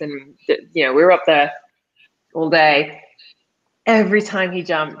weeks, and, you know, we were up there all day. Every time he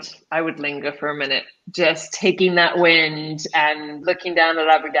jumped, I would linger for a minute, just taking that wind and looking down at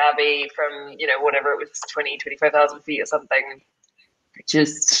Abu Dhabi from, you know, whatever it was, 25,000 feet or something.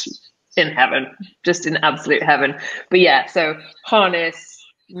 Just in heaven, just in absolute heaven. But yeah, so harness,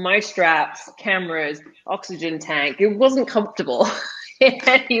 my straps, cameras, oxygen tank. It wasn't comfortable in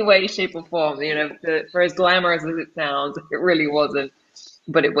any way, shape, or form. You know, for as glamorous as it sounds, it really wasn't.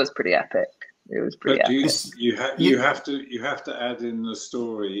 But it was pretty epic. It was pretty epic. You have to add in the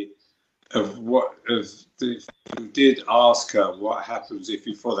story of you did ask her what happens if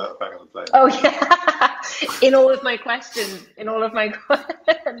you fall out the back of the plane. Oh yeah, in all of my questions,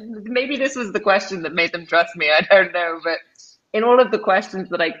 maybe this was the question that made them trust me. I don't know, but in all of the questions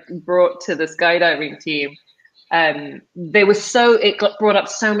that I brought to the skydiving team, it got brought up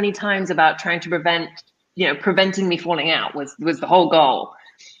so many times about trying to preventing me falling out was the whole goal.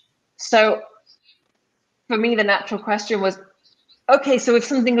 So for me, the natural question was, okay, so if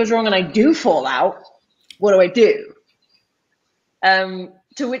something goes wrong and I do fall out, what do I do?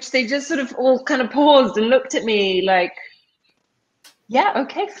 To which they just sort of all kind of paused and looked at me like, yeah,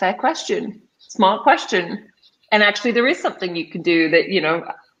 okay, fair question, smart question. And actually there is something you can do that, you know,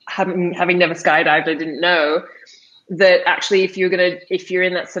 having never skydived, I didn't know that actually if you're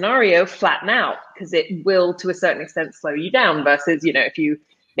in that scenario, flatten out, because it will to a certain extent slow you down versus, you know, if you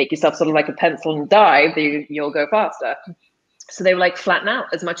make yourself sort of like a pencil and dive, you'll go faster. So they were like, flatten out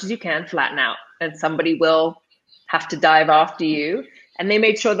as much as you can, flatten out, and somebody will have to dive after you. And they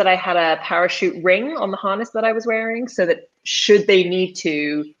made sure that I had a parachute ring on the harness that I was wearing, so that should they need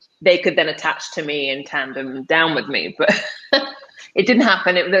to, they could then attach to me in tandem down with me. But it didn't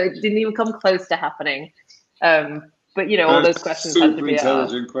happen. It didn't even come close to happening. But, you know, all those questions had to be asked. Super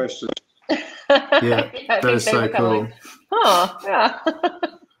intelligent question. Yeah, that is so cool. Like, oh, yeah.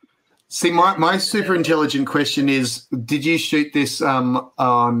 See, my super intelligent question is, did you shoot this on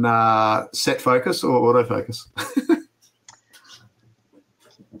set focus or autofocus?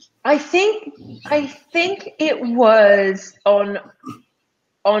 I think it was on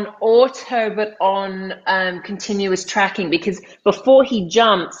auto, but on continuous tracking, because before he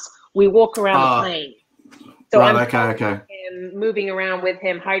jumps, we walk around the plane. So right, I'm okay. Him, moving around with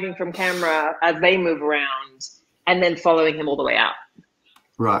him, hiding from camera as they move around, and then following him all the way out.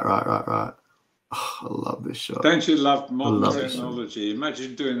 Right. Oh, I love this shot. Don't you love modern technology?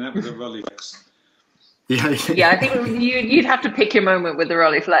 Imagine doing that with a Rolleiflex. Yeah, I think you'd have to pick your moment with the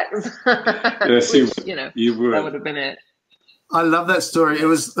Rolleiflex. Yes, you would. That would have been it. I love that story. It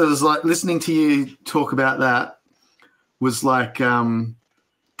was like listening to you talk about that was like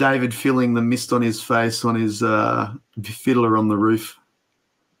David feeling the mist on his face on his fiddler on the roof.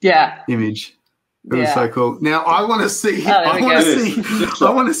 Yeah. Image. It was so cool. Now I want to see. I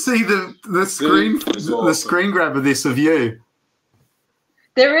want to see the screen. Awesome. The screen grab of this of you.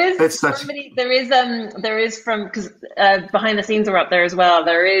 There is somebody. There is from, because behind the scenes are up there as well.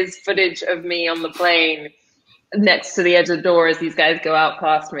 There is footage of me on the plane next to the edge of the door as these guys go out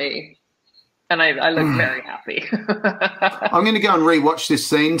past me, and I look very happy. I'm going to go and rewatch this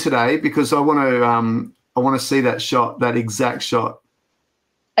scene today because I want to see that shot, that exact shot.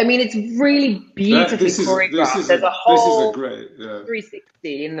 I mean, it's really beautifully choreographed. There's a whole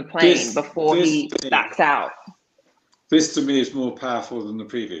 360 in the plane before he backs out. This to me is more powerful than the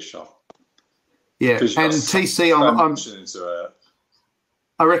previous shot. Yeah, and TC,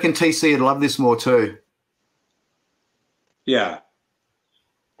 I reckon TC would love this more too. Yeah.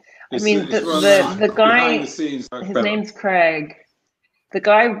 I mean, the guy, his name's Craig. The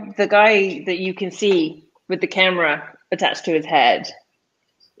guy that you can see with the camera attached to his head.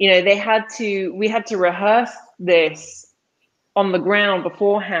 You know, we had to rehearse this on the ground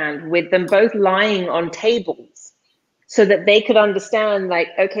beforehand with them both lying on tables so that they could understand, like,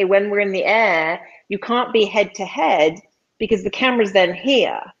 okay, when we're in the air, you can't be head to head because the camera's then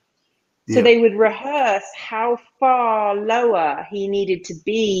here. Yeah. So they would rehearse how far lower he needed to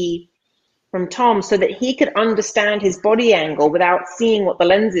be from Tom so that he could understand his body angle without seeing what the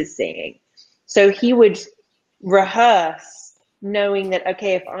lens is seeing. So he would rehearse knowing that,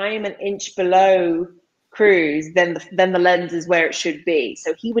 okay, if I'm an inch below cruise, then the lens is where it should be.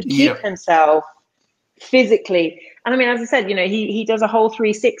 So he would keep himself physically. And I mean, as I said, he does a whole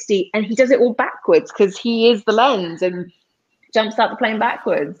 360 and he does it all backwards because he is the lens and jumps out the plane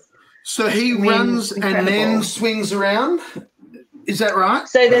backwards. So he runs and then swings around. Is that right?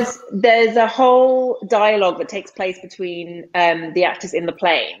 So there's a whole dialogue that takes place between the actors in the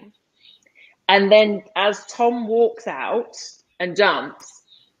plane. And then as Tom walks out and jumps,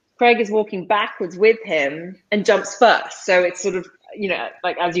 Craig is walking backwards with him and jumps first. So it's sort of,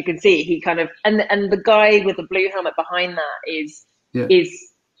 like, as you can see, he kind of, and the guy with the blue helmet behind that is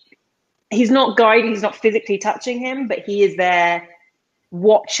he's not guiding, he's not physically touching him, but he is there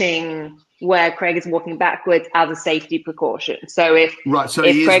watching where Craig is walking backwards as a safety precaution. So if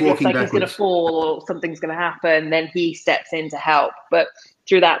Craig looks like he's going to fall or something's going to happen, then he steps in to help. But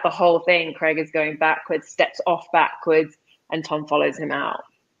through that, the whole thing, Craig is going backwards, steps off backwards, and Tom follows him out.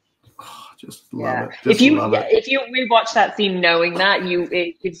 Oh, just love it. If you rewatch that scene knowing that,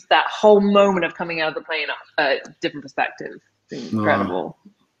 it's that whole moment of coming out of the plane a different perspective. It's incredible.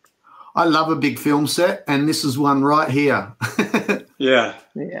 I love a big film set, and this is one right here. Yeah.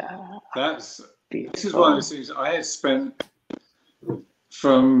 This Beautiful. is one of the things I had spent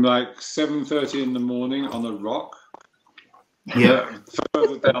from like 7:30 in the morning on a rock.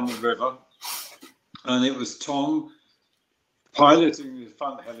 Further down the river, and it was Tom piloting the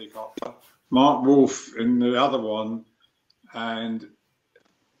front helicopter, Mark Wolf in the other one, and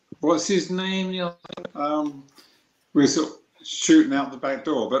what's his name? We were sort of shooting out the back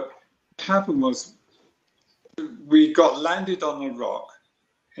door, but what happened was we got landed on a rock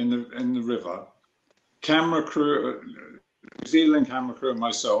in the river. Camera crew, New Zealand camera crew, and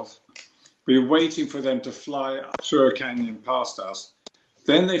myself. We were waiting for them to fly up through a canyon past us.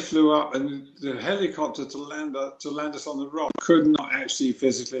 Then they flew up, and the helicopter to land us on the rock could not actually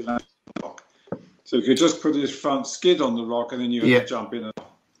physically land on the rock. So you could just put his front skid on the rock, and then you had to jump in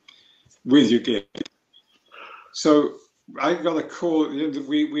with your gear. So I got a call.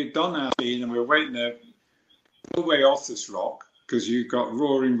 We'd done our scene, and we were waiting there all the way off this rock because you've got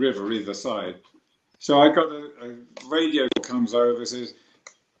roaring river either side. So I got a radio that comes over, says,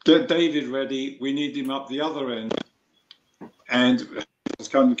 "Get David ready. We need him up the other end, and it's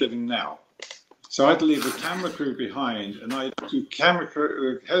come to get him now." So I had to leave the camera crew behind, and I took camera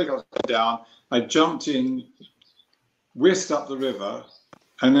crew helicopter down. I jumped in, whisked up the river,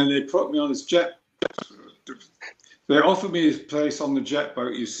 and then they put me on this jet. They offered me a place on the jet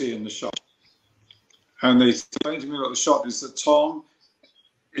boat you see in the shot, and they explained to me what the shot is. That Tom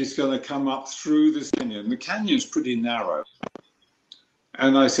is going to come up through this canyon. The canyon's pretty narrow.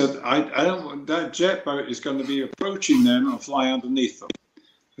 And I said, I don't want, that jet boat is going to be approaching them and fly underneath them.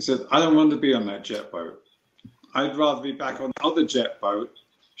 I said, I don't want to be on that jet boat. I'd rather be back on the other jet boat,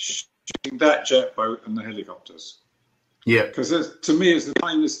 shooting that jet boat and the helicopters. Yeah. Because to me, it's the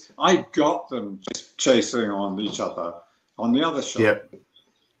time I got them chasing on each other on the other shot. Yeah.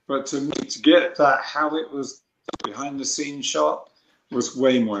 But to me, to get that, how it was behind the scenes shot was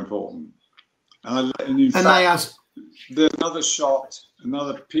way more important. And they asked, there's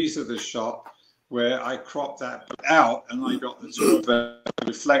another piece of the shot where I cropped that out and I got the sort of the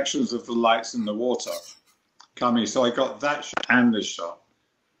reflections of the lights in the water coming. So I got that shot and this shot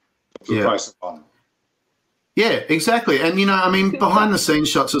for the price of one. Yeah, exactly. And, I mean, behind the scenes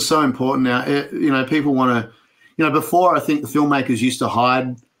shots are so important now. People want to, before I think the filmmakers used to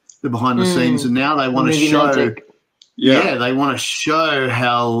hide the behind the scenes, and now they want to show. Magic. Yeah, they want to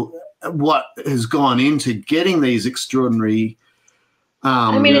show what has gone into getting these extraordinary. It's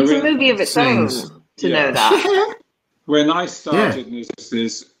a movie of its own to know that. When I started in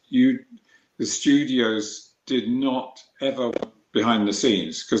this, the studios did not ever behind the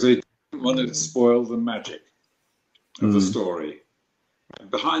scenes because they didn't want to spoil the magic of the story.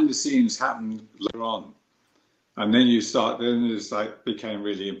 Behind the scenes happened later on, and then it's became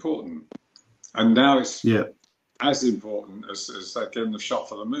really important, and now it's as important as getting the shot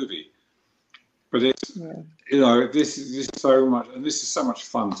for the movie. But it's this is so much, and this is so much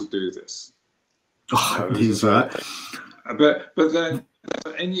fun to do this. Oh, it is, right? But then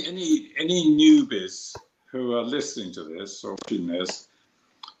any newbies who are listening to this or watching this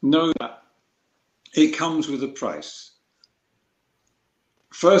know that it comes with a price.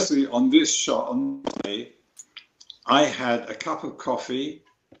 Firstly, on this shot on Monday, I had a cup of coffee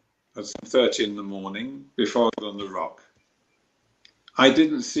at 7:30 in the morning before I got on the rock. I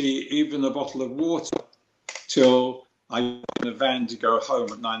didn't see even a bottle of water till I got in a van to go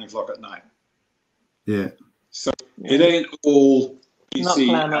home at 9 o'clock at night. Yeah. So it ain't all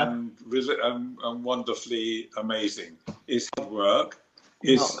easy and wonderfully amazing. It's hard work,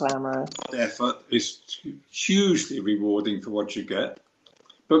 is not glamorous. effort is hugely rewarding for what you get,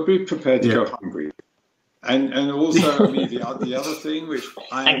 but be prepared to go hungry. And also, I mean, the other thing which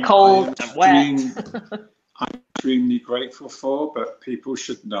I'm extremely grateful for, but people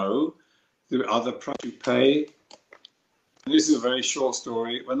should know the other price you pay. And this is a very short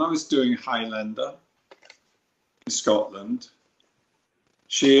story. When I was doing Highlander in Scotland,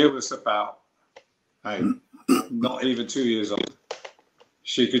 Chia was about not even 2 years old.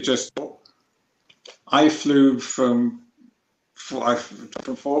 She could just talk. I flew from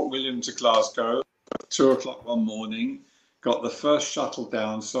Fort William to Glasgow at 2 o'clock one morning, got the first shuttle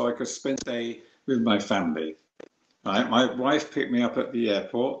down so I could spend the day with my family. Right? My wife picked me up at the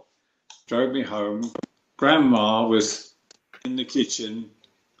airport, drove me home. Grandma was in the kitchen.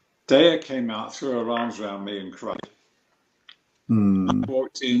 Dea came out, threw her arms around me and cried. I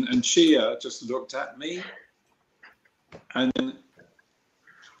walked in and Chia just looked at me and then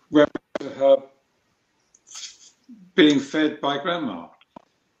went to her being fed by Grandma.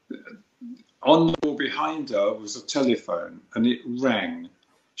 On the wall behind her was a telephone and it rang.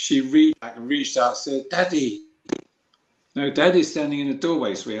 She reached out and said, "Daddy." No, Daddy's standing in the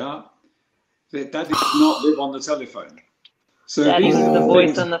doorway, sweetheart. Daddy does not live on the telephone. So Daddy was the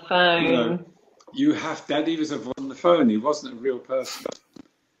voice on the phone. You have Daddy was a voice on the phone. He wasn't a real person.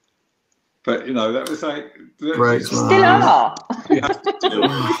 But that was like great. Still are. You have to do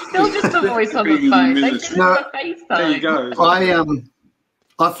it. Still just a voice on the phone. They give us a FaceTime. There you go.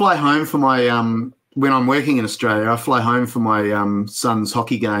 I fly home for my when I'm working in Australia. I fly home for my son's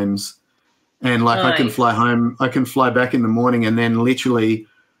hockey games, and nice. I can fly home. I can fly back in the morning, and then literally,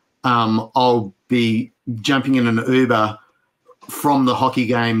 I'll be jumping in an Uber from the hockey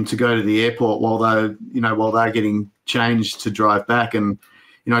game to go to the airport while they're getting changed to drive back. And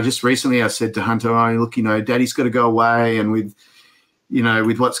just recently I said to Hunter, "Oh, look, Daddy's got to go away, and with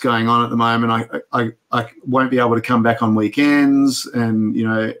what's going on at the moment, I won't be able to come back on weekends." And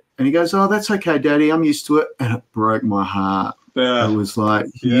and he goes, "Oh, that's okay, Daddy. I'm used to it." And it broke my heart. Yeah. I was like,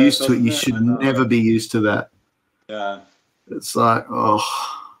 used to it. You should never be used to that. Yeah. It's like, oh.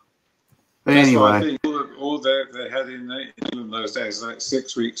 But that's anyway. I think all they had in England those days, like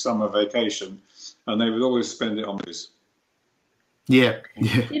 6 weeks summer vacation, and they would always spend it on this. Yeah.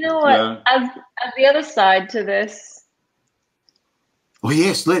 You know what? Yeah. As the other side to this. Oh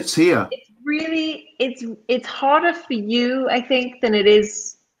yes, let's hear. It's really it's harder for you, I think, than it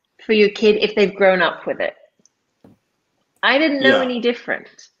is for your kid if they've grown up with it. I didn't know any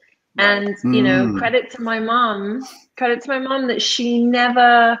different. Right. And credit to my mom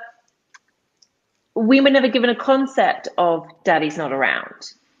that we were never given a concept of Daddy's not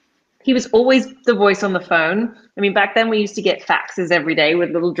around. He was always the voice on the phone. I mean, back then we used to get faxes every day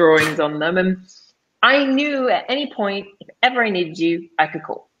with little drawings on them. And I knew at any point, if ever I needed you, I could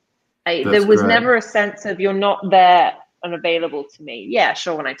call. There was never a sense of you're not there and available to me. Yeah,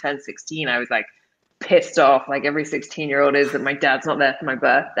 sure, when I turned 16, I was like pissed off like every 16-year-old is that my dad's not there for my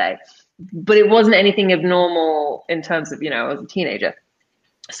birthday. But it wasn't anything abnormal in terms of, I was a teenager.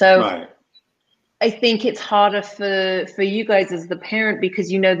 So right. I think it's harder for you guys as the parent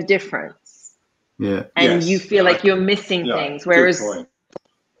because you know the difference. Yeah. And you feel like you're missing things. Whereas,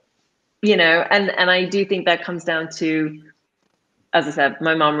 and I do think that comes down to, as I said,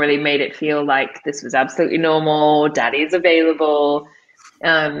 my mom really made it feel like this was absolutely normal. Daddy is available.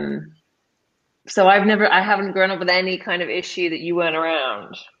 So I haven't grown up with any kind of issue that you weren't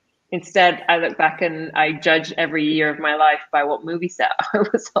around. Instead, I look back and I judge every year of my life by what movie set I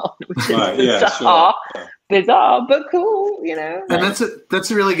was on, which is bizarre, but cool, And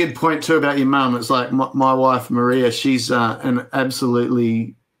that's a really good point too about your mum. It's like my wife Maria, she's an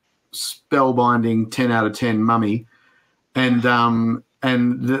absolutely spellbinding 10 out of 10 mummy, and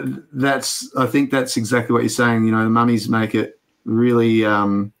that's I think that's exactly what you're saying. The mummies make it really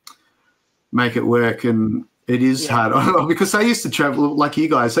make it work. And it is hard because I used to travel like you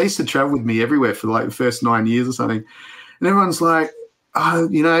guys. They used to travel with me everywhere for like the first 9 years or something. And everyone's like,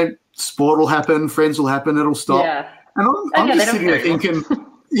 sport will happen, friends will happen, it'll stop. Yeah. And I'm just sitting there thinking,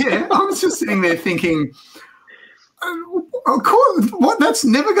 I'm just sitting there thinking, of course, that's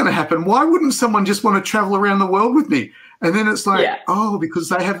never going to happen. Why wouldn't someone just want to travel around the world with me? And then it's like, because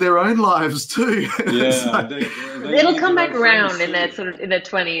they have their own lives too. Yeah, it'll come back around in their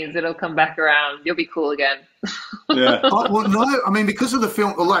 20s. It'll come back around. You'll be cool again. Yeah. Well, no, I mean, because of the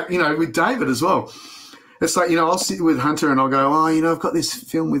film, like, with David as well. It's like, I'll sit with Hunter and I'll go, I've got this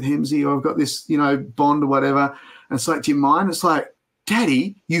film with Hemsy, or I've got this, Bond or whatever. And it's like, do you mind? It's like,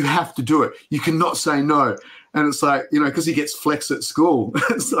 Daddy, you have to do it. You cannot say no. And it's like, because he gets flex at school.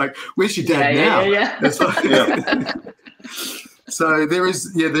 It's like, where's your dad now? Yeah. It's like, So there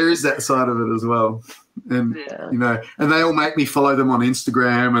is that side of it as well. And you know, and they all make me follow them on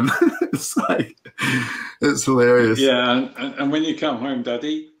Instagram, and it's like, it's hilarious. Yeah, and when you come home,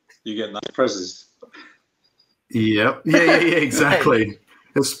 Daddy, you get nice presents. Yep. Yeah, exactly.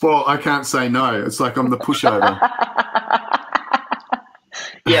 It's sport. I can't say no. It's like I'm the pushover.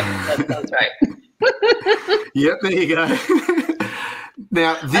 Yep, that's right. Yep, there you go.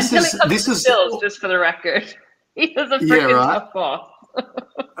 Now this is Stills, just for the record. He was a freaking tough boss.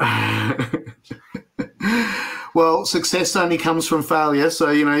 Well, success only comes from failure,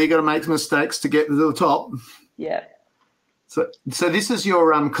 so you know you got to make mistakes to get to the top. Yeah. So this is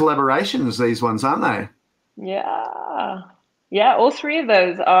your collaborations. These ones, aren't they? Yeah. Yeah. All three of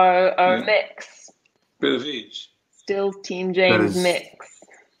those are a mix. Bit of each. Stills Team James mix.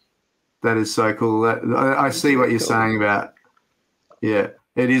 That is so cool. I see what you're saying about. Yeah,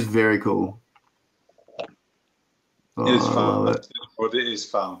 it is very cool. It is fun. It is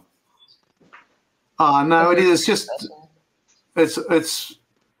fun. Oh no, it is just. It's.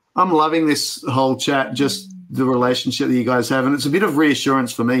 I'm loving this whole chat. Just the relationship that you guys have, and it's a bit of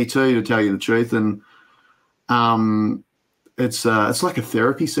reassurance for me too, to tell you the truth. And it's like a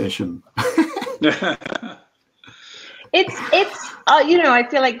therapy session. It's you know, I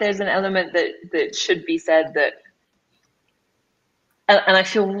feel like there's an element that should be said, that and I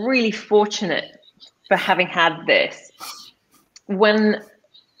feel really fortunate for having had this. When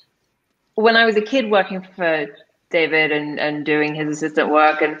I was a kid working for David and doing his assistant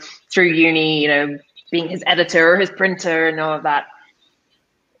work, and through uni, you know, being his editor or his printer and all of that,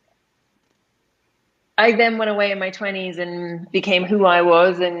 I then went away in my 20s and became who I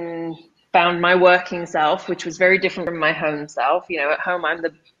was and found my working self, which was very different from my home self. You know, at home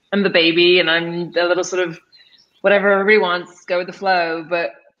I'm the baby, and I'm the little sort of whatever everybody wants, go with the flow.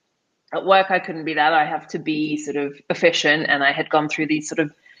 But at work I couldn't be that. I have to be sort of efficient, and I had gone through these sort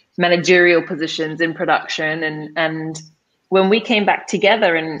of managerial positions in production, and when we came back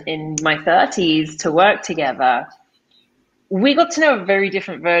together in my 30s to work together, we got to know a very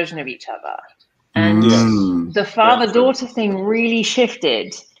different version of each other. And the father-daughter thing really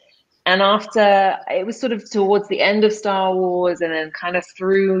shifted. And after, it was sort of towards the end of Star Wars and then kind of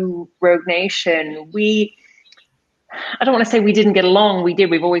through Rogue Nation, I don't want to say we didn't get along. We did.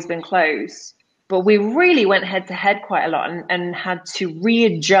 We've always been close. But we really went head to head quite a lot and had to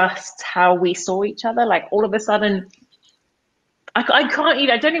readjust how we saw each other. Like all of a sudden,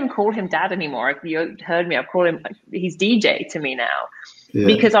 I don't even call him dad anymore. You heard me. I've called him, he's DJ to me now,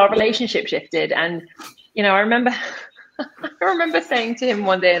 because our relationship shifted. And, you know, I remember saying to him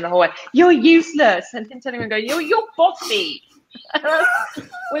one day in the hallway, "You're useless." And him telling me, "You're bossy."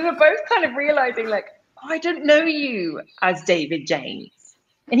 We were both kind of realizing, like, oh, I don't know you as David James.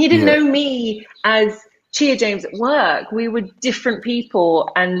 And he didn't know me as Chia James at work. We were different people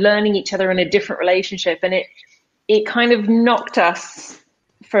and learning each other in a different relationship. And it kind of knocked us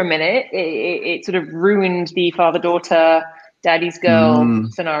for a minute. It sort of ruined the father-daughter, daddy's girl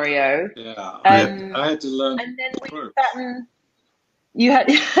scenario. Yeah, I had to learn. And then we sat and you had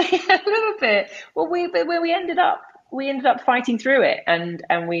a little bit. Well, we ended up fighting through it, and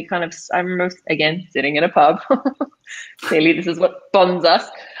we kind of, I remember again sitting in a pub. Clearly, this is what bonds us,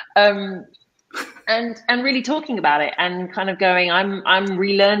 and really talking about it, and kind of going, I'm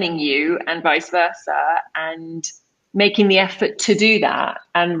relearning you, and vice versa, and making the effort to do that,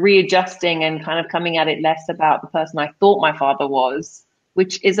 and readjusting, and kind of coming at it less about the person I thought my father was,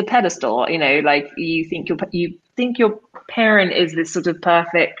 which is a pedestal. You know, like you think your parent is this sort of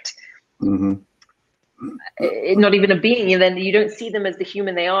perfect. Not even a being, and then you don't see them as the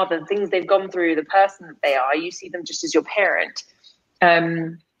human they are, the things they've gone through, the person that they are. You see them just as your parent.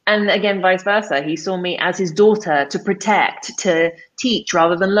 And again, vice versa. He saw me as his daughter, to protect, to teach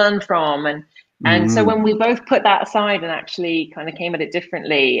rather than learn from. And so when we both put that aside and actually kind of came at it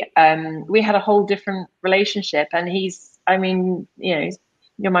differently, we had a whole different relationship. And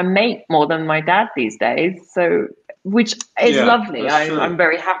you're my mate more than my dad these days. So, which is lovely. I'm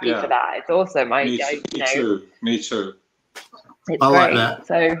very happy for that. It's also me too. It's I like great. that.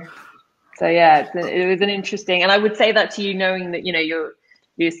 So yeah, it was an interesting, and I would say that to you, knowing that, you know,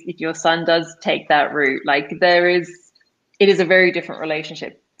 your son does take that route. Like it is a very different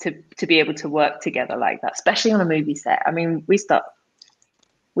relationship to be able to work together like that, especially on a movie set. I mean, we're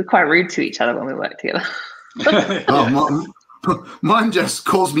quite rude to each other when we work together. Mine just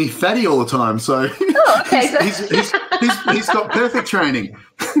calls me fatty all the time, so okay. he's got perfect training.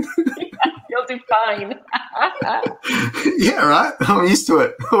 You'll do fine. Yeah, right. I'm used to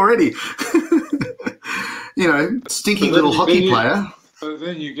it already. You know, stinky little hockey player. But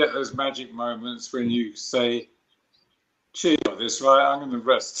then you get those magic moments when you say, She got this right. I'm going to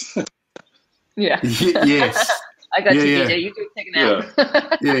rest. Yeah. Yes. I got you, yeah. DJ. You can take a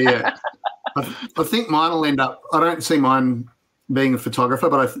nap. Yeah. I think mine will end up. I don't see mine being a photographer,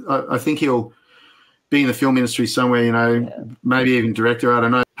 but I think he'll be in the film industry somewhere. You know, maybe even director. I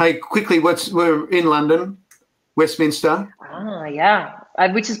don't know. Hey, quickly, we're in London, Westminster. Ah, yeah.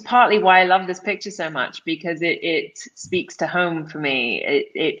 Which is partly why I love this picture so much, because it speaks to home for me.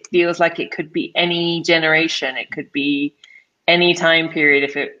 It feels like it could be any generation. It could be any time period.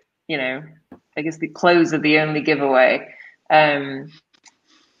 If it, you know, I guess the clothes are the only giveaway. You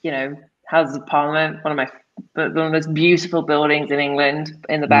know, Houses of Parliament, one of the most beautiful buildings in England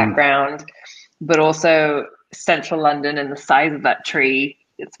in the background, but also central London and the size of that tree.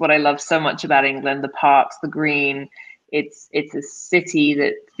 It's what I love so much about England, the parks, the green. It's a city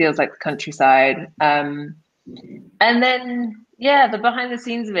that feels like the countryside. And then, yeah, the behind the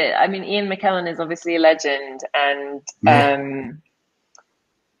scenes of it. I mean, Ian McKellen is obviously a legend. And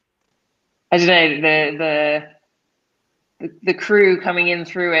I don't know, the crew coming in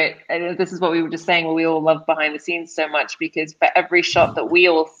through it. And this is what we were just saying. Well, we all love behind the scenes so much, because for every shot that we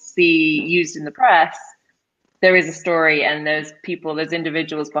all see used in the press, there is a story, and there's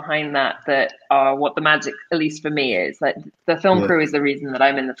individuals behind that are what the magic, at least for me, is. Like, the film crew is the reason that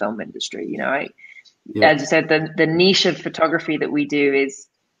I'm in the film industry. You know, as you said, the niche of photography that we do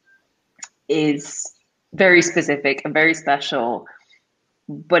is very specific and very special,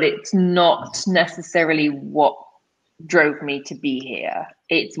 but it's not necessarily what drove me to be here.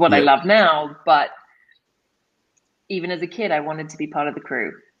 It's what I love now, but even as a kid, I wanted to be part of the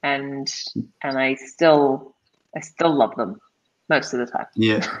crew, and I still love them most of the time.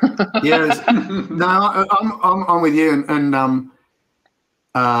 Yeah. No, I'm with you, and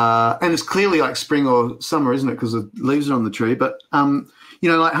it's clearly like spring or summer, isn't it? Because the leaves are on the tree. But you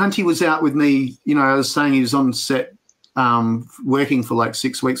know, like Hunty was out with me. You know, I was saying he was on set working for like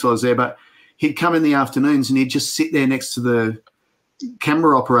 6 weeks while I was there, but he'd come in the afternoons and he'd just sit there next to the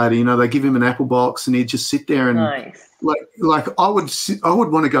camera operator. You know, they give him an apple box and he'd just sit there and like I would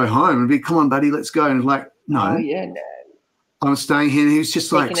want to go home and be, come on, buddy, let's go. And like, no, I'm staying here. And he was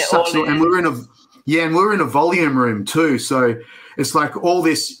just like, and we're in a volume room too. So it's like all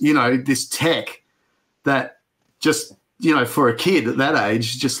this, you know, this tech that just, you know, for a kid at that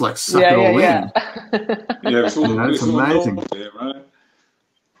age, just like suck it all in. Yeah, it's amazing. There, right?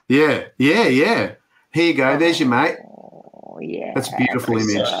 Yeah. Here you go. There's your mate. Oh, yeah. That's a beautiful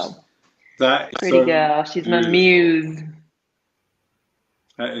image. That pretty girl. She's my muse.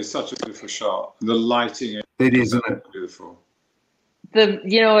 That is such a beautiful shot. The lighting. It is, isn't it? Beautiful.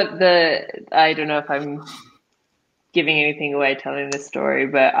 You know what, I don't know if I'm giving anything away telling this story,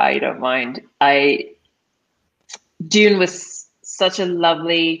 but I don't mind. Dune was such a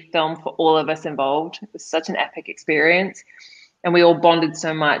lovely film for all of us involved. It was such an epic experience, and we all bonded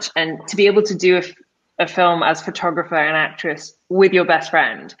so much. And to be able to do a film as photographer and actress with your best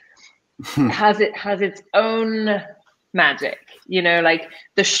friend has its own magic. You know, like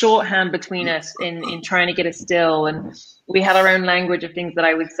the shorthand between us in trying to get a still, and we had our own language of things that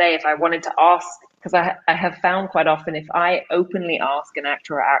I would say if I wanted to ask, because I have found quite often if I openly ask an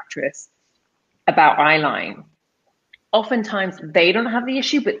actor or actress about eyeline, oftentimes they don't have the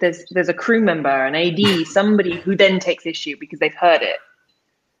issue, but there's a crew member, an AD, somebody who then takes issue because they've heard it,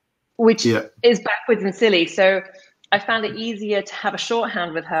 which is backwards and silly. So I found it easier to have a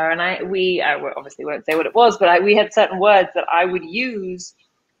shorthand with her, and we obviously won't say what it was, but we had certain words that I would use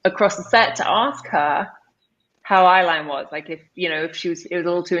across the set to ask her how eyeline was. Like if it was a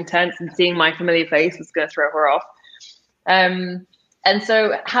little too intense and seeing my familiar face was going to throw her off. And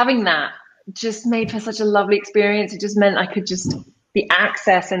so having that just made for such a lovely experience. It just meant I could just the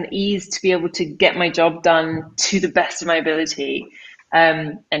access and ease to be able to get my job done to the best of my ability.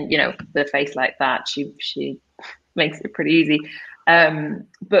 And the face like that, she makes it pretty easy.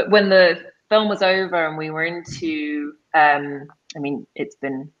 But when the film was over and we were into,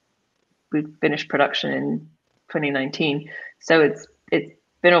 we finished production in 2019, so it's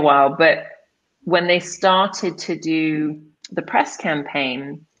been a while. But when they started to do the press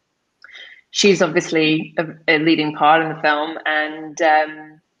campaign, she's obviously a leading part in the film, and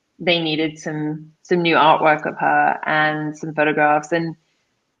they needed some new artwork of her and some photographs. And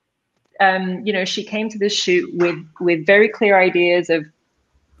she came to this shoot with very clear ideas of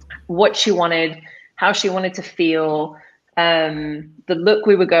what she wanted, how she wanted to feel, the look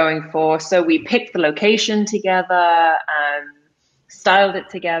we were going for. So we picked the location together, styled it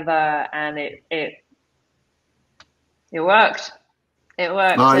together, and it worked. It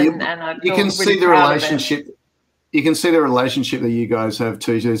worked. You can see the relationship. You can see the relationship that you guys have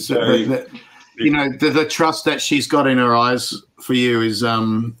too. you know, the trust that she's got in her eyes for you is,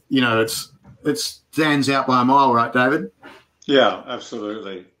 you know, it stands out by a mile, right, David? Yeah,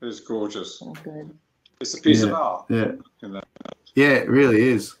 absolutely. It's gorgeous. Oh, good. It's a piece of art. Yeah. You know? Yeah, it really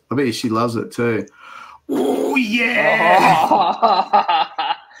is. I bet you she loves it too. Oh, yeah.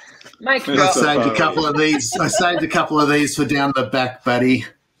 Mike, I saved a couple of these. I saved a couple of these for down the back, buddy.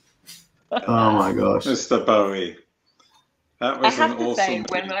 Oh my gosh, Mr. Bowie. That was I have to say,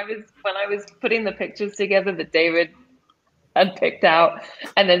 when I was putting the pictures together that David had picked out,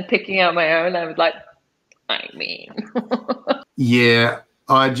 and then picking out my own, I was like, I mean, yeah.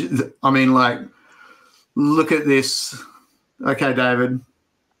 I mean, like, look at this. Okay, David.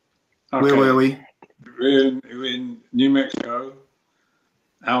 Okay. Where were we? We're in New Mexico,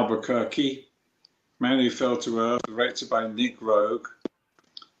 Albuquerque. Man Who Fell to Earth, directed by Nick Rogue.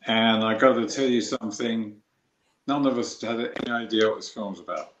 And I got to tell you something. None of us had any idea what this film was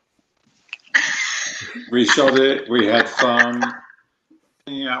about. We shot it. We had fun.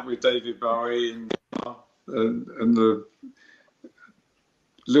 Hanging out with David Bowie and the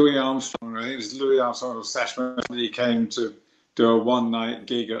Louis Armstrong. I think it was Louis Armstrong or Sashman. He came to do a one-night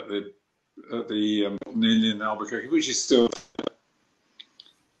gig at the Inn in Albuquerque, which is still there.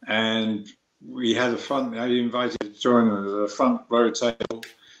 And we had a fun. I invited to join us at a front row table.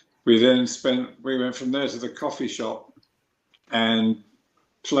 We went from there to the coffee shop and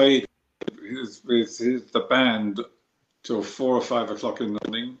played with the band till 4 or 5 o'clock in the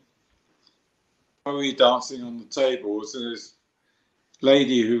morning. Bowie dancing on the tables, and this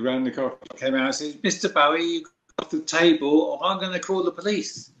lady who ran the coffee shop came out and said, "Mr. Bowie, you got off the table, or I'm going to call the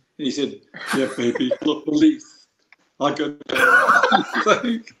police." And he said, "Yeah, baby, call the police. I got."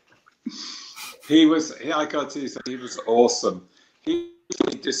 I got to say, he was awesome. He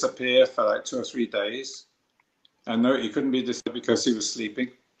would disappear for like 2 or 3 days. And no, he couldn't be disturbed because he was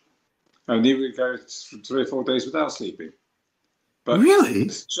sleeping. And he would go 3 or 4 days without sleeping. But really?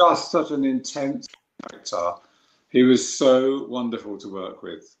 It's just such an intense character. He was so wonderful to work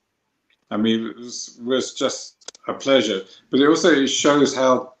with. I mean, it was just a pleasure. But it also shows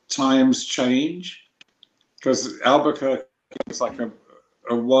how times change. Because Albuquerque was like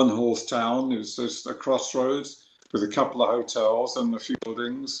a one-horse town. It was just a crossroads with a couple of hotels and a few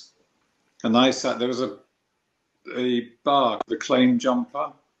buildings. And there was a bar, the Claim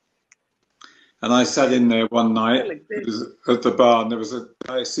Jumper. And I sat in there one night at the bar, and there was a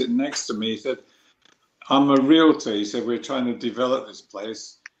guy sitting next to me. He said, "I'm a realtor." He said, "We're trying to develop this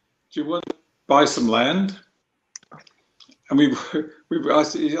place. Do you want to buy some land?" And I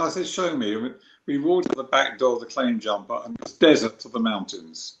said, "Show me." And we walked to the back door of the Claim Jumper, and it was desert to the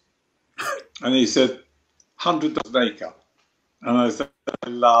mountains. And he said, $100 an acre. And I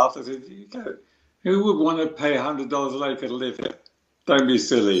laughed. I said, "Who would want to pay $100 an acre to live here? Don't be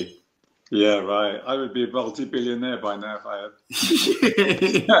silly." Yeah, right. I would be a multi-billionaire by now if I had.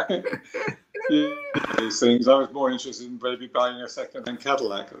 These things. I was more interested in maybe buying a second-hand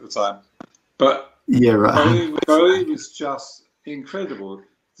Cadillac at the time. But yeah, right. Bowie was just incredible.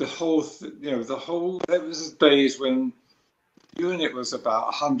 There was days when the unit was about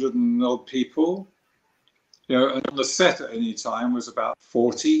 100 and odd people. You know, and on the set at any time was about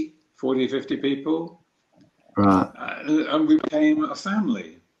 50 people. Right. And we became a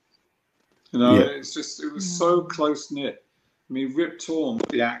family. You know, it was so close-knit. I mean, Rip Torn,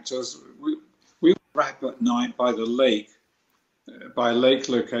 the actors, we would wrap at night by the lake, by a lake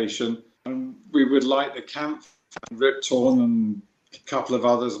location, and we would light the camp. Rip Torn and a couple of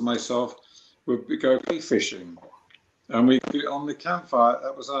others, myself, would go fishing. And we'd be on the campfire.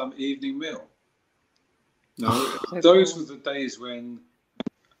 That was our evening meal. No, those were the days when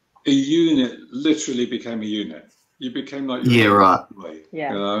a unit literally became a unit. You became like right. Family,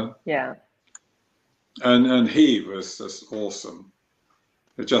 yeah, you know? Yeah. And he was just awesome.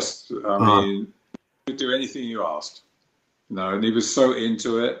 Mean, he would do anything you asked. You know, and he was so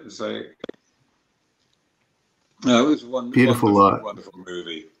into it. So, it was one wonderful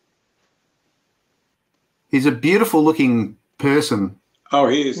movie. He's a beautiful-looking person. Oh,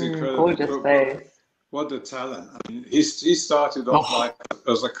 he is incredible. Gorgeous face. What a talent! I mean, he started off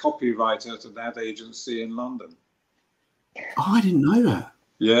as a copywriter at an ad agency in London. Oh, I didn't know that.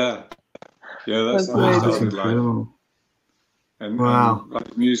 Yeah, that's incredible. And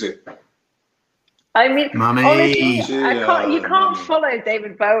like music. I mean, Mummy. honestly, you can't follow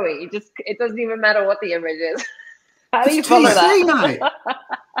David Bowie. It doesn't even matter what the image is. How do you follow that? Mate.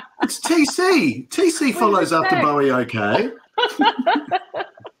 It's TC. TC follows after Bowie, okay?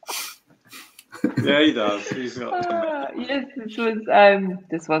 Yeah, he does. He's got. Yes,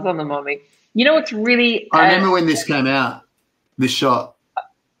 this was on the Mummy. You know what's really? I remember when this came out. This shot.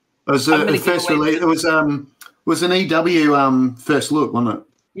 It was the first release. It was an EW first look, wasn't it?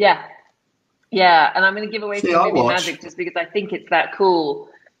 Yeah. Yeah, and I'm going to give away some movie magic just because I think it's that cool.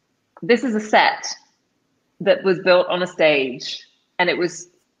 This is a set that was built on a stage, and it was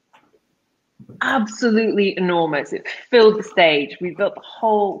absolutely enormous. It filled the stage. They built the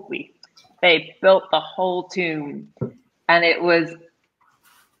whole tomb, and it was,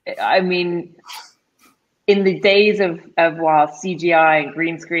 I mean, in the days of while CGI and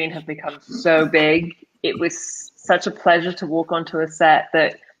green screen have become so big, it was such a pleasure to walk onto a set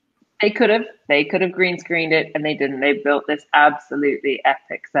that they could have green screened it, and they didn't. They built this absolutely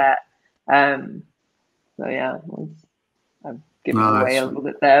epic set. So yeah, I've given away a little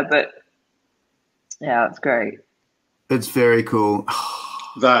bit there, but yeah, it's great. It's very cool.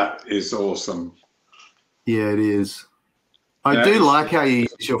 That is awesome. Yeah, it is. I do like how you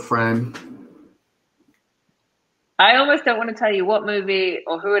use your frame. I almost don't want to tell you what movie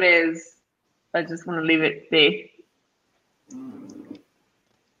or who it is. I just want to leave it be.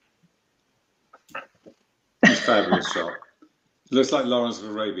 It's a fabulous shot. It looks like Lawrence of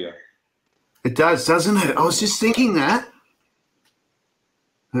Arabia. It does, doesn't it? I was just thinking that.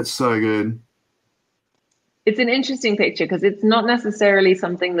 That's so good. It's an interesting picture because it's not necessarily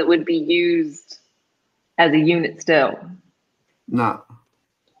something that would be used as a unit still. No.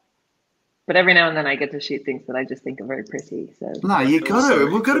 But every now and then I get to shoot things that I just think are very pretty. So no, you got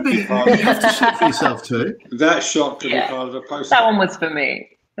to. We've got to be. You have to shoot for yourself too. That shot could be part of a poster. That one was for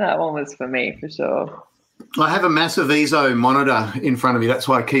me. That one was for me for sure. I have a massive ESO monitor in front of me. That's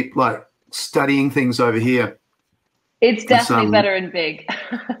why I keep like studying things over here. It's definitely better and big.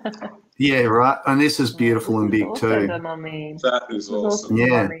 Yeah, right. And this is beautiful and big too. That is awesome.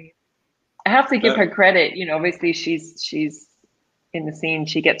 Yeah. I have to give her credit. You know, obviously she's in the scene.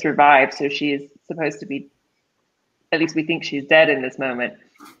 She gets revived, so she is supposed to be. At least we think she's dead in this moment.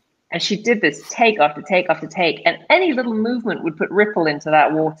 And she did this take after take after take, and any little movement would put ripple into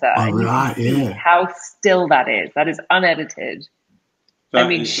that water. Oh, and you right, can see how still that is. That is unedited. I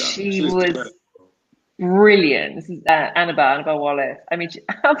mean, she was brilliant. This is Annabelle Wallace. I mean, she's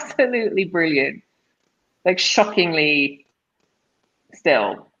absolutely brilliant. Like, shockingly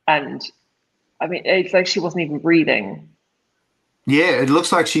still. And, I mean, it's like she wasn't even breathing. Yeah, it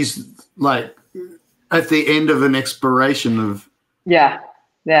looks like she's, like, at the end of an expiration of... Yeah.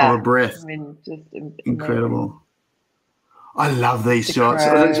 Of a breath. I mean, just incredible. I love these shots.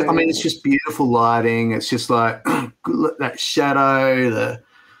 I mean, it's just beautiful lighting. It's just like that shadow.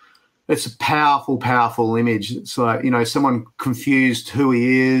 It's a powerful, powerful image. It's like, you know, someone confused who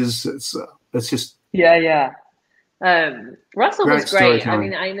he is. It's just Russell was great. I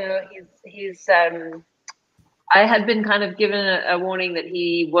mean, I know he's. I had been kind of given a warning that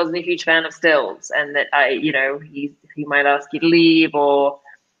he wasn't a huge fan of stills, and that he might ask you to leave or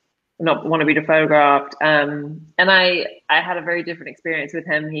not want to be photographed. And I had a very different experience with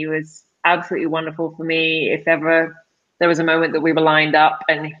him. He was absolutely wonderful for me. If ever there was a moment that we were lined up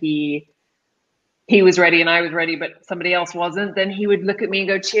and he was ready and I was ready, but somebody else wasn't, then he would look at me and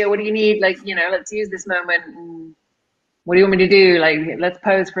go, Chia, what do you need? Like, you know, let's use this moment. And what do you want me to do? Like, let's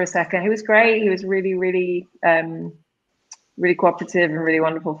pose for a second. He was great. He was really, really, really cooperative and really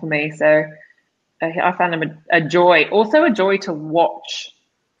wonderful for me. So I found him a joy. Also a joy to watch.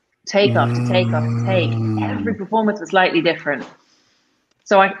 Take after take after take. Every performance was slightly different.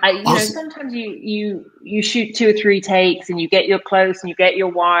 So I sometimes you shoot 2 or 3 takes and you get your close and you get your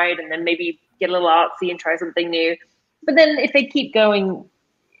wide and then maybe get a little artsy and try something new. But then if they keep going,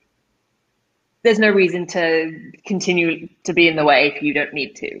 there's no reason to continue to be in the way if you don't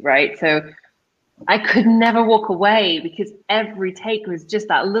need to, right? So I could never walk away because every take was just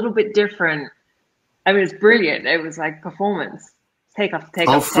that little bit different. I mean, it was brilliant. It was like performance. Take after take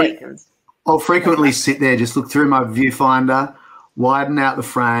after take. I'll frequently sit there, just look through my viewfinder, widen out the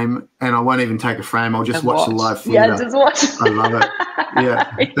frame, and I won't even take a frame. I'll just watch the live theatre. Yeah, just watch. I love it.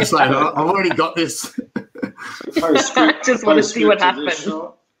 Yeah. It's like, I've already got this. I just want to see what happens.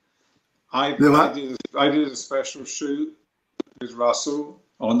 I did a special shoot with Russell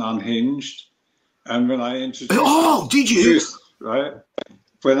on Unhinged, and when I introduced... Oh, did you? Right?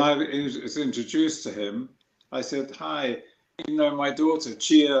 When I was introduced to him, I said, hi, you know my daughter,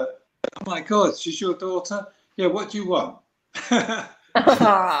 Chia. Oh, my God, she's your daughter? Yeah, what do you want? It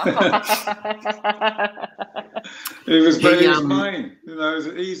was very mine. You know, it was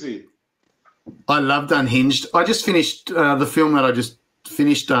easy. I loved Unhinged. I just finished the film that I just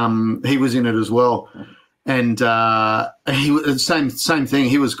finished. He was in it as well, and he was same thing.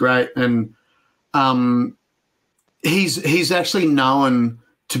 He was great, and he's actually known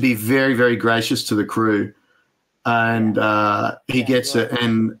to be very, very gracious to the crew. and he gets it,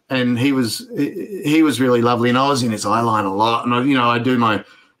 and he was really lovely, and I was in his eye line a lot, and I do my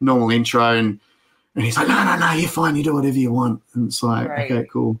normal intro, and he's like, no, you're fine, you do whatever you want, and it's like, okay,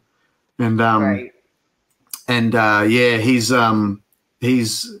 cool, and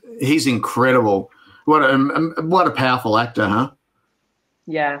he's incredible. What a powerful actor, huh?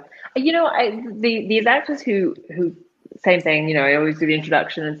 Yeah, these actors who same thing, I always do the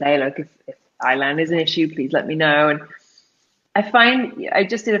introduction and say, look, if eyeline is an issue, please let me know. And I find I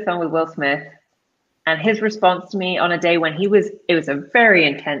just did a film with Will Smith, and his response to me on a day when it was a very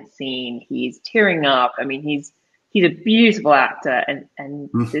intense scene. He's tearing up. I mean, he's a beautiful actor, and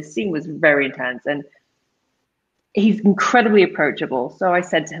this scene was very intense, and he's incredibly approachable. So I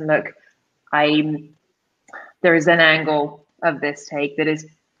said to him, look, there is an angle of this take that is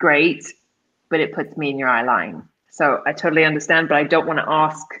great, but it puts me in your eye line. So I totally understand, but I don't want to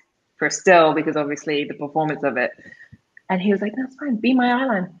ask for a still because obviously the performance of it. And he was like, that's fine, be my eye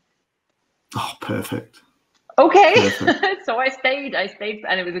line. Oh, perfect. Okay. Perfect. So I stayed,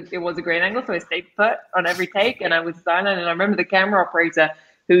 and it was a great angle. So I stayed put on every take, and I was silent. And I remember the camera operator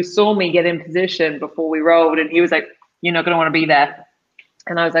who saw me get in position before we rolled, and he was like, you're not going to want to be there.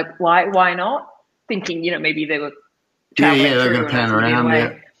 And I was like, why not? Thinking, maybe they were traveling they're going to pan around.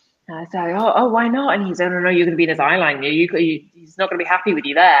 Yeah. And I said, oh, why not? And he said, no, you're going to be in his eye line. He's not going to be happy with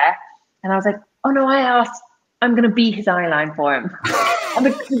you there. And I was like, oh, no, I asked. I'm going to be his eye line for him. And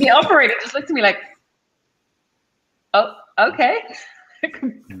the operator just looked at me like, oh, okay.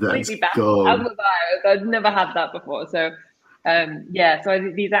 Completely back out of the bio. I've never had that before. So,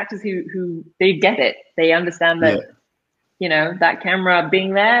 so these actors who they get it. They understand that, that camera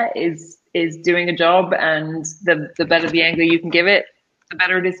being there is doing a job, and the better the angle you can give it, the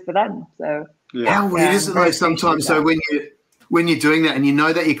better it is for them. So how weird is it though sometimes? So when you're doing that and you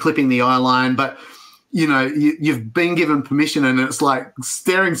know that you're clipping the eye line, but you've been given permission, and it's like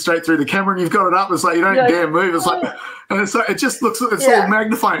staring straight through the camera, and you've got it up. It's like you don't dare move. It's like, and it's like, it just looks. It's all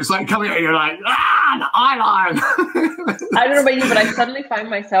magnifying. It's like coming out. You're like, the eye line. I don't know about you, but I suddenly find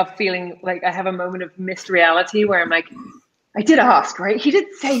myself feeling like I have a moment of missed reality where I'm like, I did ask, right? He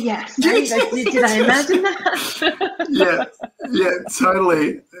did say yes. Right? Did I imagine that? yeah,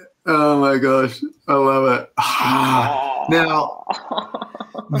 totally. Oh my gosh, I love it. Now,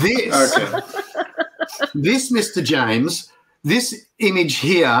 this Mr. James, this image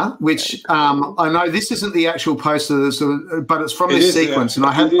here, which I know this isn't the actual poster, but it's from this sequence, and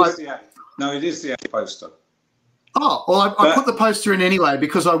I have. It is the poster. Oh well, I put the poster in anyway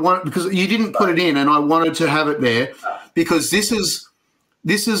because you didn't put it in, and I wanted to have it there because this is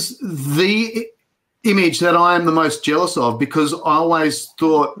the image that I am the most jealous of, because I always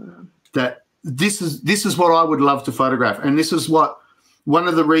thought that this is what I would love to photograph, and this is one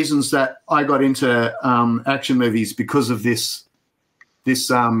of the reasons that I got into action movies, because of this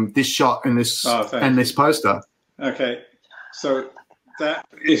shot and this poster. Okay, so that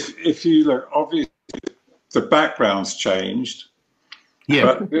if you look, obviously the background's changed.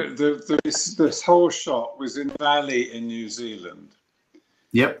 Yeah, but this whole shot was in a valley in New Zealand.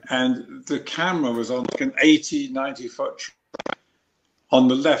 Yep. And the camera was on like an 80, 90 foot track on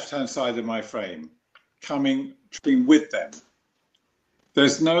the left-hand side of my frame, coming with them.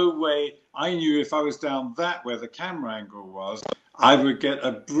 There's no way, I knew if I was down that where the camera angle was, I would get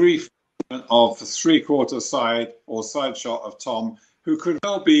a brief of the three-quarter side or side shot of Tom, who could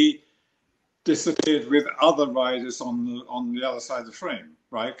well be disappeared with other riders on the other side of the frame,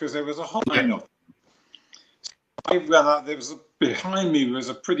 right? Because there was a whole line of them. I ran out, behind me was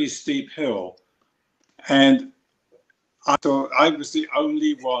a pretty steep hill, and I thought I was the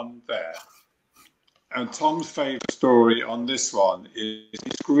only one there. And Tom's favorite story on this one is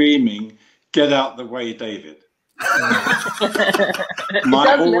screaming, "Get out the way, David."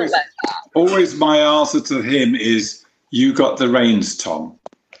 Always my answer to him is, "You got the reins, Tom."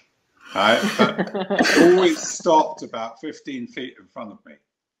 Right? But always stopped about 15 feet in front of me.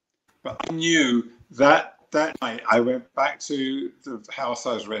 But I knew that night I went back to the house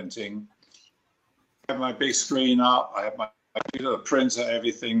I was renting. I had my big screen up. I had my little printer,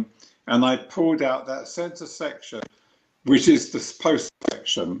 everything. And I pulled out that center section, which is the post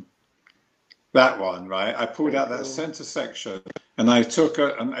section. That one, right? I pulled out that center section, and I took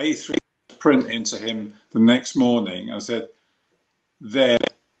an A3 print into him the next morning. I said, there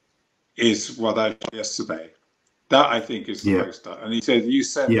is what I did yesterday. That, I think, is the poster. And he said, you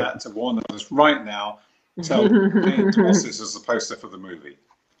send that to Warner Brothers right now. Tell Thomas this is the poster for the movie.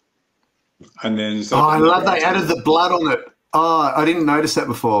 And then I love they added the blood on it. Oh, I didn't notice that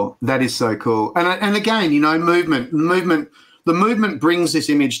before. That is so cool. And again, movement. The movement brings this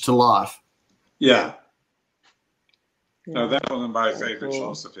image to life. Yeah. No, that's one of my favourite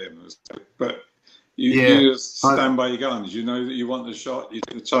shots of him. But you just stand by your guns. You know that you want the shot. You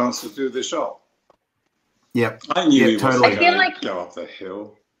get the chance to do the shot. Yeah, I knew he totally. wasn't going to go up the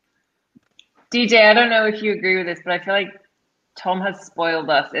hill. DJ, I don't know if you agree with this, but I feel like Tom has spoiled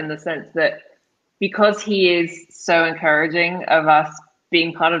us in the sense that because he is so encouraging of us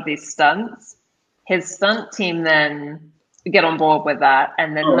being part of these stunts, his stunt team then get on board with that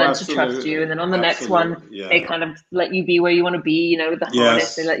and then learn to trust you. And then on the next one, they kind of let you be where you want to be, you know, with the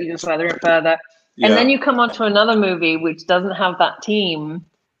harness, they let you go further and further. And then you come onto another movie which doesn't have that team,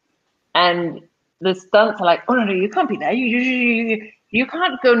 and the stunts are like, oh no, you can't be there. You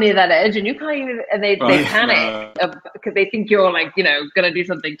can't go near that edge, and you can't even. And they panic because they think you're like, you know, gonna do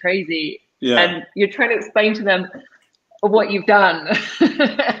something crazy, and you're trying to explain to them what you've done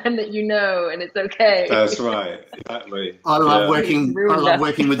and that you know, and it's okay. That's right, exactly. I love working. I love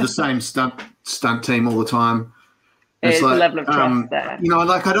working with the same stunt team all the time. It's like, a level of trust there. You know,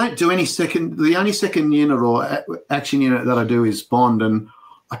 like I don't do any second. The only second unit or action unit that I do is Bond, and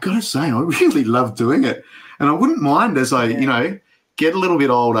I gotta say, I really love doing it, and I wouldn't mind as I, you know, get a little bit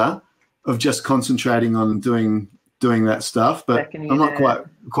older of just concentrating on doing that stuff. But I'm not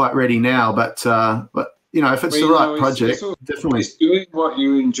quite ready now. But you know, if it's the right project, definitely. It's doing what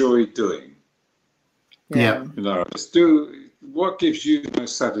you enjoy doing. Yeah. You know, just do what gives you the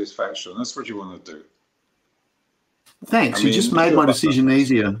most satisfaction. That's what you want to do. Thanks. You just made my decision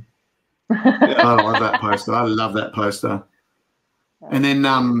easier. I love that poster. I love that poster. And then,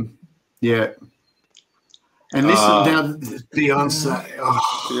 yeah. And this now Beyonce.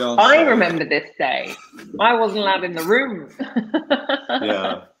 Beyonce. I remember this day. I wasn't allowed in the room.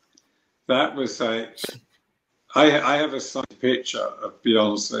 Yeah. That was I have a signed picture of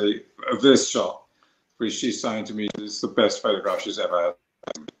Beyonce, of this shot, which she signed to me. It's the best photograph she's ever had.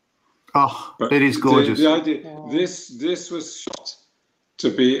 Oh, but it is gorgeous. The idea, this was shot to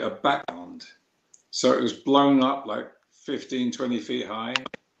be a background. So it was blown up like 15, 20 feet high.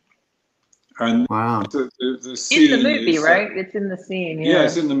 And wow. The scene in the movie, is, right? It's in the scene. Yeah,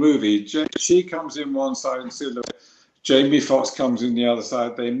 it's in the movie. She comes in one side and Jamie Foxx comes in the other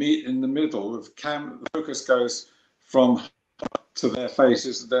side. They meet in the middle. The focus goes from to their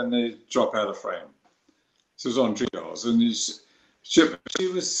faces, and then they drop out of frame. So it was on Dreamgirls, and she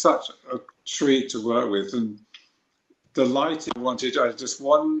was such a treat to work with, and the lighting I had just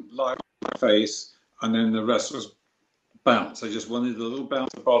one light on my face, and then the rest was bounce. I just wanted a little bounce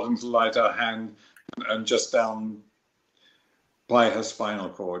at the bottom to light her hand, and just down by her spinal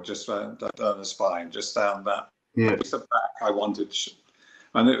cord, just down the spine, just down that. Yeah. It was the back I wanted,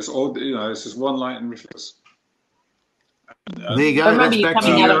 and it was all, you know, it's just one light and reflex. There you go. I remember you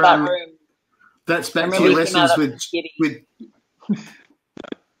coming out of that room. That's back to your lessons with. She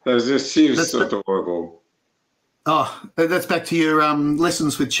was so adorable. Oh, that's back to your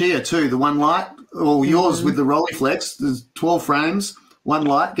lessons with Chia too. The one light, or yours with the Rolleiflex. There's 12 frames, one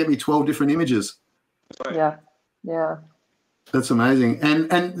light. Get me 12 different images. Yeah, yeah. That's amazing.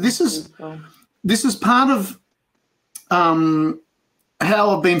 And this is part of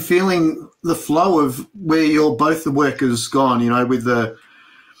how I've been feeling the flow of where both the work has gone. You know,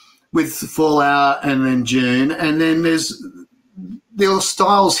 with Fallout and then June, and then their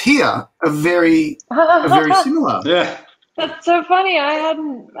styles here are very similar. Yeah, that's so funny. I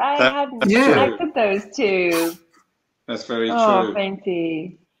hadn't connected those two. That's very true. Oh,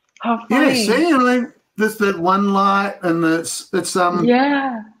 Fainty. How funny. Yeah, see, you know, there's that one light, and it's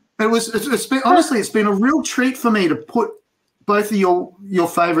yeah. It's been honestly, it's been a real treat for me to put both of your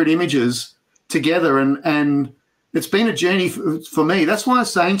favorite images together, and it's been a journey for me. That's why I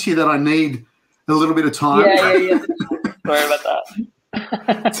was saying to you that I need a little bit of time. Yeah. Sorry about that.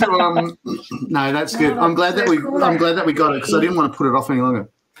 No, that's good. I'm glad that we got it, because I didn't want to put it off any longer.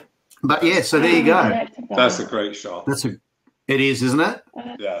 But yeah, so there you go. That's a great shot. It is, isn't it?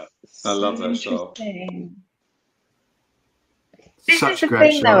 Yeah, I love that shot. This is the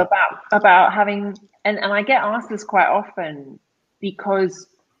thing, though, about having, and I get asked this quite often, because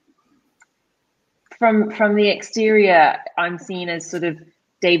from the exterior, I'm seen as sort of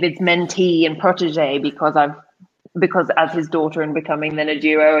David's mentee and protege, because as his daughter and becoming then a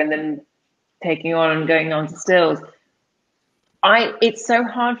duo and then taking on and going on to stills. It's so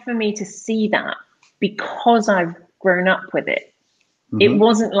hard for me to see that, because I've grown up with it. Mm-hmm. It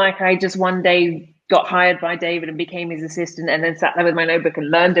wasn't like I just one day got hired by David and became his assistant and then sat there with my notebook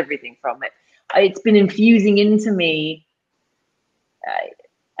and learned everything from it. It's been infusing into me.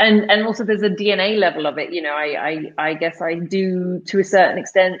 And also there's a DNA level of it. You know, I guess I do, to a certain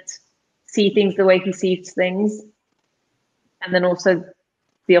extent, see things the way he sees things. And then also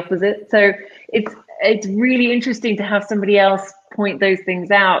the opposite. So it's really interesting to have somebody else point those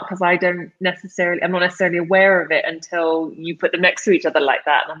things out, because I'm not necessarily aware of it until you put them next to each other like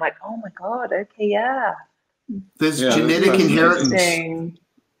that, and I'm like, oh my god, okay, yeah. There's genetic inheritance.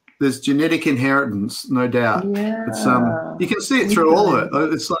 There's genetic inheritance, no doubt. Yeah. It's you can see it through all of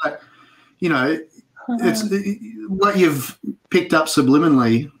it. It's like, you know, it's what you've picked up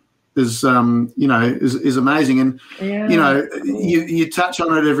subliminally is you know, is amazing. And you know, you touch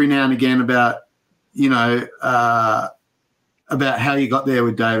on it every now and again about, you know, about how you got there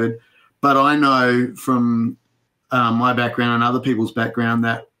with David, but I know from my background and other people's background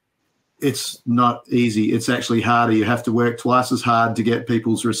that it's not easy. It's actually harder. You have to work twice as hard to get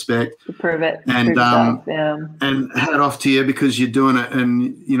people's respect. To prove it. And and hat off to you, because you're doing it,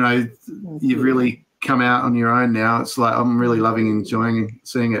 and you know, you've really come out on your own now. It's like, I'm really loving and enjoying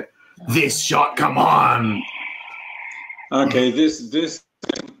seeing it. This shot, come on. Okay, this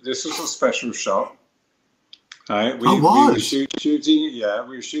was a special shot. Right, we were shooting. Yeah,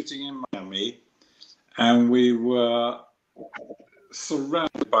 we were shooting in Miami, and we were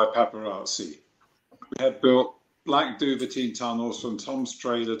surrounded by paparazzi. We had built black Duvetine tunnels from Tom's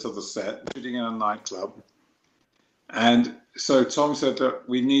trailer to the set, shooting in a nightclub. And so Tom said that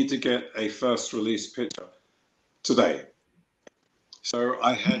we need to get a first release picture today. So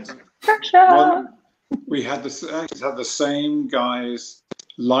I had we had the same guys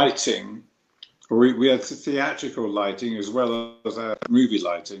lighting. We had theatrical lighting as well as movie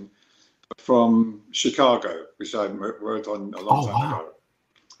lighting from Chicago, which I worked on a long time ago.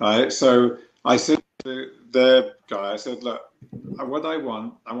 Right, so I said to their guy, I said, look, what I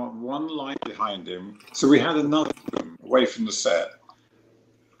want one light behind him. So we had another room away from the set.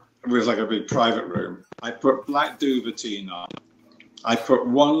 It was like a big private room. I put black Duvetine on. I put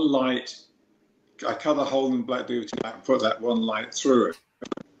one light, I cut a hole in black Duvetine and put that one light through it.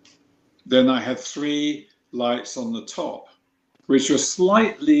 Then I had 3 lights on the top, which were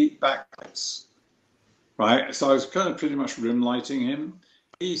slightly backlights, right? So I was kind of pretty much rim lighting him.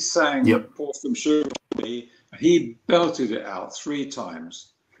 He sang Pour Some Sugar on Me. He belted it out 3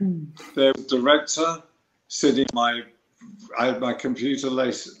 times. The director sitting, I had my computer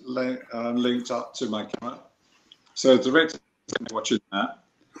linked up to my camera. So the director was watching that.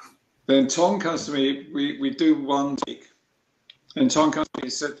 Then Tom comes to me, we do one take. And Tom comes to me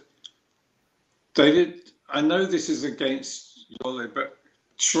and said, David, I know this is against your, but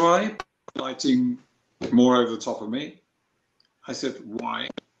try lighting more over the top of me. I said, why?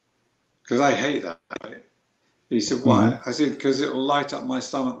 Because I hate that. Right? He said, why? I said, because it will light up my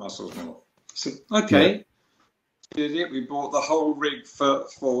stomach muscles more. I said, okay. Did it. We brought the whole rig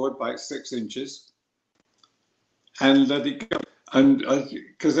forward by 6 inches and let it go. And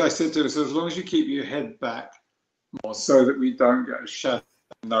because I said to him, so as long as you keep your head back more so that we don't get a shadow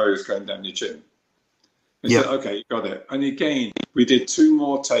nose going down your chin. He said, okay, you got it. And again, we did 2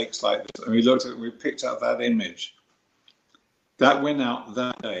 more takes like this, and we looked at it, and we picked up that image. That went out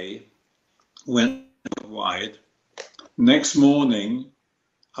that day, went wide. Next morning,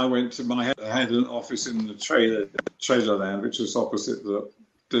 I went to I had an office in the trailer land, which was opposite the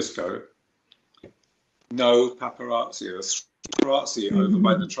disco. No paparazzi. There was paparazzi over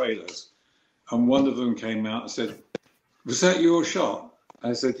by the trailers. And one of them came out and said, was that your shot?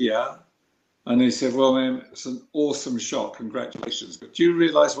 I said, yeah. And he said, well, man, it's an awesome shot. Congratulations. But do you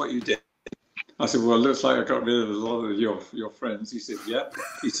realize what you did? I said, well, it looks like I got rid of a lot of your friends. He said, yeah.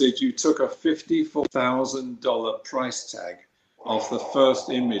 He said, you took a $54,000 price tag off the first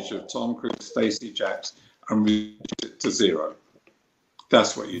image of Tom Cruise, Stacey Jacks, and reduced it to 0.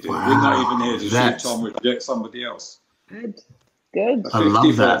 That's what you did. Wow. We're not even here to shoot Tom. We'd get somebody else. Good. I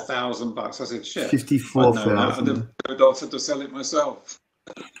love that. $54,000. I said, shit. 54,000. I'd offered to sell it myself.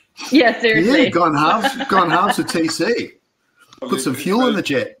 Yeah, seriously. Yeah, gone halves to TC. Put some fuel in the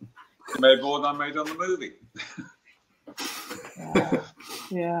jet. Made more than I made on the movie.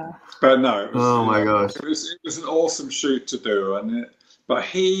 Yeah. But no. It was, my gosh. It was an awesome shoot to do, but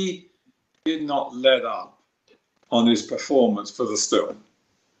he did not let up on his performance for the still.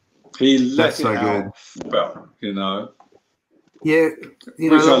 He let it out. Well, you know. Yeah, you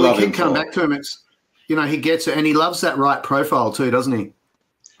know, we can come back to him. It's, you know, he gets it, and he loves that right profile too, doesn't he?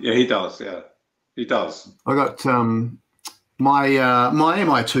 Yeah, he does. Yeah, he does. I got my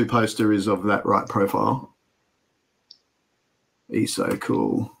MI2 poster is of that right profile. He's so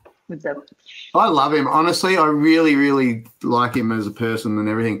cool. I love him. Honestly, I really, really like him as a person and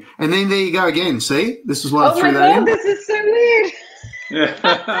everything. And then there you go again. See, this is why I threw that in. This is so weird.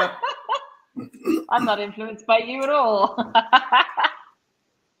 Yeah. I'm not influenced by you at all.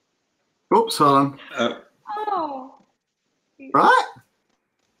 Oops, hold on. Oh. Right?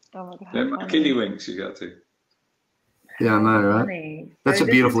 Oh my God, Them kiddywinks you got to. Yeah, I know, right? Funny. That's So a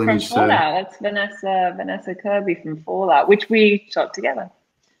beautiful this is image from too. Fallout. That's Vanessa Kirby from Fallout, which we shot together.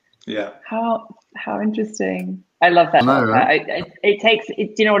 Yeah. How interesting. I love that. I know, right? It takes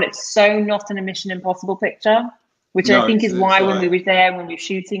it, do you know what, it's so not in a Mission Impossible picture, which I think is why when we were there, when we were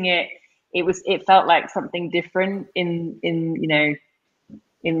shooting it, it felt like something different in you know,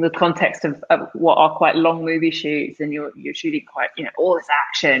 in the context of what are quite long movie shoots, and you're shooting quite, you know, all this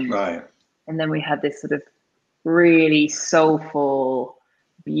action, Right. and then we had this sort of really soulful,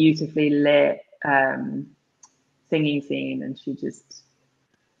 beautifully lit singing scene, and she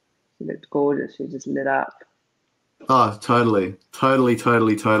looked gorgeous. She just lit up. Oh, totally. And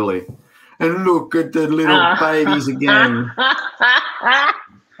look at the little babies again.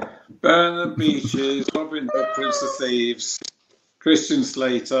 Burn the Beaches, Robin Hood, Prince of Thieves, Christian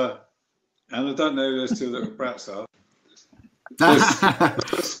Slater, and I don't know who those two little brats are.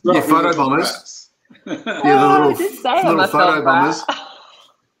 Your photo bombers. I did say little photo bombers.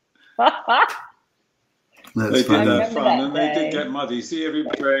 They did have fun, and they day. did get muddy. See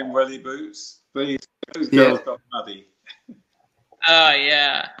everybody wearing welly boots? Those girls got muddy. Oh,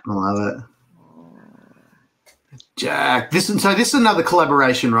 yeah. I love it. Jack, this is another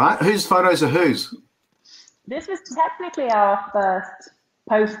collaboration, right? Whose photos are whose? This was technically our first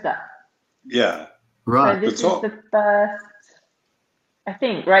poster. Yeah. Right. So this is the first, I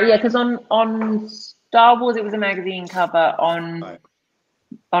think, right? Yeah, because on Star Wars it was a magazine cover. On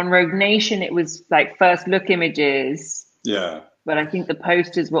Rogue Nation it was like first look images. Yeah. But I think the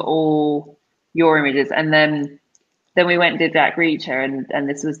posters were all your images, and then we went and did Jack Reacher, and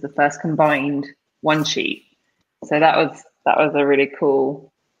this was the first combined one sheet. So that was a really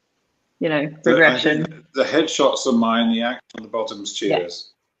cool, you know, progression. The headshots are mine. The act on the bottom's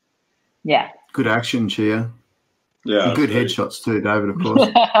Cheers. Yeah. Good action, Chia. Yeah. And good headshots too, David, of course.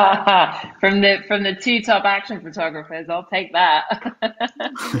 from the two top action photographers, I'll take that.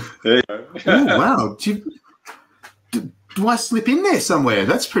 There you go. Oh wow! Do I slip in there somewhere?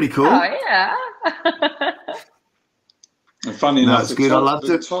 That's pretty cool. Oh yeah. And funny enough, it's good. I loved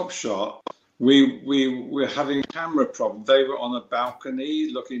the it. top shot. We were having a camera problem. They were on a balcony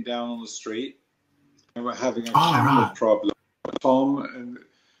looking down on the street. They were having a camera problem. Tom and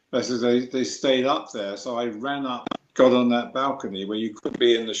they stayed up there. So I ran up, got on that balcony where you could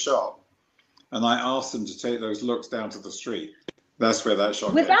be in the shot, and I asked them to take those looks down to the street. That's where that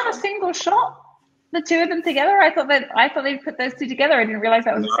shot was came that from. a single shot? The two of them together? I thought they put those two together. I didn't realize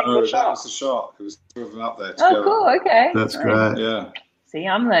that was a single shot. No, that was a shot. It was two of them up there together. Oh, cool. Okay. That's great. Yeah. See,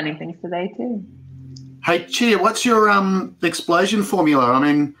 I'm learning things today too. Hey, Chia, what's your explosion formula? I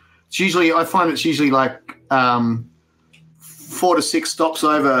mean, I find it's usually like 4 to 6 stops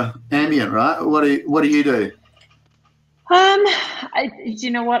over ambient, right? What do you do?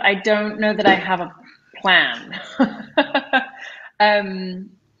 You know what? I don't know that I have a plan.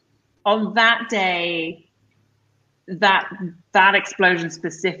 On that day, that explosion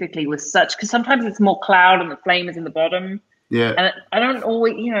specifically was such, because sometimes it's more cloud and the flame is in the bottom. Yeah. And I don't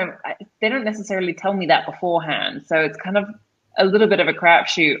always, you know, they don't necessarily tell me that beforehand. So it's kind of a little bit of a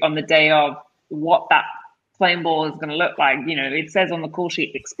crapshoot on the day of what that flame ball is going to look like. You know, it says on the call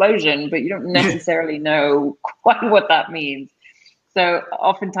sheet explosion, but you don't necessarily know quite what that means. So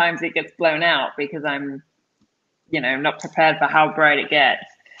oftentimes it gets blown out because I'm, you know, not prepared for how bright it gets.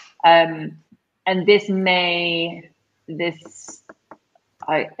 And I don't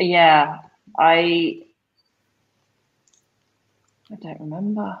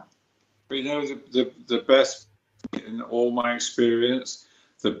remember. You know, the best, in all my experience,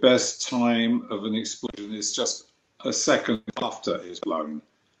 the best time of an explosion is just a second after it's blown.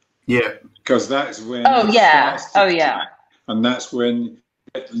 Yeah. Because that's when and that's when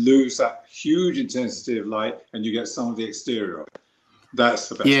you lose that huge intensity of light and you get some of the exterior. That's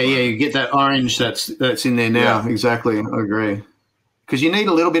the best. Yeah, you get that orange that's in there now. Yeah. Exactly. I agree. Because you need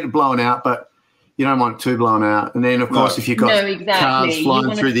a little bit of blown out, but you don't want it too blown out. And then, of course, if you've got cars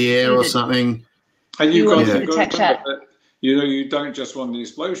flying through the air or something. And you've got to remember that, you know, you don't just want the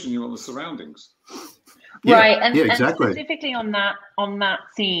explosion, you want the surroundings. Yeah. Right. And, exactly. And specifically on that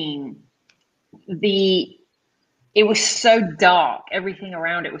scene, it was so dark. Everything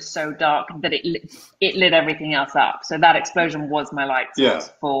around it was so dark that it lit everything else up. So that explosion was my light source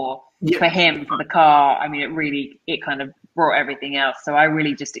for him, for the car. I mean, it kind of brought everything else. So I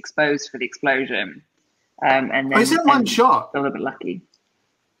really just exposed for the explosion. And then is that one shot? A little bit lucky.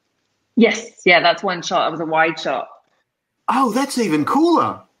 Yes. Yeah, that's one shot. It was a wide shot. Oh, that's even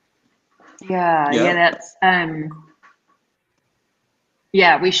cooler. Yeah. That's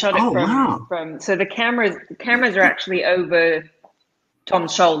we shot it from so the cameras are actually over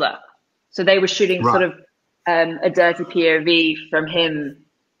Tom's shoulder. So they were shooting sort of a dirty POV from him,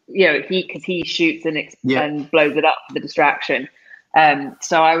 you know, because he shoots and blows it up for the distraction.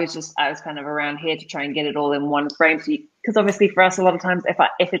 So I was kind of around here to try and get it all in one frame. Because obviously for us, a lot of times,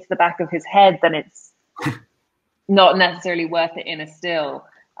 if it's the back of his head, then it's not necessarily worth it in a still.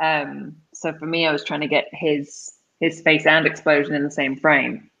 So for me, I was trying to get his face and explosion in the same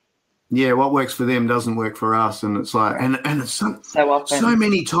frame. Yeah, what works for them doesn't work for us, and it's like, and it's so often, so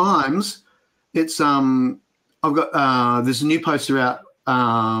many times. It's I've got there's a new poster out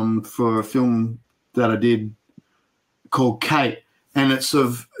for a film that I did called Kate, and it's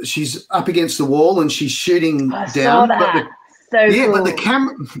she's up against the wall and she's shooting down. Saw that. Cool. But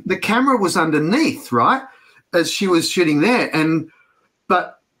the camera was underneath, right, as she was shooting there,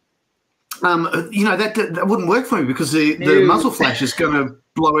 but you know, that wouldn't work for me because the muzzle flash is going to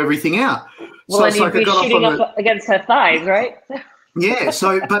blow everything out. Well, so it's like I got shooting up against her thighs, right? Yeah.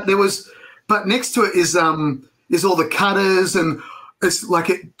 So, but next to it is all the cutters, and it's like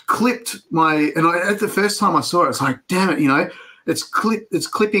it clipped at the first time I saw it, it's like, damn it, you know, it's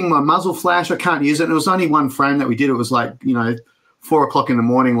clipping my muzzle flash. I can't use it. And it was only one frame that we did. It was like, you know, 4 o'clock in the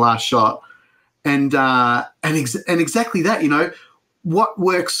morning, last shot, and exactly that, you know, what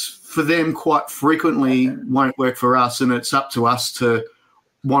works for them quite frequently won't work for us, and it's up to us to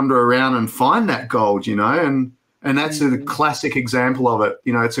wander around and find that gold, you know, and that's a classic example of it.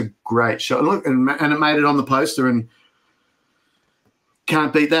 You know, it's a great shot. Look, and it made it on the poster, and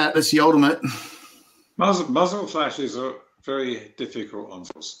can't beat that. That's the ultimate. Muzzle flashes are very difficult on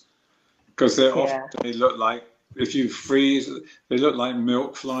us because they're often, they look like, if you freeze, they look like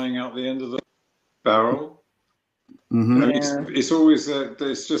milk flying out the end of the barrel. Mm-hmm. You know, it's always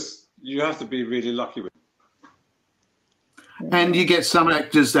it's just, you have to be really lucky with it. And you get some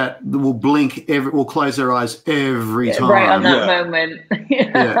actors that will blink, will close their eyes every time. Right on that moment.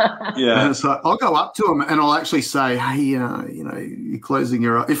 Yeah. And so I'll go up to them and I'll actually say, hey, you know, you're closing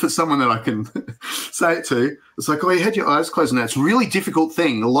your eyes. If it's someone that I can say it to, it's like, oh, you had your eyes closed. And that's a really difficult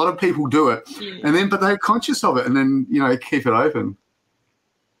thing. A lot of people do it. But they're conscious of it and then, you know, keep it open.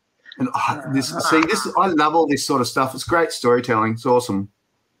 And I love all this sort of stuff. It's great storytelling. It's awesome.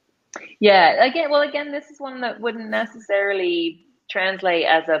 Yeah, again, this is one that wouldn't necessarily translate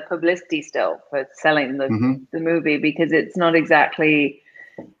as a publicity still for selling the movie, because it's not exactly,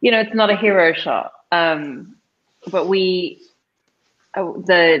 you know, it's not a hero shot. But the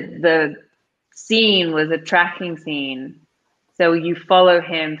scene was a tracking scene, so you follow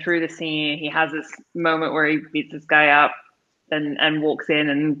him through the scene. He has this moment where he beats this guy up and walks in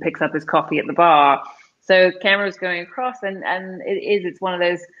and picks up his coffee at the bar. So camera's going across, and it's one of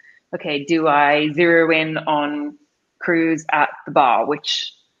those. Okay, do I zero in on Cruz at the bar,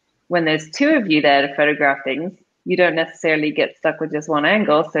 which when there's two of you there to photograph things, you don't necessarily get stuck with just one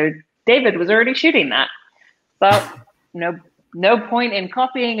angle. So David was already shooting that. So no point in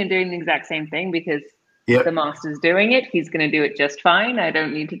copying and doing the exact same thing, because the master's doing it. He's going to do it just fine. I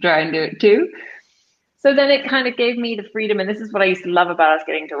don't need to try and do it too. So then it kind of gave me the freedom. And this is what I used to love about us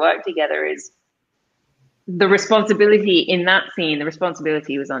getting to work together, is the responsibility in that scene. The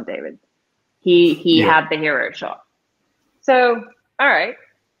responsibility was on David. He had the hero shot. So, all right,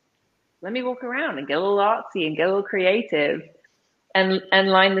 let me walk around and get a little artsy and get a little creative and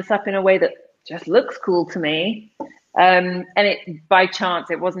line this up in a way that just looks cool to me. And it, by chance,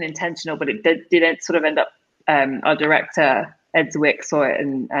 it wasn't intentional, but it did sort of end up, our director, Ed Zwick, saw it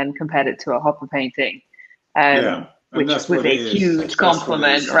and compared it to a Hopper painting. Which was a huge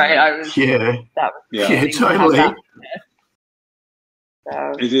compliment, right? I was, totally. So,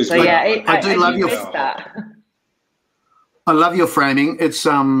 it is. So I do love your. That. I love your framing. It's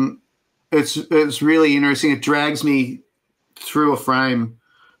really interesting. It drags me through a frame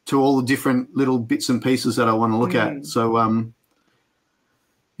to all the different little bits and pieces that I want to look at. So,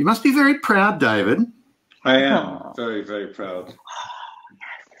 you must be very proud, David. I am very, very proud.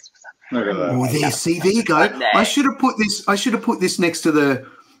 Look at that. Oh, there you go. I should have put this next to the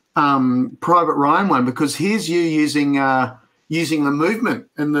Private Ryan one, because here's you using the movement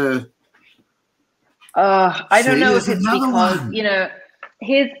and the. I don't know if it's because you know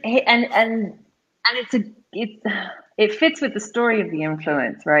it fits with the story of the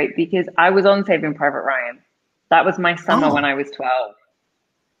influence, right? Because I was on Saving Private Ryan. That was my summer when I was 12.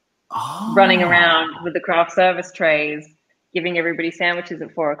 Running around with the craft service trays, giving everybody sandwiches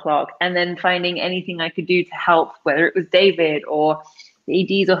at 4 o'clock, and then finding anything I could do to help, whether it was David or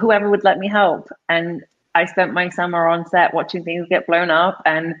the EDs or whoever would let me help. And I spent my summer on set watching things get blown up,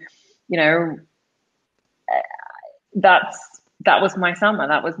 and you know, that was my summer.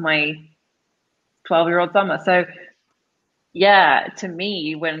 That was my 12-year-old summer. So yeah, to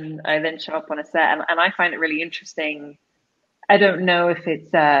me, when I then show up on a set, and I find it really interesting. I don't know if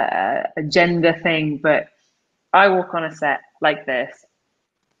it's a gender thing, but I walk on a set like this,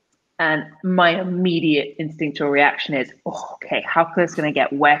 and my immediate instinctual reaction is, oh, okay, how close can I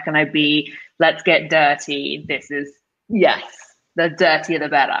get? Where can I be? Let's get dirty. This is, yes, the dirtier the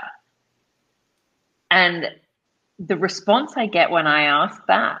better. And the response I get when I ask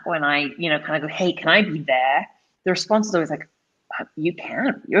that, when I, kind of go, hey, can I be there? The response is always like, you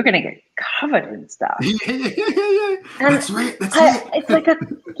can't. You're going to get covered in stuff. Yeah. And That's right. That's it. It's like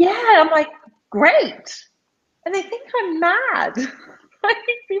I'm like, great. And they think I'm mad. I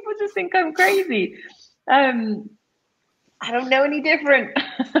think people just think I'm crazy. I don't know any different.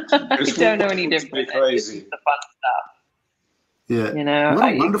 I don't know any different. Crazy. It's the fun stuff. Yeah.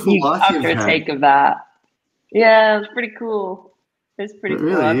 What a wonderful life after you've a had. take of that. Yeah, it's pretty cool. It's pretty cool.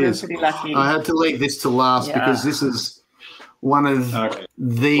 Really I've been is. pretty lucky. I had to leave this to last because this is one of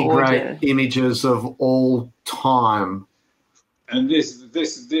the great images of all time. And this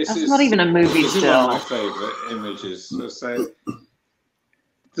That's is not even a movie this still. is one of my favourite images. So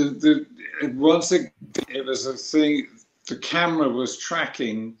once again, it was a thing. The camera was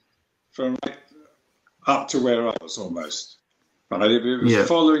tracking from up to where I was almost. Right? It was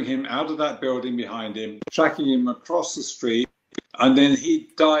following him out of that building behind him, tracking him across the street, and then he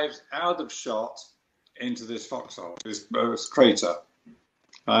dived out of shot into this foxhole, this crater.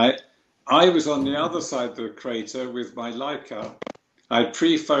 Right? I was on the other side of the crater with my Leica. I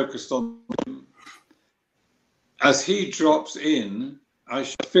pre-focused on him. As he drops in, I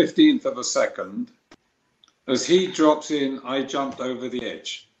shot 15th of a second. As he drops in, I jumped over the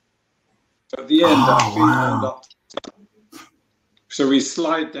edge. At the end, our feet end up. So we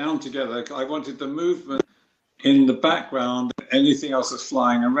slide down together. I wanted the movement in the background, anything else that's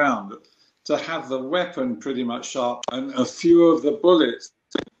flying around, to have the weapon pretty much sharp and a few of the bullets,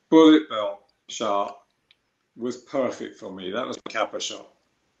 bullet belt sharp, was perfect for me. That was a Kappa shot.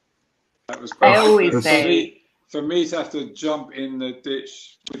 That was perfect. I always say, for me to have to jump in the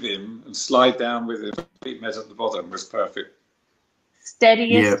ditch with him and slide down with him, feet met at the bottom, was perfect.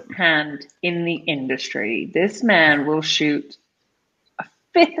 Steadiest hand in the industry. This man will shoot a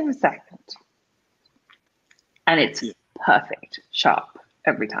fifth of a second, and it's perfect, sharp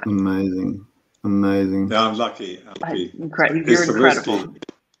every time. Amazing. Yeah, I'm lucky. Incredible. You're incredible.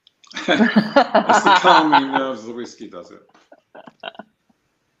 It's the calming nerves of the whiskey does it.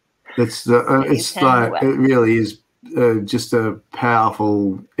 It's like it really is just a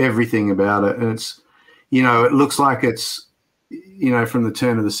powerful everything about it, and it's it looks like it's from the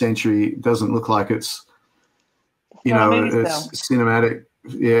turn of the century. It doesn't look like it's it's cinematic.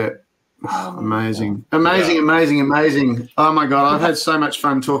 Yeah. Amazing. Oh my God, I've had so much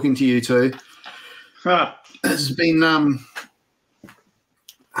fun talking to you two. It's been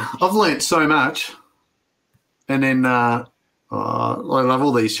I've learnt so much, and then I love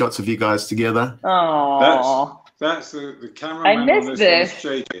all these shots of you guys together. Oh, that's the cameraman. I missed this.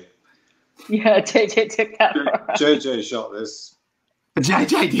 JJ. Yeah, JJ took that. JJ shot this.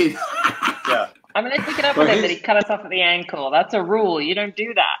 JJ did. Yeah. I'm going to take it up with him that he cut us off at the ankle. That's a rule. You don't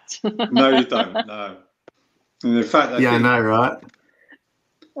do that. No, you don't. No. And in fact, I know, right?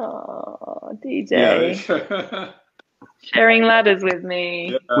 Oh, DJ. Yeah. Sharing ladders with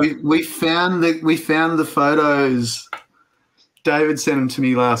me. Yeah. We found the photos. David sent them to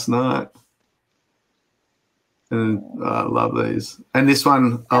me last night. And I love these. And this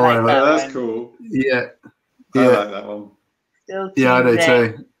one, that's cool. Yeah. I like that one. Still yeah, I do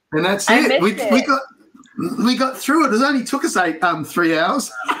too. And that's it. We got through it. It only took us 3 hours.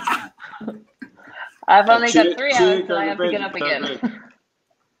 I've only got 3 hours, so I have to get up again.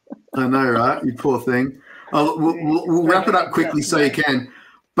 I know, right? You poor thing. We'll wrap it up quickly so you can.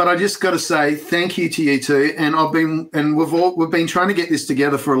 But I just got to say thank you to you two. And we've been trying to get this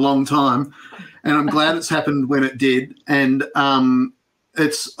together for a long time, and I'm glad it's happened when it did. And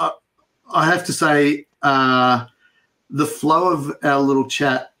it's I have to say the flow of our little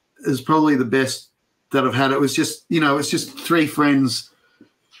chat is probably the best that I've had. It was just it's just three friends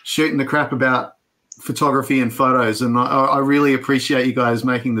shooting the crap about photography and photos, and I really appreciate you guys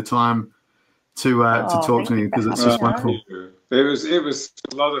making the time to talk to me, because it's just wonderful. It was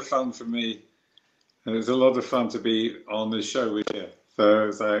a lot of fun for me, and it was a lot of fun to be on this show with you.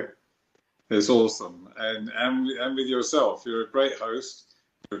 So it's awesome, and with yourself, you're a great host,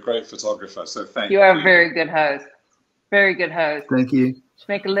 you're a great photographer. So thank you. You are a very good host. Very good host. Thank you. Should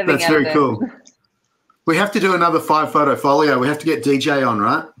make a living. That's very cool. We have to do another 5-photo folio. We have to get DJ on,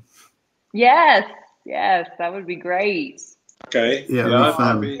 right? Yes, that would be great. Okay. Yeah, it'll be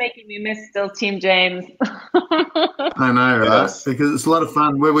fun. It's making me miss still Team James. I know, right? Yes. Because it's a lot of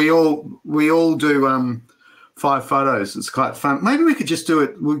fun. Where we all do 5 photos. It's quite fun. Maybe we could just do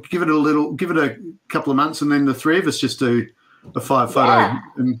it. We'll give it a couple of months, and then the 3 of us just do a 5 photo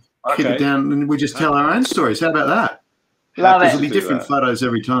and keep it down, and we just tell our own stories. How about that? Love it. It'll be different photos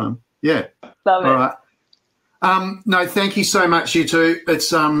every time. Yeah. Love it. All right. No, thank you so much, you two.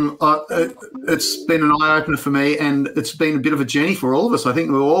 It's been an eye opener for me, and it's been a bit of a journey for all of us. I think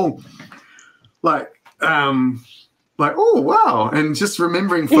we're all like, oh wow, and just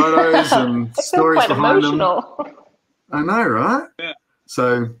remembering photos and stories behind them. I know, right? Yeah.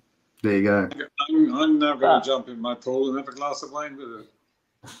 So there you go. I'm now going to jump in my pool and have a glass of wine with it.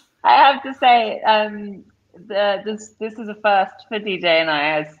 I have to say, this is a first for DJ and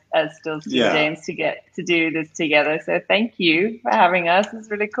I as still Steve James to get to do this together. So thank you for having us.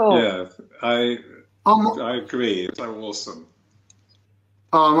 It's really cool. Yeah, I agree. It's so awesome.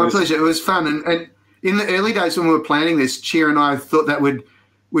 Oh, my pleasure. It was fun. And in the early days when we were planning this, Chia and I thought that would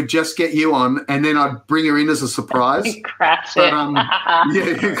just get you on, and then I'd bring her in as a surprise. Crash it.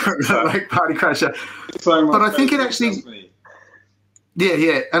 Like party crasher. So but I think it actually...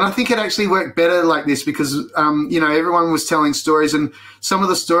 Yeah, and I think it actually worked better like this because, everyone was telling stories, and some of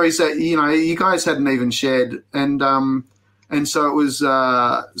the stories that, you guys hadn't even shared. And so it was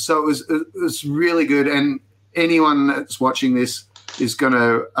really good. And anyone that's watching this is going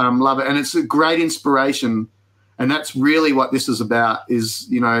to love it. And it's a great inspiration. And that's really what this is about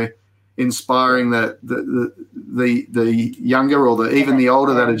is, inspiring the younger or even the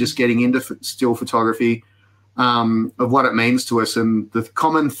older that are just getting into still photography. Of what it means to us, and the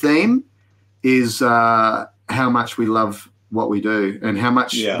common theme is how much we love what we do, and how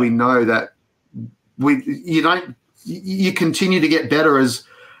much we know that you continue to get better as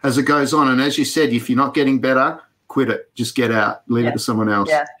it goes on. And as you said, if you're not getting better, quit it. Just get out, leave it to someone else.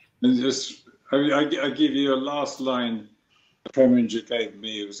 Yeah. And just I give you a last line. The Preminger gave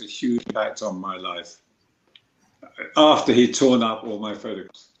me. It was a huge impact on my life. After he'd torn up all my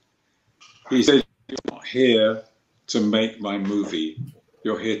photographs, he said, "You're not here to make my movie.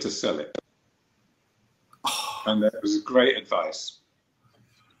 You're here to sell it." And that was great advice.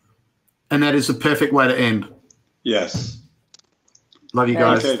 And that is the perfect way to end. Yes. Love you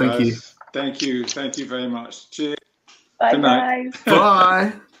guys. Okay, Thank you. Thank you. Thank you very much. Cheers. Bye, Good night. guys.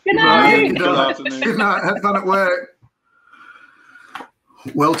 Bye. Good night. Good afternoon. Good night. Have fun at work.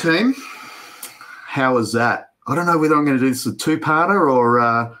 Well, team, how was that? I don't know whether I'm going to do this as a 2-parter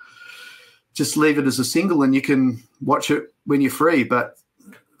or just leave it as a single and you can watch it when you're free. But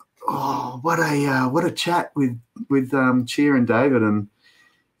what a chat with Chia and David, and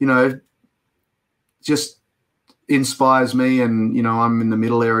just inspires me. And I'm in the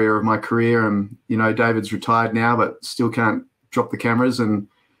middle area of my career, and David's retired now, but still can't drop the cameras, and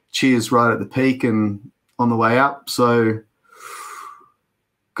Chia's right at the peak and on the way up. So,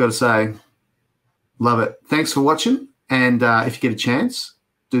 got to say, love it. Thanks for watching, and if you get a chance,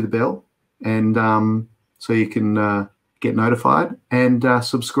 do the bell. And so you can get notified and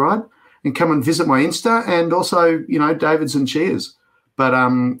subscribe, and come and visit my Insta, and also David's and Chia's. But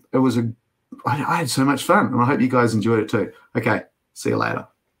I had so much fun, and I hope you guys enjoyed it too. Okay, see you later.